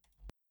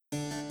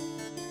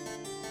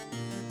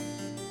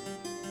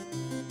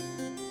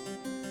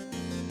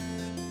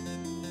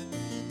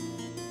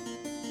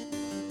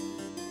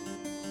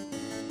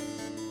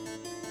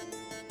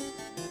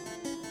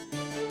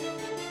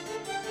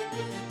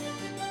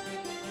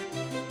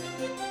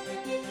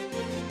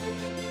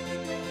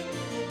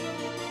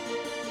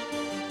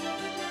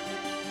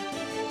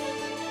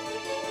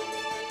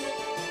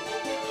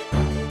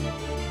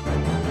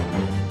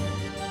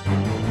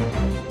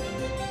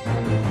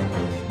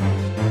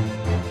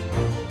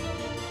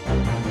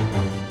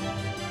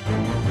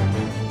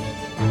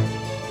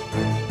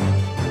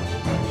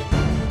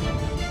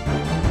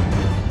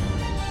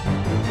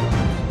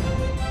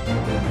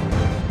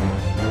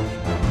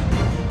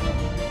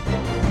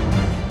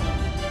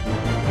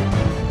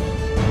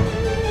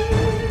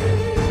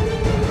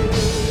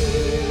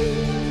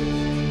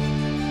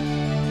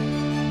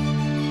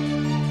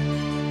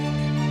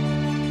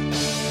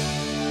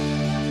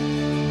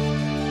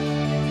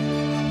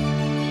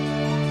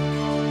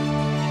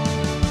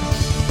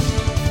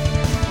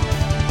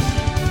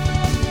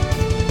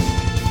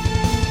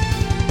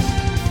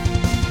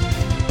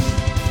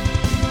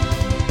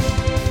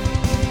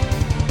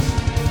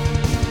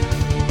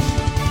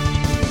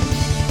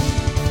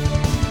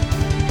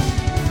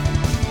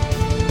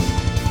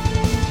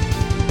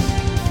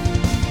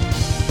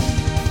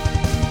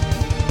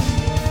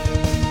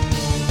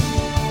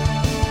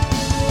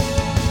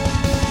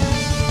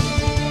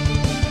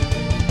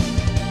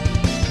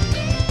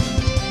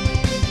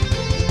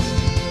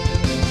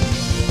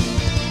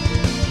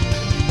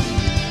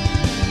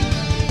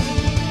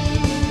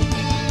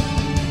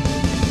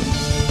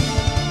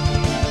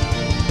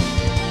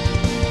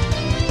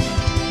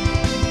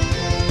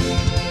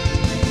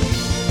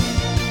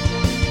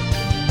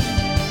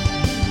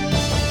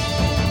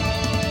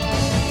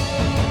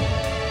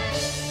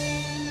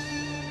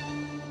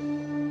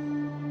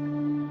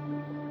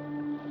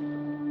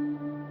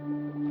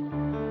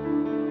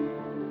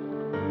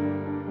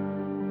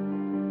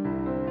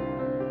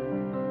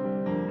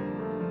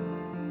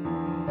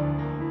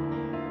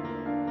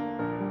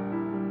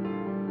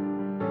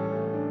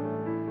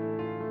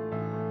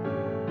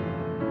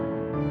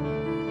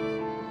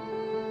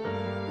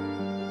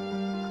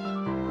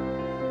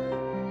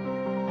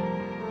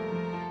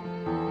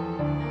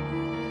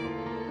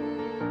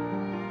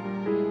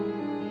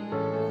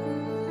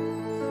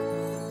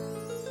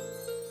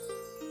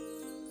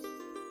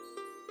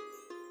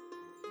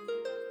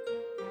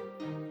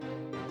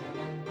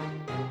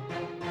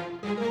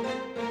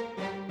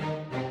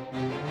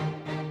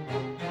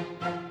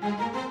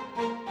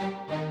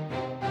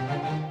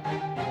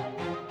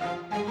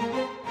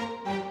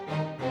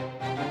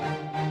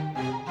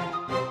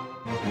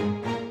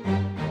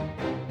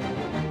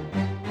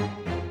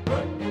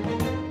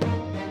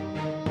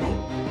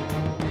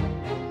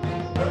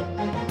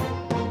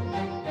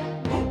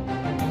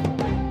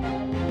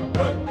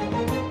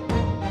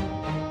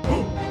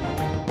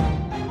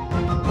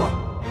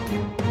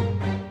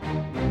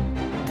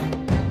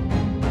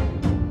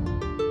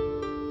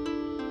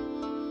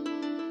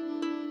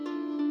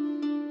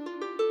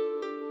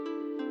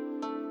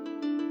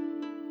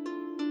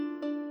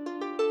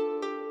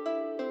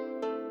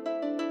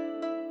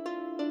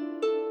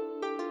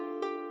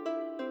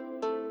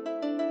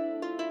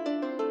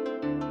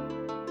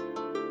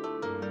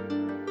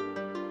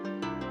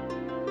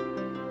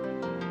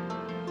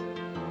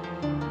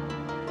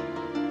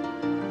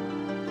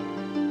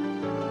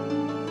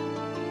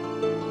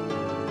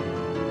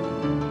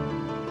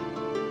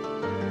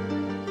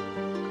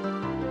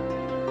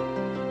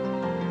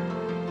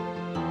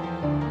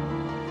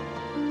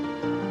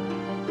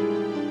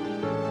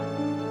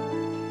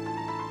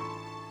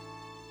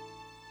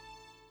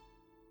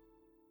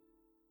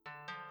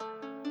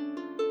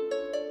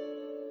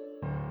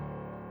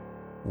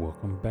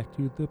 Welcome back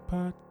to the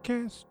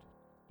podcast.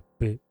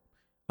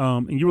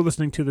 And you were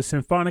listening to the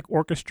Symphonic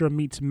Orchestra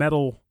Meets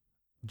Metal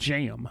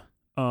Jam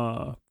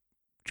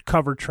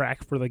cover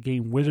track for the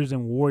game Wizards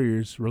and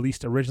Warriors,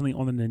 released originally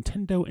on the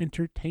Nintendo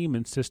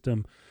Entertainment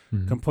System,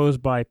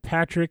 composed by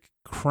Patrick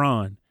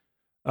Cron.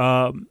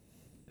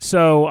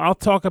 So I'll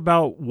talk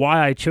about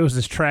why I chose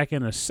this track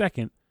in a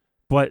second,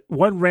 but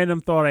one random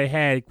thought I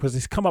had, because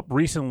it's come up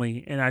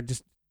recently, and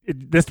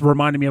this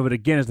reminded me of it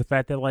again, is the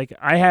fact that like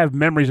I have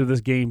memories of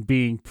this game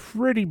being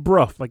pretty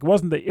rough. Like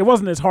it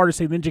wasn't as hard to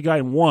say Ninja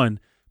Gaiden 1,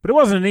 but it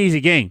wasn't an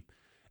easy game.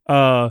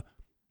 And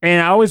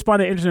I always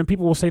find it interesting when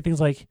people will say things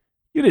like,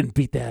 "You didn't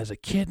beat that as a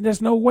kid.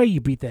 There's no way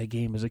you beat that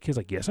game as a kid." It's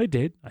like, yes, I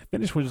did. I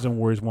finished Wizards and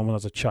Warriors 1 when I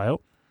was a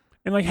child.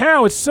 And like,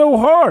 how? It's so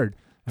hard.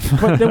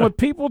 But then what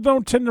people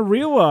don't tend to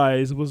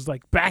realize was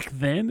like back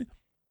then,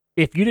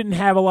 if you didn't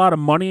have a lot of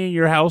money in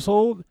your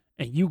household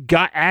and you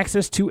got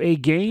access to a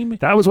game,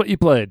 That was what you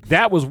played.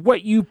 that was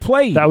what you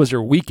played. That was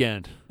your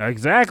weekend.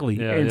 Exactly.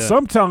 Yeah, and yeah.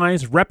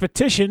 sometimes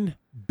repetition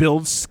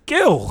builds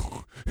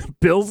skill,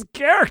 builds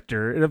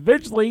character. And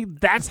eventually,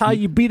 that's how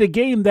you beat a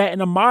game that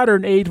in a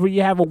modern age where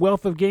you have a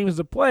wealth of games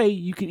to play,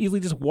 you can easily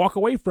just walk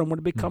away from when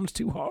it becomes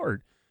too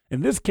hard.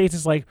 In this case,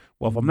 it's like,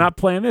 well, if I'm not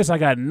playing this, I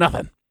got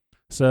nothing.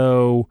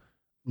 So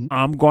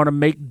I'm going to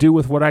make do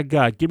with what I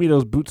got. Give me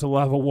those boots of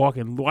lava walk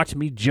and watch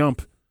me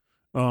jump.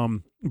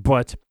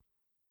 But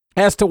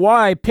as to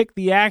why I picked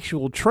the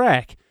actual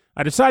track,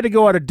 I decided to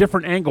go at a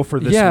different angle for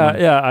this one.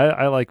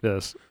 I like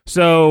this.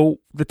 So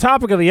the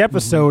topic of the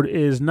episode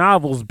is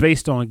novels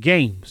based on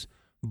games.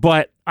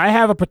 But I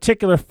have a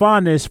particular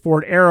fondness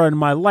for an era in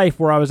my life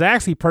where I was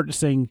actually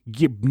purchasing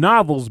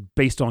novels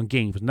based on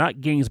games,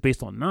 not games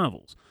based on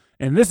novels.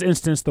 In this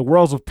instance, the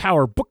Worlds of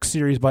Power book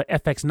series by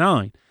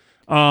FX9.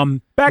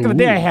 Back in the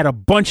day, I had a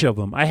bunch of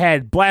them. I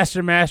had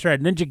Blaster Master, I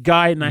had Ninja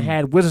Gaiden, I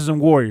had Wizards and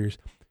Warriors.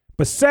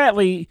 But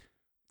sadly,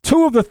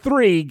 2 of the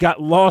 3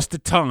 got lost to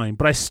time.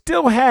 But I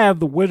still have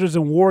the Wizards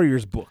and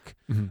Warriors book.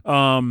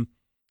 And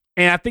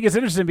I think it's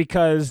interesting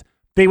because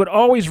they would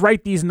always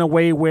write these in a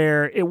way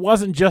where it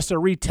wasn't just a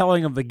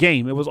retelling of the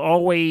game. It was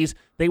always,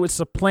 they would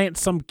supplant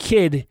some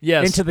kid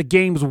into the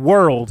game's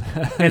world,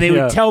 and they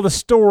would tell the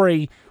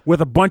story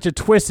with a bunch of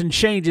twists and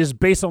changes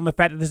based on the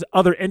fact that this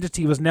other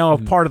entity was now a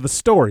part of the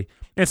story.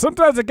 And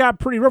sometimes it got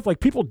pretty rough. Like,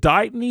 people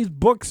died in these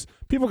books.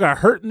 People got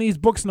hurt in these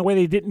books in a way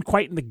they didn't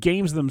quite in the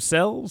games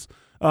themselves.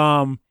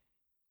 And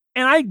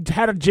I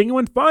had a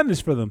genuine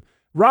fondness for them.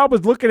 Rob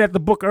was looking at the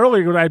book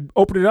earlier when I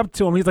opened it up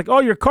to him. He's like, "Oh,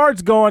 your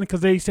card's gone,"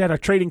 because they had a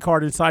trading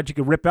card inside you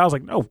could rip out. I was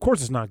like, "No, of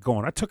course it's not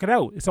gone. I took it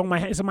out. It's in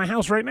my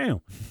house right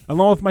now,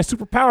 along with my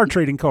Super Power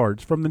trading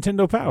cards from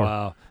Nintendo Power."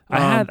 Wow. I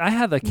had the I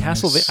had a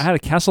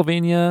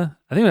Castlevania.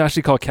 I think it was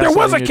actually called Castlevania. There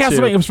was a Castlevania.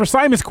 2. It was for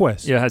Simon's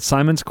Quest. Yeah, it had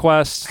Simon's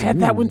Quest. I had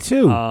that one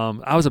too.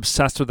 I was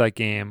obsessed with that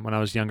game when I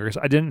was younger.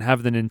 I didn't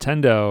have the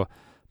Nintendo,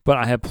 but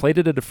I had played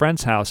it at a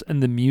friend's house,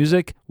 and the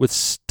music was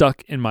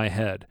stuck in my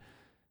head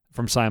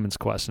from Simon's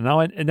Quest. And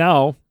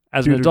now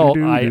as an adult,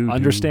 I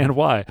understand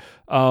why.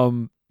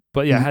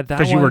 But yeah, I had that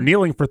because you were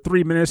kneeling for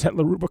 3 minutes at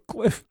Laruba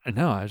Cliff. I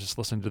know. I just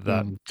listened to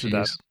that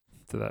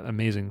to that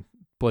amazing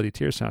Bloody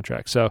Tears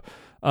soundtrack. So,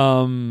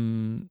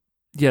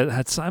 yeah, it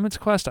had Simon's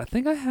Quest. I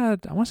think I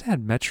want to say I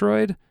had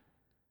Metroid.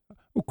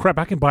 Oh crap!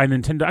 I can buy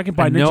Nintendo. I can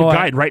buy Ninja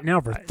Gaiden right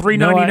now for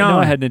 $3.99. I know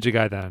I had Ninja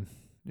Gaiden.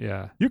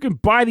 Yeah, you can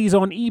buy these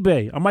on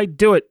eBay. I might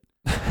do it.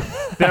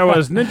 There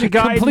was Ninja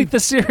Gaiden. Complete the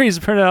series,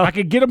 Pernell. I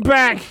could get them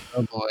back.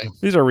 Oh boy,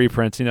 these are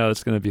reprints. You know,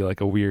 it's going to be like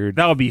a weird.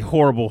 That would be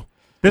horrible.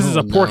 This is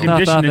a poor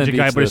condition Ninja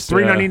Gaiden, but it's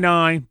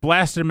 $3.99.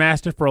 Blaster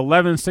Master for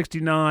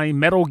 $11.69.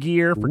 Metal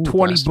Gear for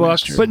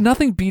 $20. But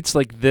nothing beats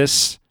like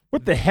this.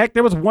 What the heck?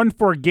 There was one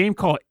for a game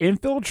called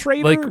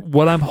Infiltrator. Like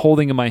what I'm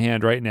holding in my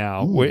hand right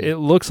now, where it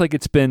looks like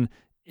it's been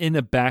in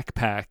a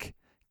backpack,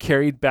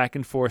 carried back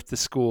and forth to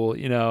school.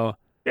 You know.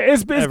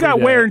 It's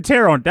got wear and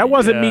tear on it. That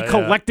wasn't me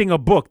collecting a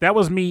book. That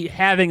was me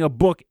having a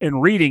book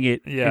and reading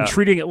it and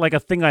treating it like a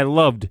thing I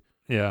loved.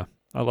 Yeah,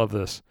 I love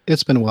this.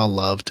 It's been well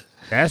loved.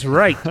 That's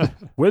right.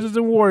 Wizards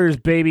and Warriors,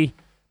 baby.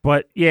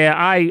 But yeah,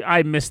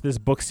 I miss this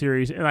book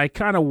series, and I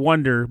kind of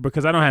wonder,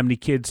 because I don't have any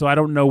kids, so I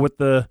don't know what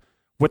the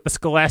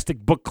Scholastic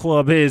Book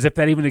Club is, if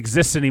that even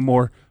exists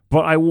anymore.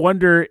 But I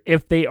wonder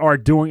if they are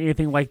doing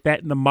anything like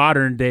that in the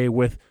modern day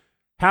with,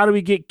 how do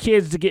we get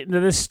kids to get into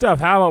this stuff?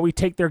 How about we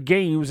take their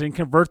games and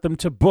convert them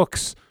to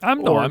books?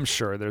 I'm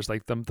sure there's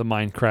like the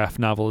Minecraft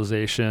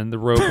novelization, the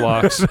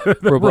Roblox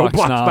Roblox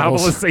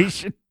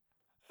novelization.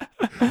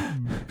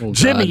 Oh,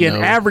 Jimmy, God,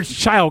 an no. average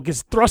child,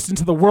 gets thrust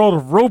into the world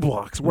of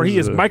Roblox, where he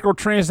is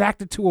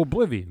microtransacted to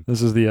oblivion.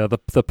 This is the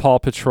Paw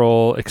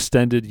Patrol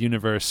extended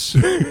universe.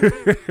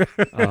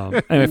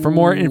 Anyway, for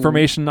more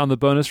information on the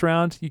bonus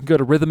round, you can go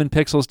to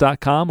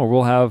rhythmandpixels.com, where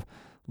we'll have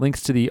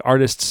links to the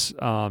artists'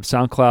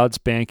 SoundClouds,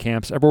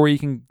 Bandcamps, everywhere you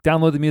can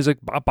download the music,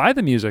 buy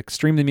the music,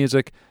 stream the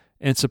music,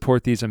 and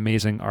support these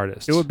amazing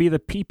artists. It would be the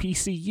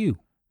PPCU.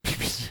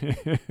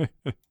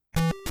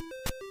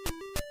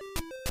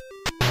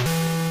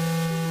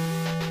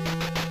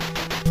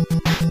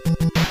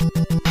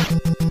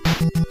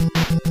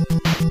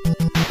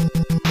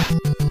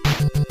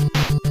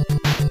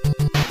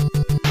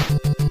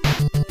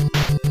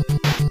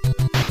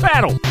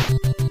 Battle!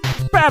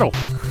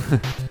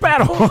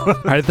 All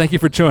right, thank you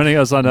for joining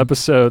us on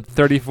episode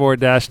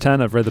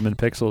 34-10 of Rhythm and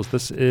Pixels.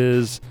 This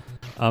is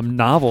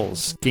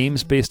novels,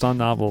 games based on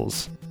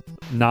novels,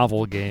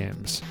 novel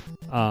games,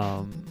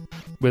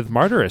 with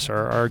Martyrus,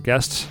 our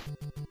guest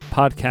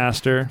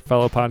podcaster,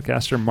 fellow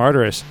podcaster,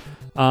 Martyrus.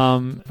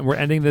 We're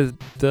ending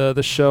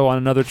the show on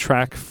another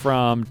track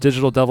from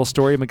Digital Devil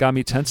Story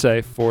Megami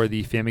Tensei for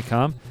the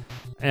Famicom.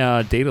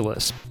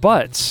 Daedalus,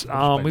 but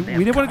we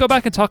did want to go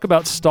back and talk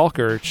about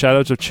Stalker: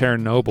 Shadows of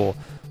Chernobyl.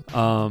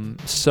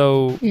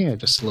 So Yeah,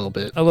 just a little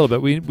bit. a little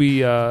bit. We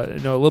know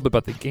a little bit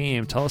about the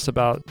game. Tell us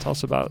about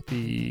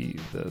the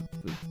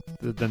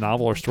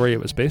novel or story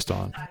it was based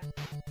on.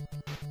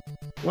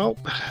 Well,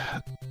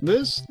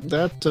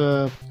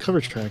 that cover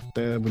track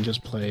that we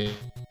just played,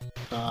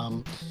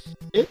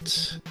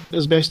 it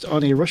is based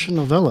on a Russian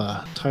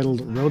novella titled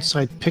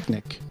Roadside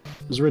Picnic.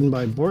 It was written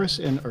by Boris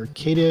and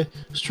Arkadia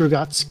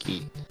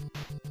Strugatsky.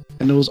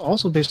 And it was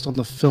also based on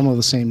the film of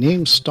the same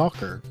name,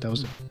 Stalker, that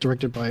was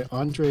directed by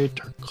Andrei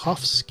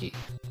Tarkovsky.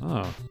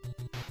 Oh,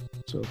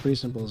 So pretty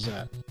simple as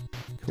that.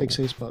 Takes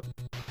place about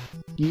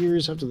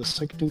years after the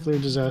second nuclear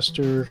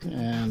disaster,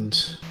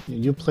 and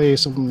you play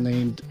someone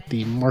named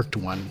the Marked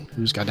One,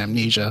 who's got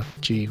amnesia.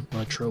 Gee,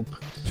 what a trope.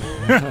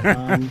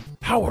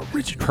 How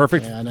original.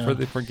 perfect Yeah, I know.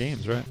 for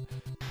games, right?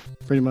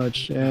 Pretty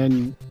much.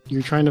 And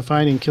you're trying to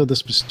find and kill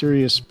this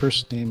mysterious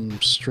person named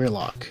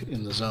Strelok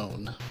in the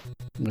zone,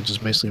 which is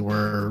basically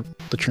where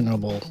the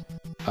Chernobyl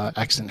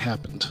accident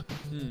happened.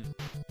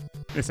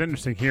 It's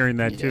interesting hearing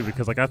that too, Yeah.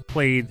 because like I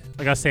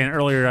was saying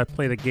earlier, I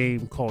played a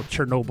game called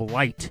Chernobyl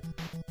Light,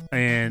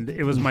 and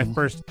it was my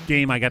first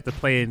game I got to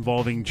play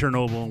involving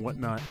Chernobyl and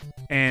whatnot.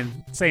 And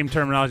same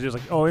terminology, was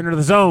like, oh, enter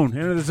the zone,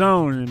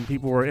 and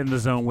people were in the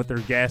zone with their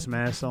gas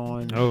masks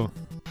on, Oh,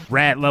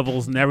 rat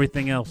levels and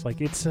everything else.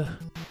 Like it's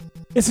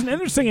an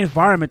interesting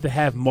environment to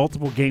have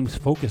multiple games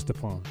focused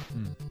upon.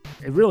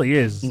 It really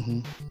is,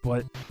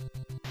 but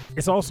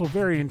it's also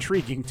very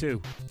intriguing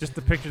too. Just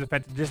the picture, the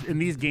fact that just in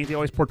these games they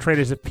always portray it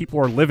as if people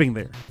are living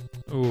there.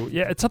 oh,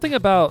 yeah. It's something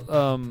about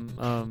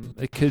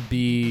it could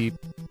be.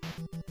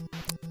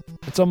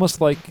 It's almost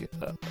like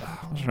what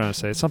was I trying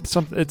to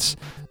say? It's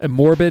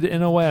morbid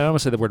in a way. I don't want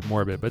to say the word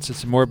morbid, but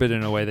it's morbid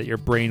in a way that your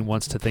brain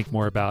wants to think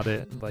more about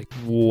it. Like,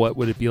 what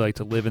would it be like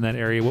to live in that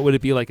area? What would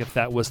it be like if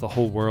that was the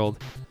whole world?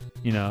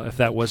 You know, if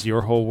that was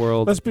your whole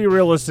world. Let's be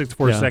realistic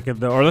for a Yeah.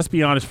 second, though, or let's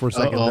be honest for a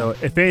second, though.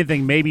 If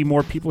anything, maybe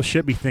more people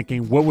should be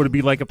thinking, what would it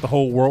be like if the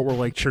whole world were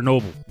like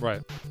Chernobyl?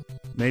 Right.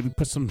 Maybe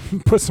put some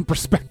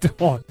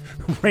perspective on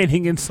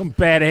reining in some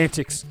bad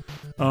antics.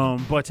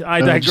 But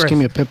I digress. Just give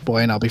me a Pip-Boy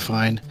and I'll be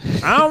fine.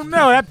 I don't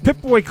know. That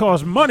Pip-Boy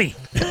costs money.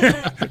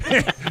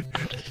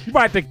 You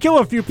might have to kill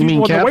a few mean people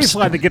on the caps?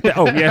 waistline to get that.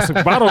 Oh, yes,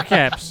 bottle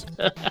caps.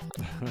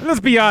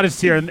 Let's be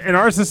honest here. In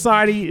our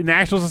society, in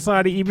actual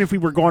society, even if we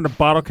were going to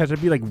bottle caps,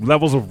 it'd be like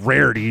levels of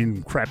rarity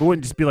and crap. It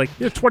wouldn't just be like,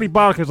 20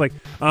 bottle caps. Like,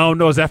 I don't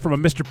know, is that from a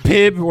Mr.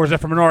 Pibb or is that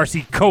from an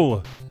RC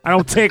Cola? I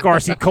don't take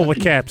RC Cola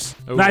caps.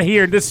 Not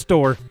here in this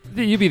store.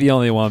 You'd be the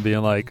only one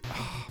being like,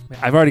 oh, man,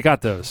 I've already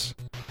got those.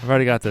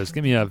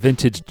 Give me a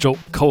vintage Jolt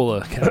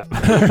Cola cap.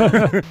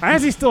 I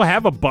actually still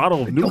have a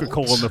bottle of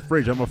Nuka-Cola in the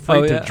fridge. I'm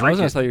afraid to I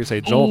drink was it. thought you were going to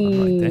say Jolt. I'm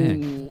like,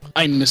 dang. Ooh,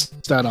 I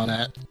missed out on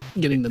that.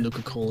 Getting the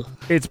Nuka-Cola.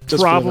 It's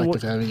Just for the fact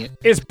of having it.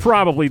 It's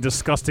probably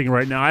disgusting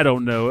right now. I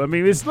don't know. I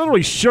mean, it's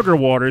literally sugar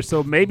water,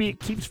 so maybe it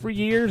keeps for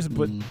years,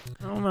 but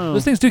I don't know.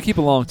 Those things do keep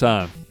a long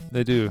time.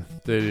 They do.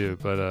 But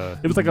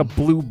It was like a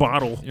blue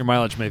bottle. your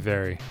mileage may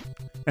vary.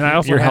 And I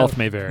also Your have- health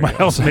may vary. My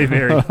health may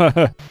vary.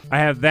 I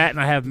have that, and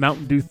I have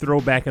Mountain Dew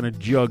Throwback in a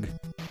jug.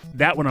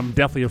 That one I'm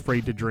definitely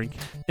afraid to drink.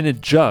 In a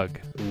jug.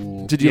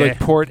 Ooh. Did you Yeah. like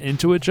pour it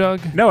into a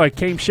jug? No, it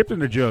came shipped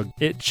in a jug.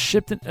 It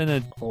shipped in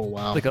a Oh,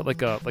 wow. like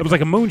a It was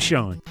like a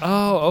moonshine.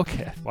 oh,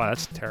 okay. Wow,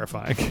 that's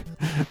terrifying.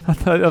 I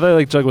thought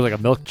like jug was like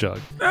a milk jug.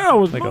 No,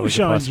 it was Like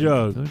moonshine plastic-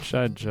 jug.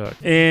 Moonshine jug.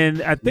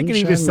 And I think it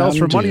even Moonshine sells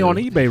for Mountain money on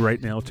Dew. eBay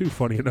right now, too,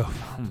 funny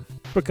enough.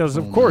 Because,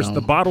 of Oh, course, no.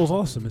 the bottle's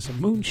awesome. It's a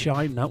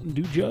moonshine Mountain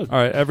Dew jug. All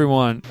right,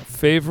 everyone.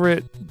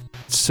 Favorite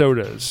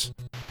sodas?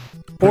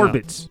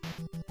 Orbits.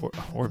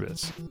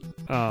 Orbits.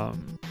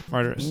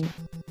 Martyrus.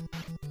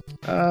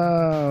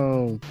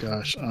 Oh,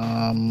 gosh.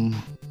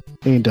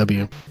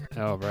 A&W.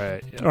 Oh,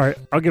 right. Yeah. All right,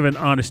 I'll give an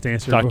honest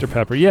answer. Dr.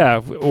 Pepper.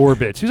 Yeah,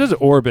 Orbits. Who says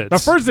Orbits? Now,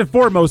 first and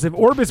foremost, if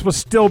Orbits was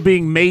still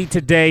being made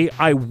today,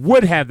 I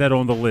would have that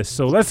on the list.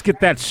 So let's get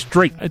that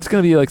straight. It's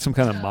going to be like some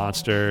kind of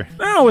monster.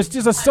 No, it's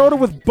just a soda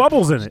with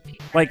bubbles in it,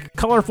 like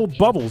colorful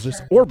bubbles.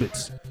 It's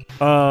Orbits.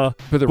 But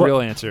the real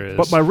answer is...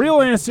 But my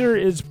real answer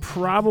is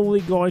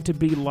probably going to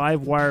be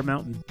Live Wire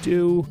Mountain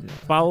Dew,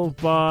 followed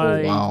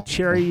by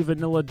Cherry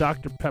Vanilla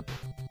Dr. Pepper.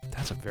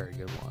 That's a very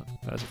good one.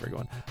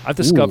 I've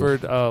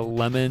discovered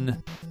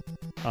lemon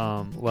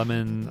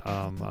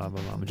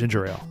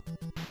ginger ale,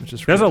 which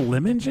is there's a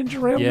lemon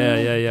ginger ale.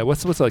 Yeah.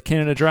 What's like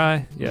Canada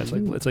Dry? Yeah,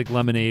 it's like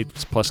lemonade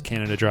plus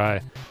Canada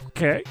Dry.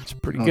 Okay, it's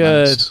pretty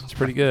good. Nice. It's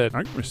pretty good.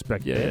 I can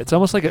respect that. Yeah, it's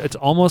almost like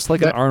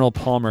an Arnold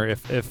Palmer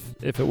if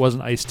it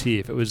wasn't iced tea,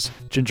 if it was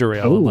ginger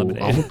ale and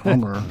lemonade. Arnold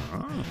Palmer.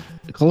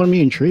 Color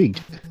me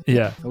intrigued.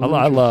 Yeah, I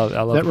love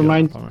that. That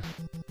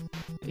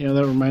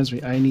reminds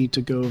me. I need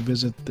to go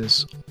visit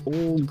this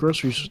old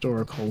grocery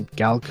store called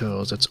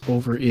Galco's. It's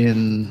over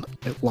in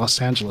Los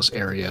Angeles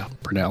area,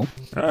 Purnell.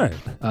 All right.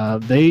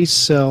 They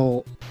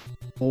sell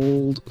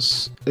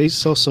sodas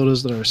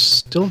that are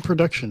still in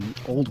production,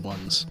 old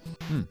ones.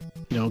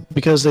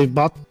 Because they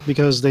bought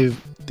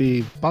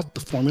the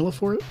formula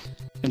for it,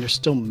 and they're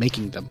still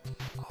making them,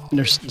 and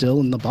they're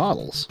still in the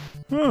bottles.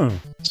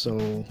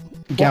 So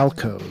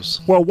Galco's.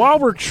 Well, while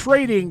we're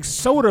trading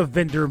soda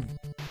vendor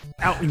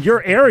out in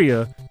your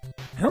area,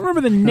 I don't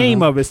remember the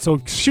name of it, so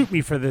shoot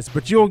me for this,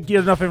 but you'll get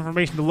enough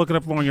information to look it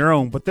up on your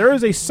own. But there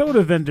is a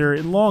soda vendor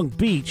in Long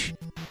Beach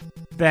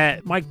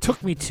that Mike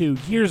took me to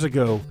years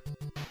ago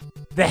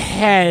that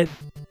had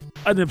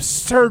an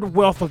absurd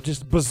wealth of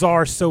just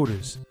bizarre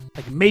sodas,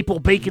 like maple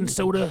bacon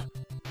soda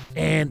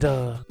and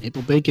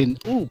maple bacon.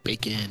 Ooh,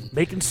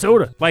 bacon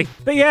soda. Like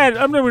they had,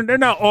 they're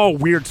not all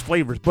weird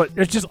flavors, but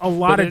there's just a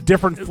lot of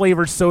different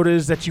flavored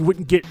sodas that you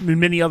wouldn't get in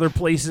many other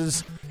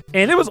places.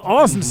 And it was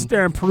awesome to sit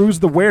there and peruse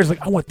the wares.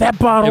 Like, I want that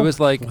bottle. It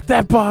was like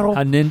that bottle.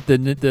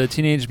 The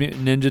Teenage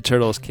Mutant Ninja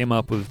Turtles came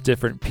up with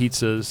different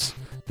pizzas.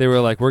 They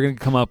were like, we're going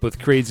to come up with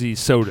crazy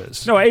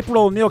sodas. No,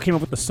 April O'Neil came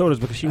up with the sodas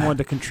because she wanted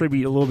to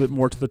contribute a little bit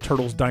more to the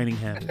Turtles' dining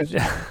habits.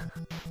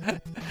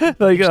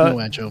 Like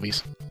no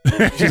anchovies.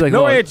 She's like,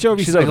 no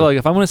anchovies. She's like, look,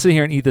 if I want to sit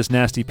here and eat this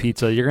nasty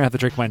pizza, you're going to have to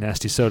drink my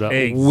nasty soda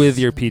with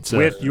your pizza.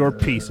 With your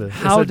pizza.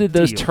 How did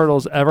those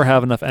turtles ever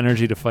have enough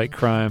energy to fight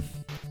crime?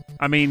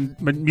 I mean,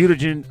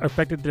 mutagen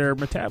affected their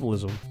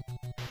metabolism.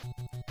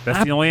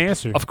 That's the only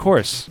answer. Of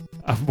course.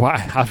 Why?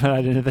 How did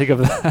I didn't think of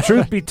that?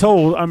 Truth be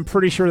told, I'm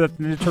pretty sure that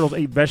the Ninja Turtles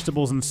ate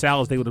vegetables and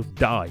salads, they would have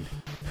died.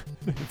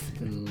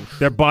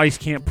 Their bodies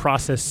can't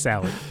process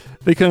salad.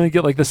 They couldn't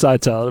get like the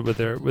side salad with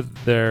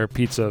their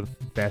pizza.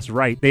 That's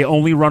right. They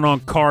only run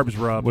on carbs,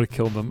 Rob. Would have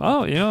killed them.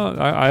 Oh,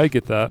 I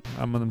get that.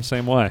 I'm in the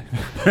same way.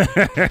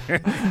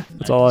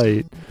 That's all I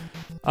eat.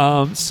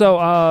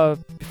 So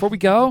before we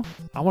go,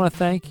 I want to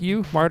thank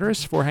you,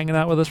 Martyrs, for hanging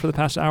out with us for the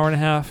past hour and a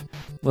half,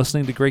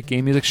 listening to great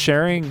game music,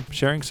 sharing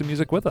some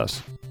music with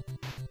us.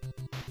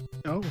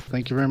 Oh,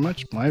 thank you very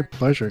much. My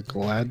pleasure.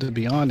 Glad to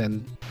be on.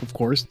 And of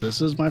course,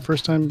 this is my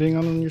first time being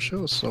on your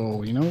show.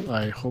 So,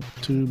 I hope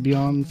to be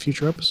on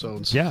future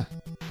episodes. Yeah.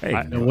 Hey,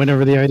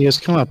 whenever the ideas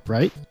come up,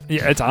 right?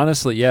 Yeah, it's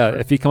honestly, yeah.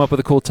 If you come up with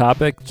a cool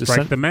topic, just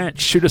strike the match.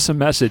 Shoot us a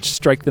message.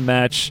 Strike the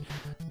match.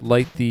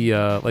 Light the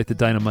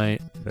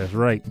dynamite. That's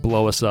right.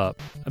 Blow us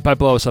up. And by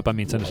blow us up, I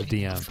mean send us a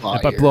DM.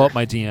 If I blow up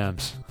my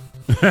DMs.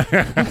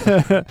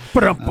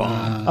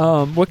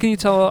 What can you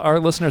tell our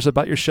listeners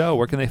about your show?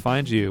 Where can they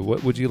find you?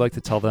 What would you like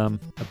to tell them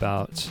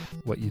about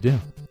what you do?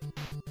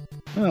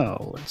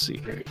 Oh, let's see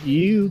here.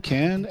 You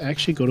can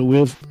actually go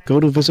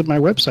to visit my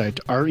website,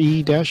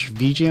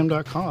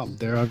 re-vgm.com.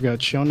 There I've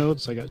got show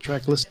notes, I got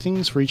track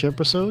listings for each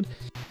episode,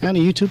 and a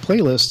YouTube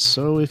playlist.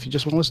 So if you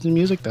just want to listen to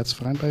music, that's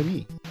fine by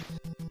me.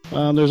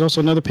 There's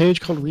also another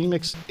page called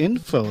Remix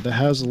Info that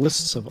has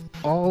lists of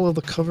all of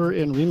the cover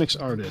and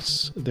remix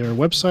artists, their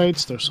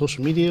websites, their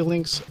social media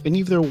links, any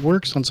of their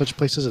works on such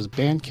places as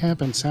Bandcamp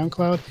and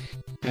SoundCloud,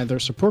 and their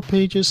support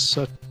pages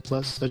such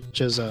as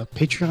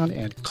Patreon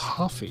and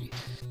Ko-fi.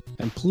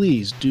 And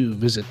please do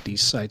visit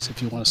these sites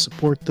if you want to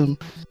support them.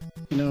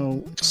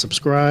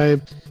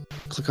 Subscribe,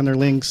 click on their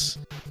links,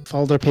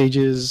 follow their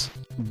pages,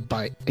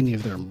 buy any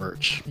of their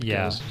merch.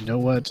 Yeah. Because you know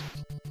what?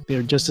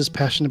 They're just as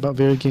passionate about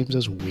video games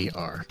as we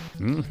are.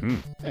 Mm-hmm.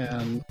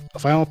 And the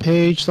final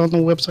page on the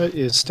website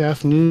is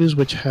Staff News,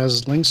 which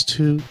has links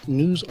to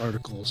news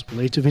articles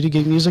related to video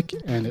game music,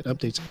 and it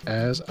updates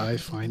as I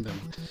find them.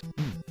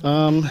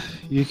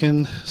 You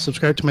can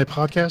subscribe to my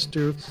podcast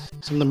through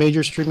some of the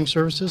major streaming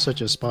services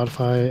such as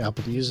Spotify,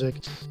 Apple Music,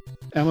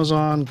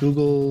 Amazon,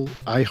 Google,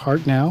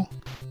 iHeartNow,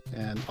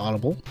 and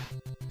Audible.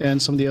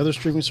 And some of the other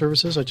streaming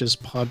services such as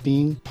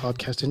Podbean,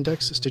 Podcast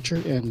Index, Stitcher,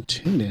 and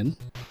TuneIn.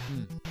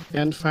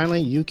 And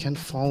finally, you can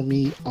follow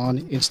me on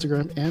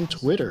Instagram and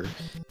Twitter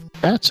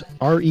at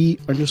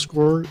 @re_VGM.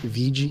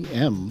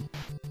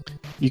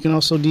 You can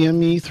also DM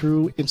me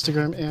through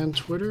Instagram and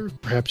Twitter.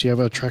 Perhaps you have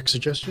a track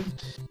suggestion.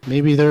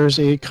 Maybe there's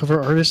a cover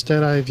artist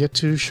that I've yet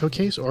to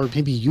showcase, or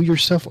maybe you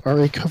yourself are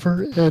a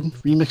cover and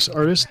remix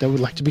artist that would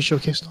like to be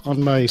showcased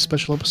on my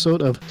special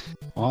episode of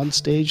On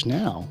Stage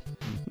Now.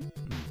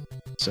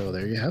 So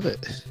there you have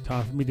it.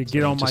 Time for me to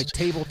get on my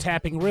table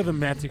tapping rhythm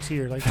magics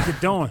here. Like,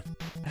 get going.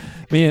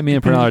 Me and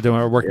Pernell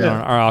are working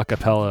on our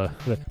acapella.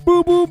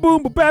 Boom, boom,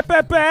 boom, bap,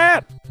 bap,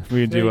 bap.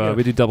 We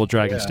do Double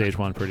Dragon Stage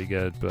 1 pretty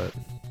good, but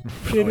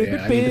I need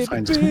to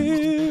find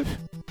some.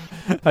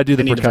 I do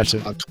the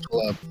percussion.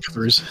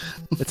 Covers.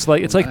 It's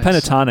like nice.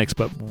 Pentatonics,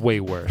 but way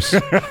worse.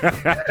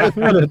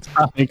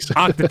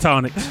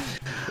 Octatonics.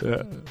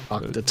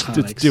 Let's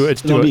do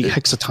it.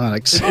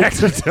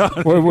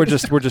 Hexatonics. we're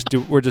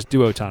just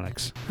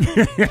duotonics.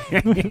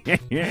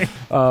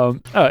 All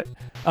right.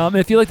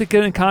 If you'd like to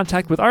get in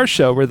contact with our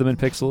show, Rhythm and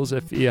Pixels,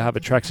 if you have a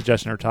track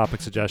suggestion or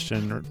topic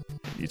suggestion, or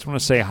you just want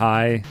to say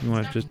hi, you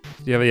want to just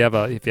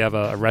if you have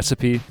a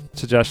recipe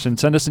suggestion,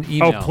 send us an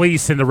email. Oh,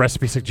 please send a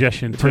recipe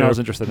suggestion to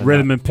interested in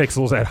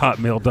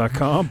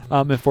rhythmandpixels@hotmail.com.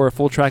 And for a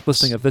full track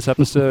listing of this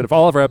episode, of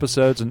all of our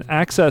episodes, and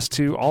access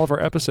to all of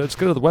our episodes,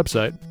 go to the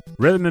website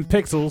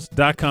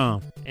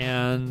rhythmandpixels.com.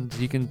 And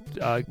you can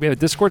we have a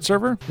Discord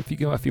server if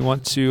you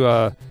want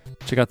to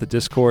check out the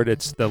Discord.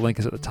 The link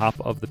is at the top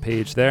of the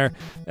page there.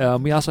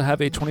 We also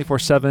have a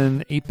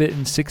 24/7 8-bit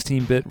and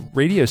 16-bit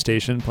radio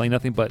station playing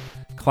nothing but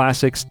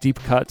classics, deep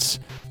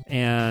cuts,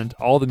 and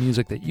all the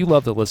music that you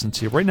love to listen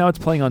to. Right now it's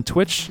playing on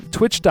Twitch,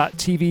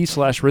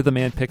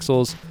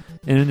 twitch.tv/rhythmandpixels.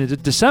 And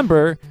in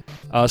December,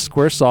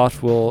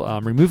 Squaresoft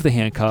will remove the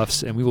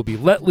handcuffs and we will be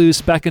let loose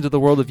back into the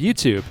world of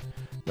YouTube.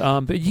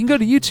 But you can go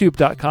to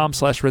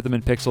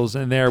youtube.com/rhythmandpixels,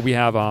 and there we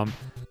have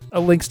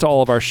links to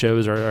all of our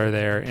shows are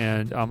there,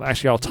 and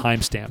actually all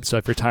timestamped. So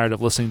if you're tired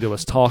of listening to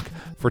us talk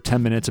for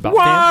 10 minutes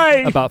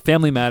about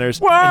Family Matters,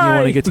 and you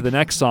want to get to the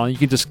next song, you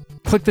can just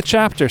click the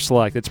chapter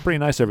select. It's pretty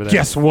nice over there.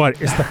 Guess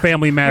what? It's the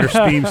Family Matters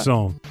theme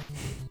song.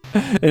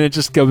 And it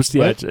just goes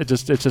to it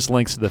just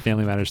links to the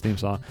Family Matters theme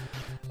song.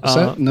 Is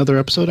that another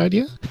episode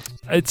idea?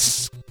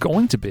 It's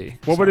going to be.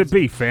 What would it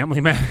be? Family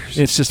Matters?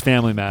 It's just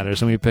Family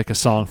Matters, and we pick a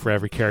song for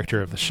every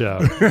character of the show.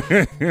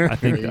 I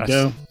think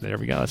there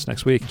we go. That's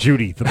next week.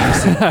 Judy, the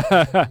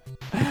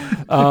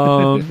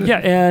yeah,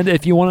 and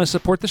if you want to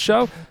support the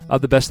show,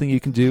 the best thing you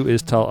can do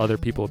is tell other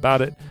people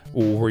about it,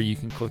 or you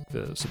can click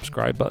the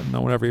subscribe button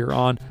on whatever you're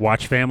on.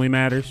 Watch Family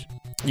Matters.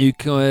 You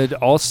could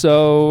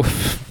also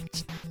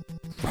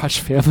watch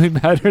Family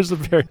Matters. You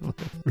can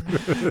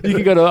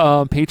go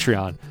to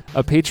Patreon.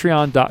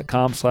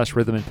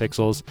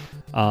 Patreon.com/rhythmandpixels.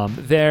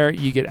 There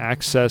you get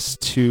access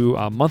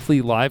to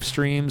monthly live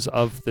streams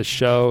of the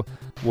show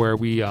where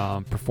we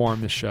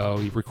perform the show,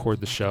 we record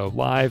the show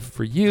live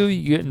for you.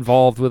 You get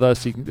involved with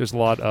us. There's a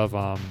lot of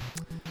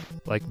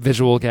like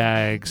visual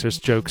gags. There's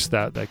jokes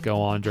that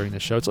go on during the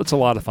show. It's a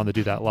lot of fun to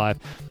do that live.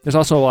 There's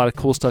also a lot of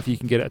cool stuff you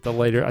can get at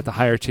the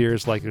higher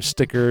tiers, like there's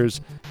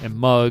stickers and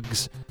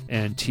mugs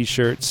and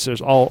T-shirts.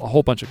 There's a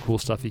whole bunch of cool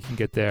stuff you can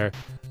get there.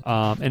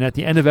 And at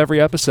the end of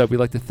every episode, we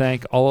like to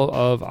thank all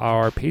of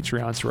our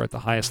Patreons who are at the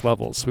highest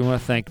levels. So we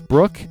want to thank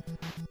Brooke,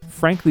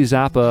 Frankly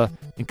Zappa,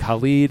 and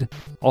Khalid,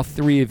 all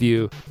three of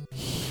you.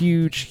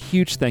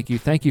 Huge thank you.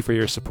 Thank you for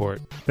your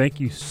support. Thank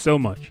you so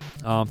much.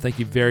 Thank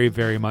you very,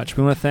 very much.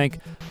 We want to thank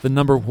the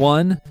number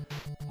one,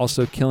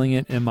 also killing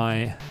it in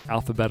my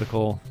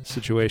alphabetical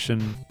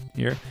situation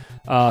here.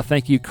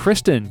 Thank you,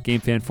 Kristen,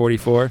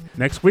 GameFan44.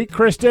 Next week,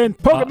 Kristen,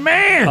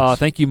 Pokemon.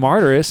 Thank you,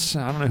 Martyrus.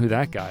 I don't know who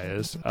that guy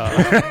is.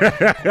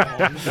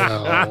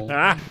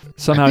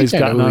 Somehow he's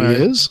gotten on our.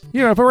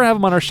 Yeah, but we're gonna have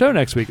him on our show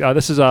next week.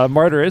 This is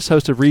Martyrus,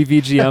 host of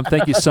ReVGM.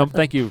 Thank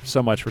you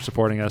so much for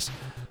supporting us.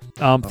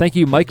 Thank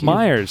you, Mike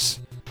Myers.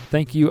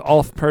 Thank you,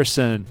 Alf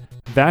Person,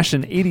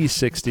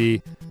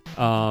 Vashin8060.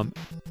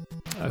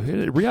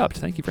 Re-upped.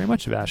 Thank you very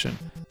much, Vashin.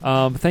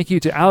 Thank you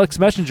to Alex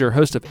Messenger,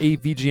 host of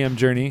AVGM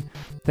Journey.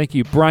 Thank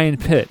you, Brian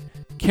Pitt,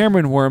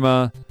 Cameron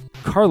Worma,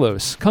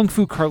 Carlos, Kung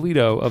Fu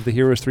Carlito of the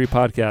Heroes 3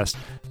 podcast.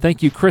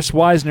 Thank you, Chris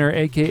Weisner,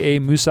 a.k.a.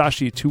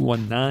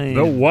 Musashi219.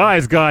 The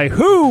wise guy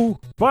who,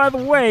 by the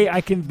way,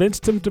 I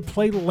convinced him to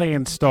play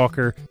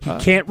Landstalker. He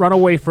can't run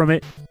away from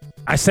it.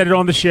 I said it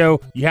on the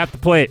show. You have to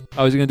play it.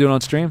 Oh, is he going to do it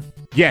on stream?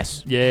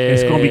 Yes. Yeah.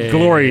 It's going to be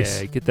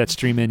glorious. Get that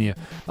stream in you.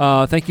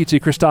 Thank you to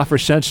Christopher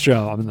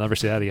Shenstrom. I'm going to never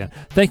say that again.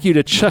 Thank you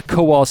to Chuck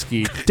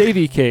Kowalski,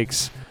 Davey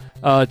Cakes,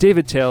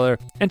 David Taylor,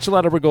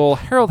 Enchilada Regol,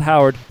 Harold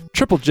Howard,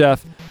 Triple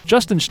Jeff,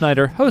 Justin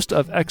Schneider, host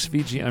of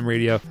XVGM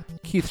Radio,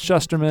 Keith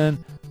Shusterman,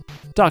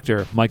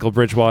 Dr. Michael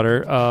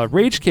Bridgewater,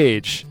 Rage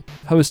Cage,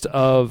 host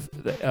of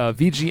the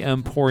VG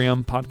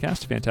Emporium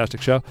podcast,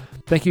 fantastic show.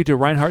 Thank you to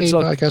Reinhard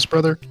Podcast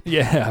Brother.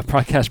 Yeah,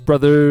 Podcast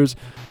Brothers.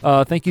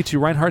 Thank you to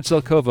Reinhard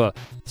Zelkova,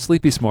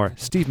 Sleepy S'more,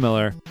 Steve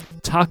Miller,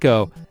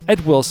 Taco,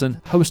 Ed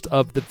Wilson, host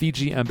of the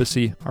VG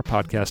Embassy, our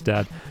podcast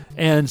dad,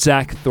 and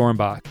Zach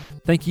Thornbach.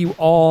 Thank you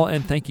all,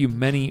 and thank you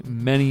many,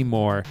 many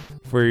more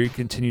for your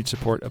continued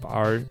support of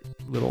our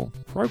little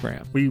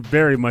program. We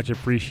very much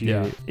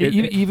appreciate it.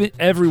 Even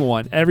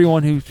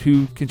everyone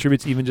who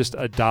contributes even just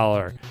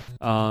 $1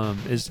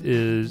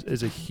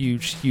 is a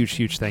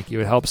huge thank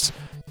you. It helps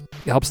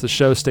the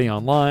show stay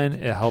online.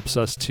 It helps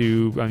us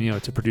to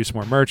to produce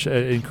more merch.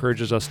 It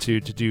encourages us to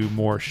do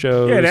more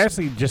shows. Yeah, it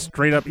actually just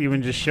straight up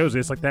even just shows it.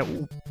 It's like that,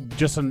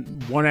 just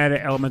one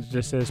added element that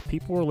just says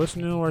people are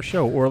listening to our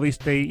show, or at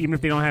least even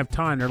if they don't have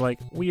time, they're like,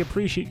 we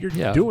appreciate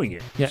you're doing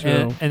it. Yeah,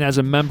 so. and as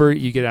a member,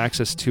 you get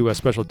access to a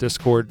special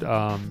Discord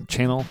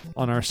channel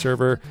on our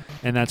server,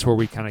 and that's where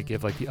we kind of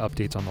give like the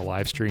updates on the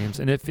live streams.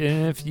 And if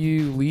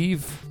you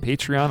leave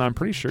Patreon, I'm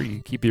pretty sure you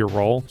keep your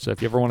role. So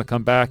if you ever want to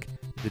come back,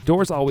 the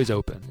door's always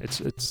open.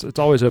 It's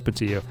always open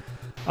to you.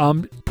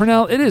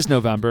 Pernell, it is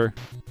November.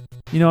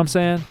 You know what I'm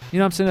saying? You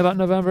know what I'm saying about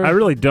November? I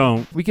really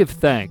don't. We give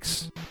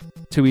thanks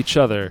to each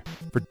other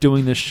for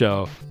doing this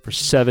show for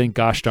 7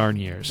 gosh darn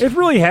years. It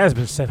really has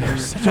been 7.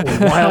 Such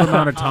a wild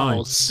amount of time.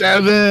 Oh,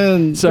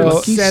 7. So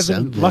Lucky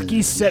 7.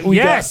 Lucky 7. We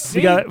Yes.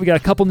 got a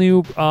couple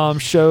new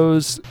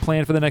shows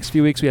planned for the next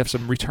few weeks. We have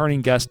some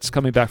returning guests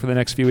coming back for the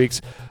next few weeks.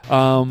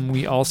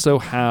 We also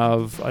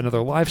have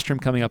another live stream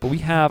coming up, but we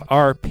have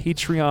our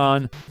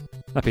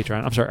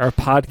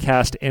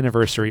podcast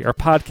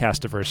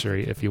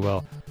anniversary, if you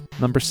will,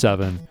 number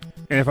 7.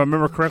 And if I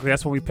remember correctly,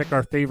 that's when we pick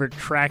our favorite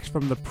tracks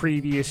from the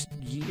previous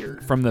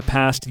year. From the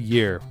past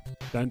year.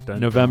 Dun,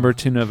 dun, November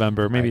to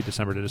November, maybe Right.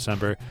 December to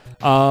December.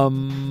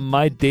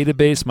 My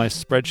database, my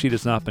spreadsheet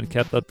has not been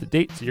kept up to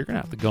date, so you're going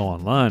to have to go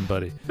online,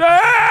 buddy.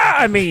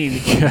 I mean,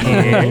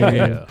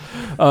 yeah.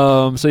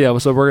 So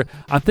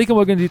I'm thinking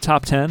we're going to do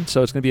top 10,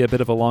 so it's going to be a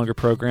bit of a longer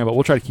program, but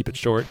we'll try to keep it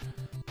short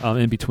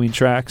in between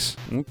tracks.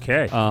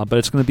 Okay. But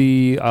it's going to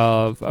be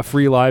a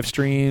free live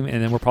stream,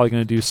 and then we're probably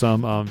going to do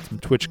some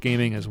Twitch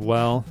gaming as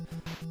well.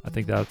 I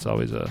think that's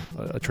always a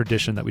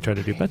tradition that we try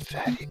to do. But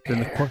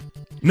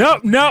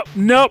Nope.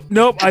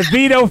 I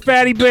veto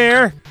Fatty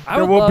Bear.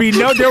 There will be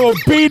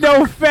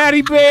no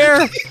Fatty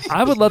Bear.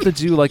 I would love to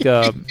do like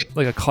a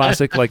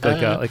classic like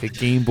a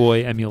Game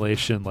Boy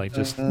emulation, like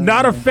just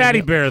Not a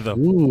Fatty Bear though.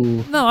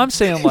 Ooh. no. I'm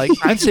saying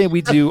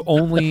we do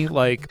only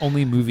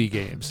movie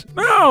games,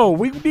 No,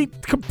 we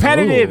need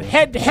competitive Ooh.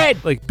 head to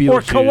head like or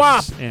Beetlejuice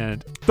co-op.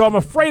 and Though I'm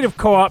afraid of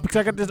co-op because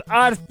I got this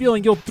odd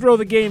feeling you'll throw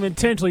the game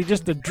intentionally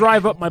just to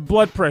drive up my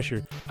blood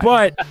pressure.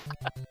 But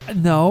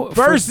no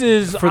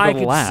versus for I the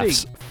could laughs,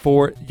 see.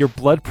 for your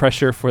blood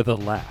pressure for the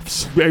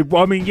laughs.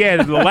 I mean,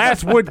 yeah, the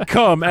laughs would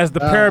come as the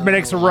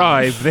paramedics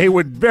arrive. They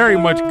would very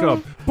much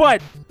come.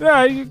 But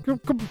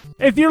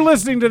if you're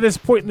listening to this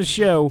point in the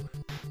show,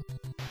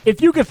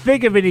 if you could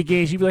think of any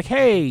games, you'd be like,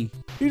 hey,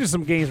 these are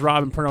some games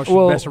Rob and Pernell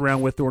should mess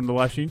around with during the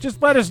live stream.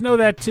 Just let us know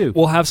that too.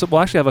 We'll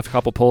actually have a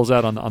couple polls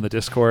out on the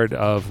Discord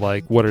of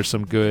like what are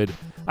some good.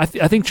 I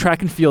think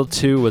Track and Field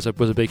 2 was a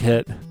big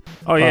hit.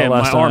 Oh yeah, my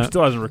last arm time.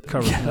 still hasn't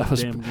recovered from that that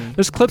was- damn game.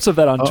 There's clips of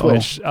that on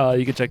Twitch.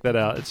 You can check that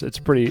out. It's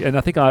pretty, and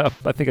I think I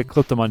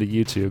clipped them onto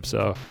YouTube,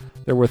 so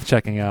they're worth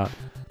checking out.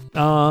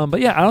 But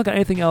yeah, I don't got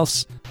anything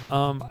else.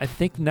 I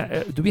think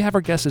do we have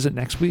our guest? Is it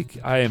next week?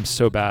 I am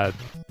so bad.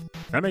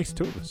 That makes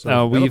 2 of us. So No,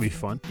 that'll we've- be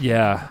fun.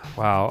 Yeah.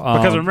 Wow.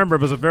 Because remember,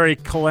 it was a very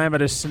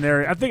calamitous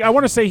scenario. I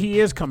want to say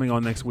he is coming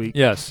on next week.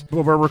 Yes,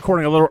 But we're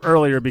recording a little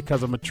earlier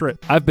because of a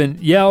trip. I've been.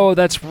 Yeah. Oh,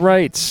 that's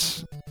right.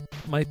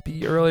 Might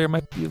be earlier,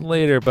 might be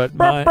later, but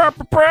my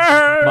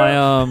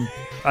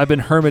I've been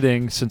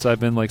hermiting since I've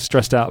been like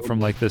stressed out from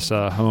like this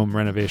home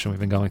renovation we've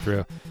been going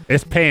through.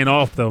 It's paying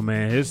off though,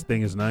 man. His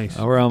thing is nice.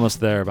 We're almost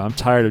there, but I'm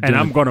tired of doing.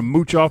 And I'm going to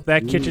mooch off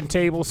that kitchen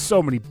table.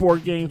 So many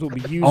board games will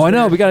be used. Oh, I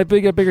know. there. We got a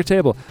bigger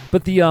table.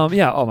 But the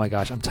yeah. Oh my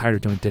gosh, I'm tired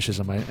of doing dishes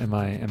in my tub. In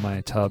my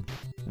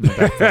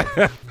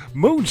bathtub.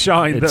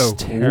 Moonshine It's though.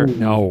 terrible.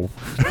 No,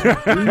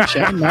 Just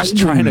just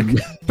trying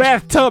to.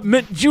 Bathtub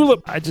mint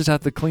julep. I just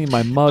have to clean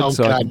my mug Oh,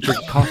 so I can God.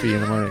 drink coffee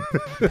in the morning.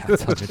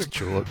 Bathtub mint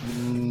julep.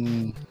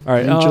 All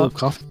right, Angel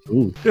coffee.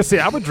 Ooh. Yeah, see,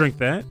 I would drink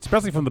that,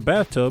 especially from the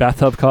bathtub.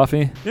 bathtub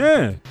coffee.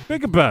 Yeah,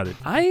 think about it.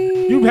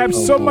 You You have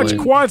so much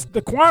boy.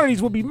 the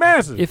quantities would be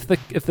massive. if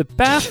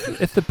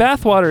the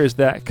bath water is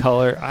that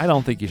color, I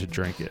don't think you should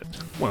drink it.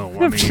 Well,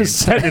 I I'm mean, just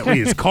saying.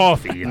 technically it's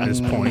coffee at this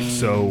point,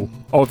 so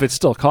Oh, if it's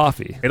still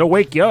coffee. it'll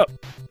wake you up.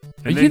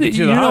 And then get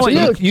You to the know what?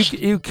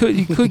 hospital. You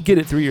could get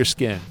it through your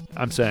skin.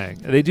 I'm saying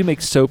they do make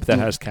soap that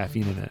has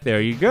caffeine in it.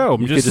 There you go.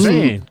 I'm You just could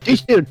just-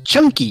 saying. They're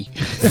chunky.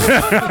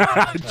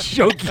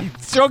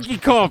 chunky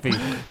coffee.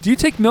 Do you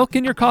take milk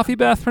in your coffee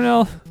bath,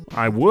 Pernell?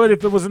 I would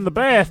if it was in the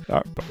bath.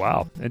 But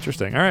wow,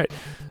 interesting. All right.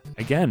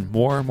 Again,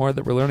 more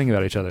that we're learning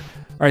about each other.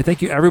 All right,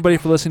 thank you everybody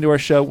for listening to our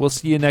show. We'll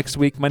see you next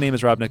week. My name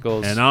is Rob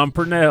Nichols. And I'm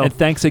Pernell. And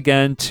thanks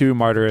again to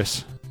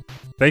Martyrus.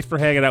 Thanks for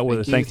hanging out with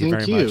us. Thank you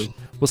very much.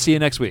 We'll see you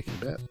next week.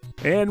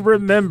 And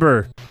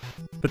remember,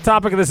 the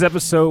topic of this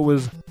episode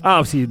was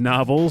obviously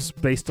novels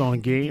based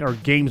on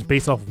games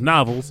based off of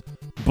novels.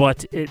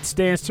 But it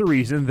stands to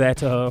reason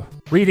that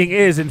reading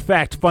is, in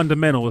fact,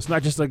 fundamental. It's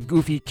not just a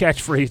goofy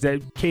catchphrase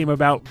that came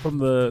about from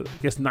the,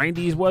 I guess,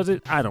 90s, was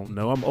it? I don't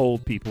know. I'm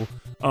old, people.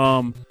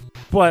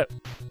 But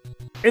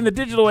in the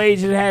digital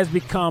age, it has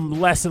become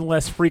less and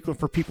less frequent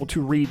for people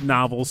to read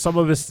novels. Some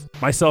of us,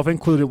 myself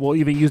included, will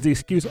even use the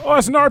excuse, oh,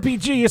 it's an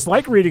RPG. It's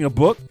like reading a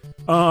book.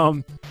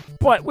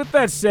 But with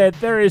that said,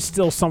 there is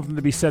still something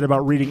to be said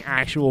about reading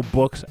actual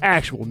books,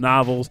 actual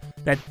novels,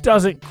 that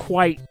doesn't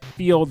quite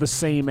feel the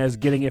same as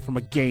getting it from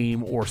a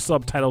game or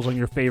subtitles on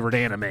your favorite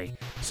anime.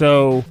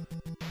 So,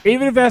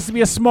 even if it has to be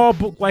a small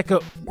book like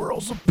a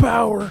Worlds of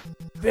Power,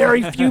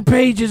 very few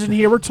pages in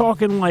here, we're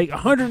talking like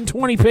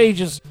 120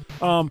 pages,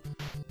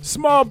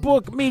 small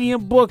book,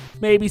 medium book,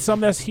 maybe some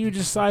that's huge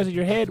the size of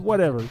your head,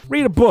 whatever.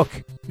 Read a book.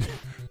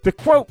 The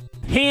quote,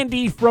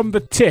 Handy from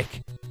the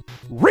Tick.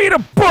 Read a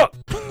book!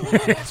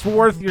 It's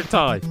worth your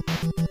time.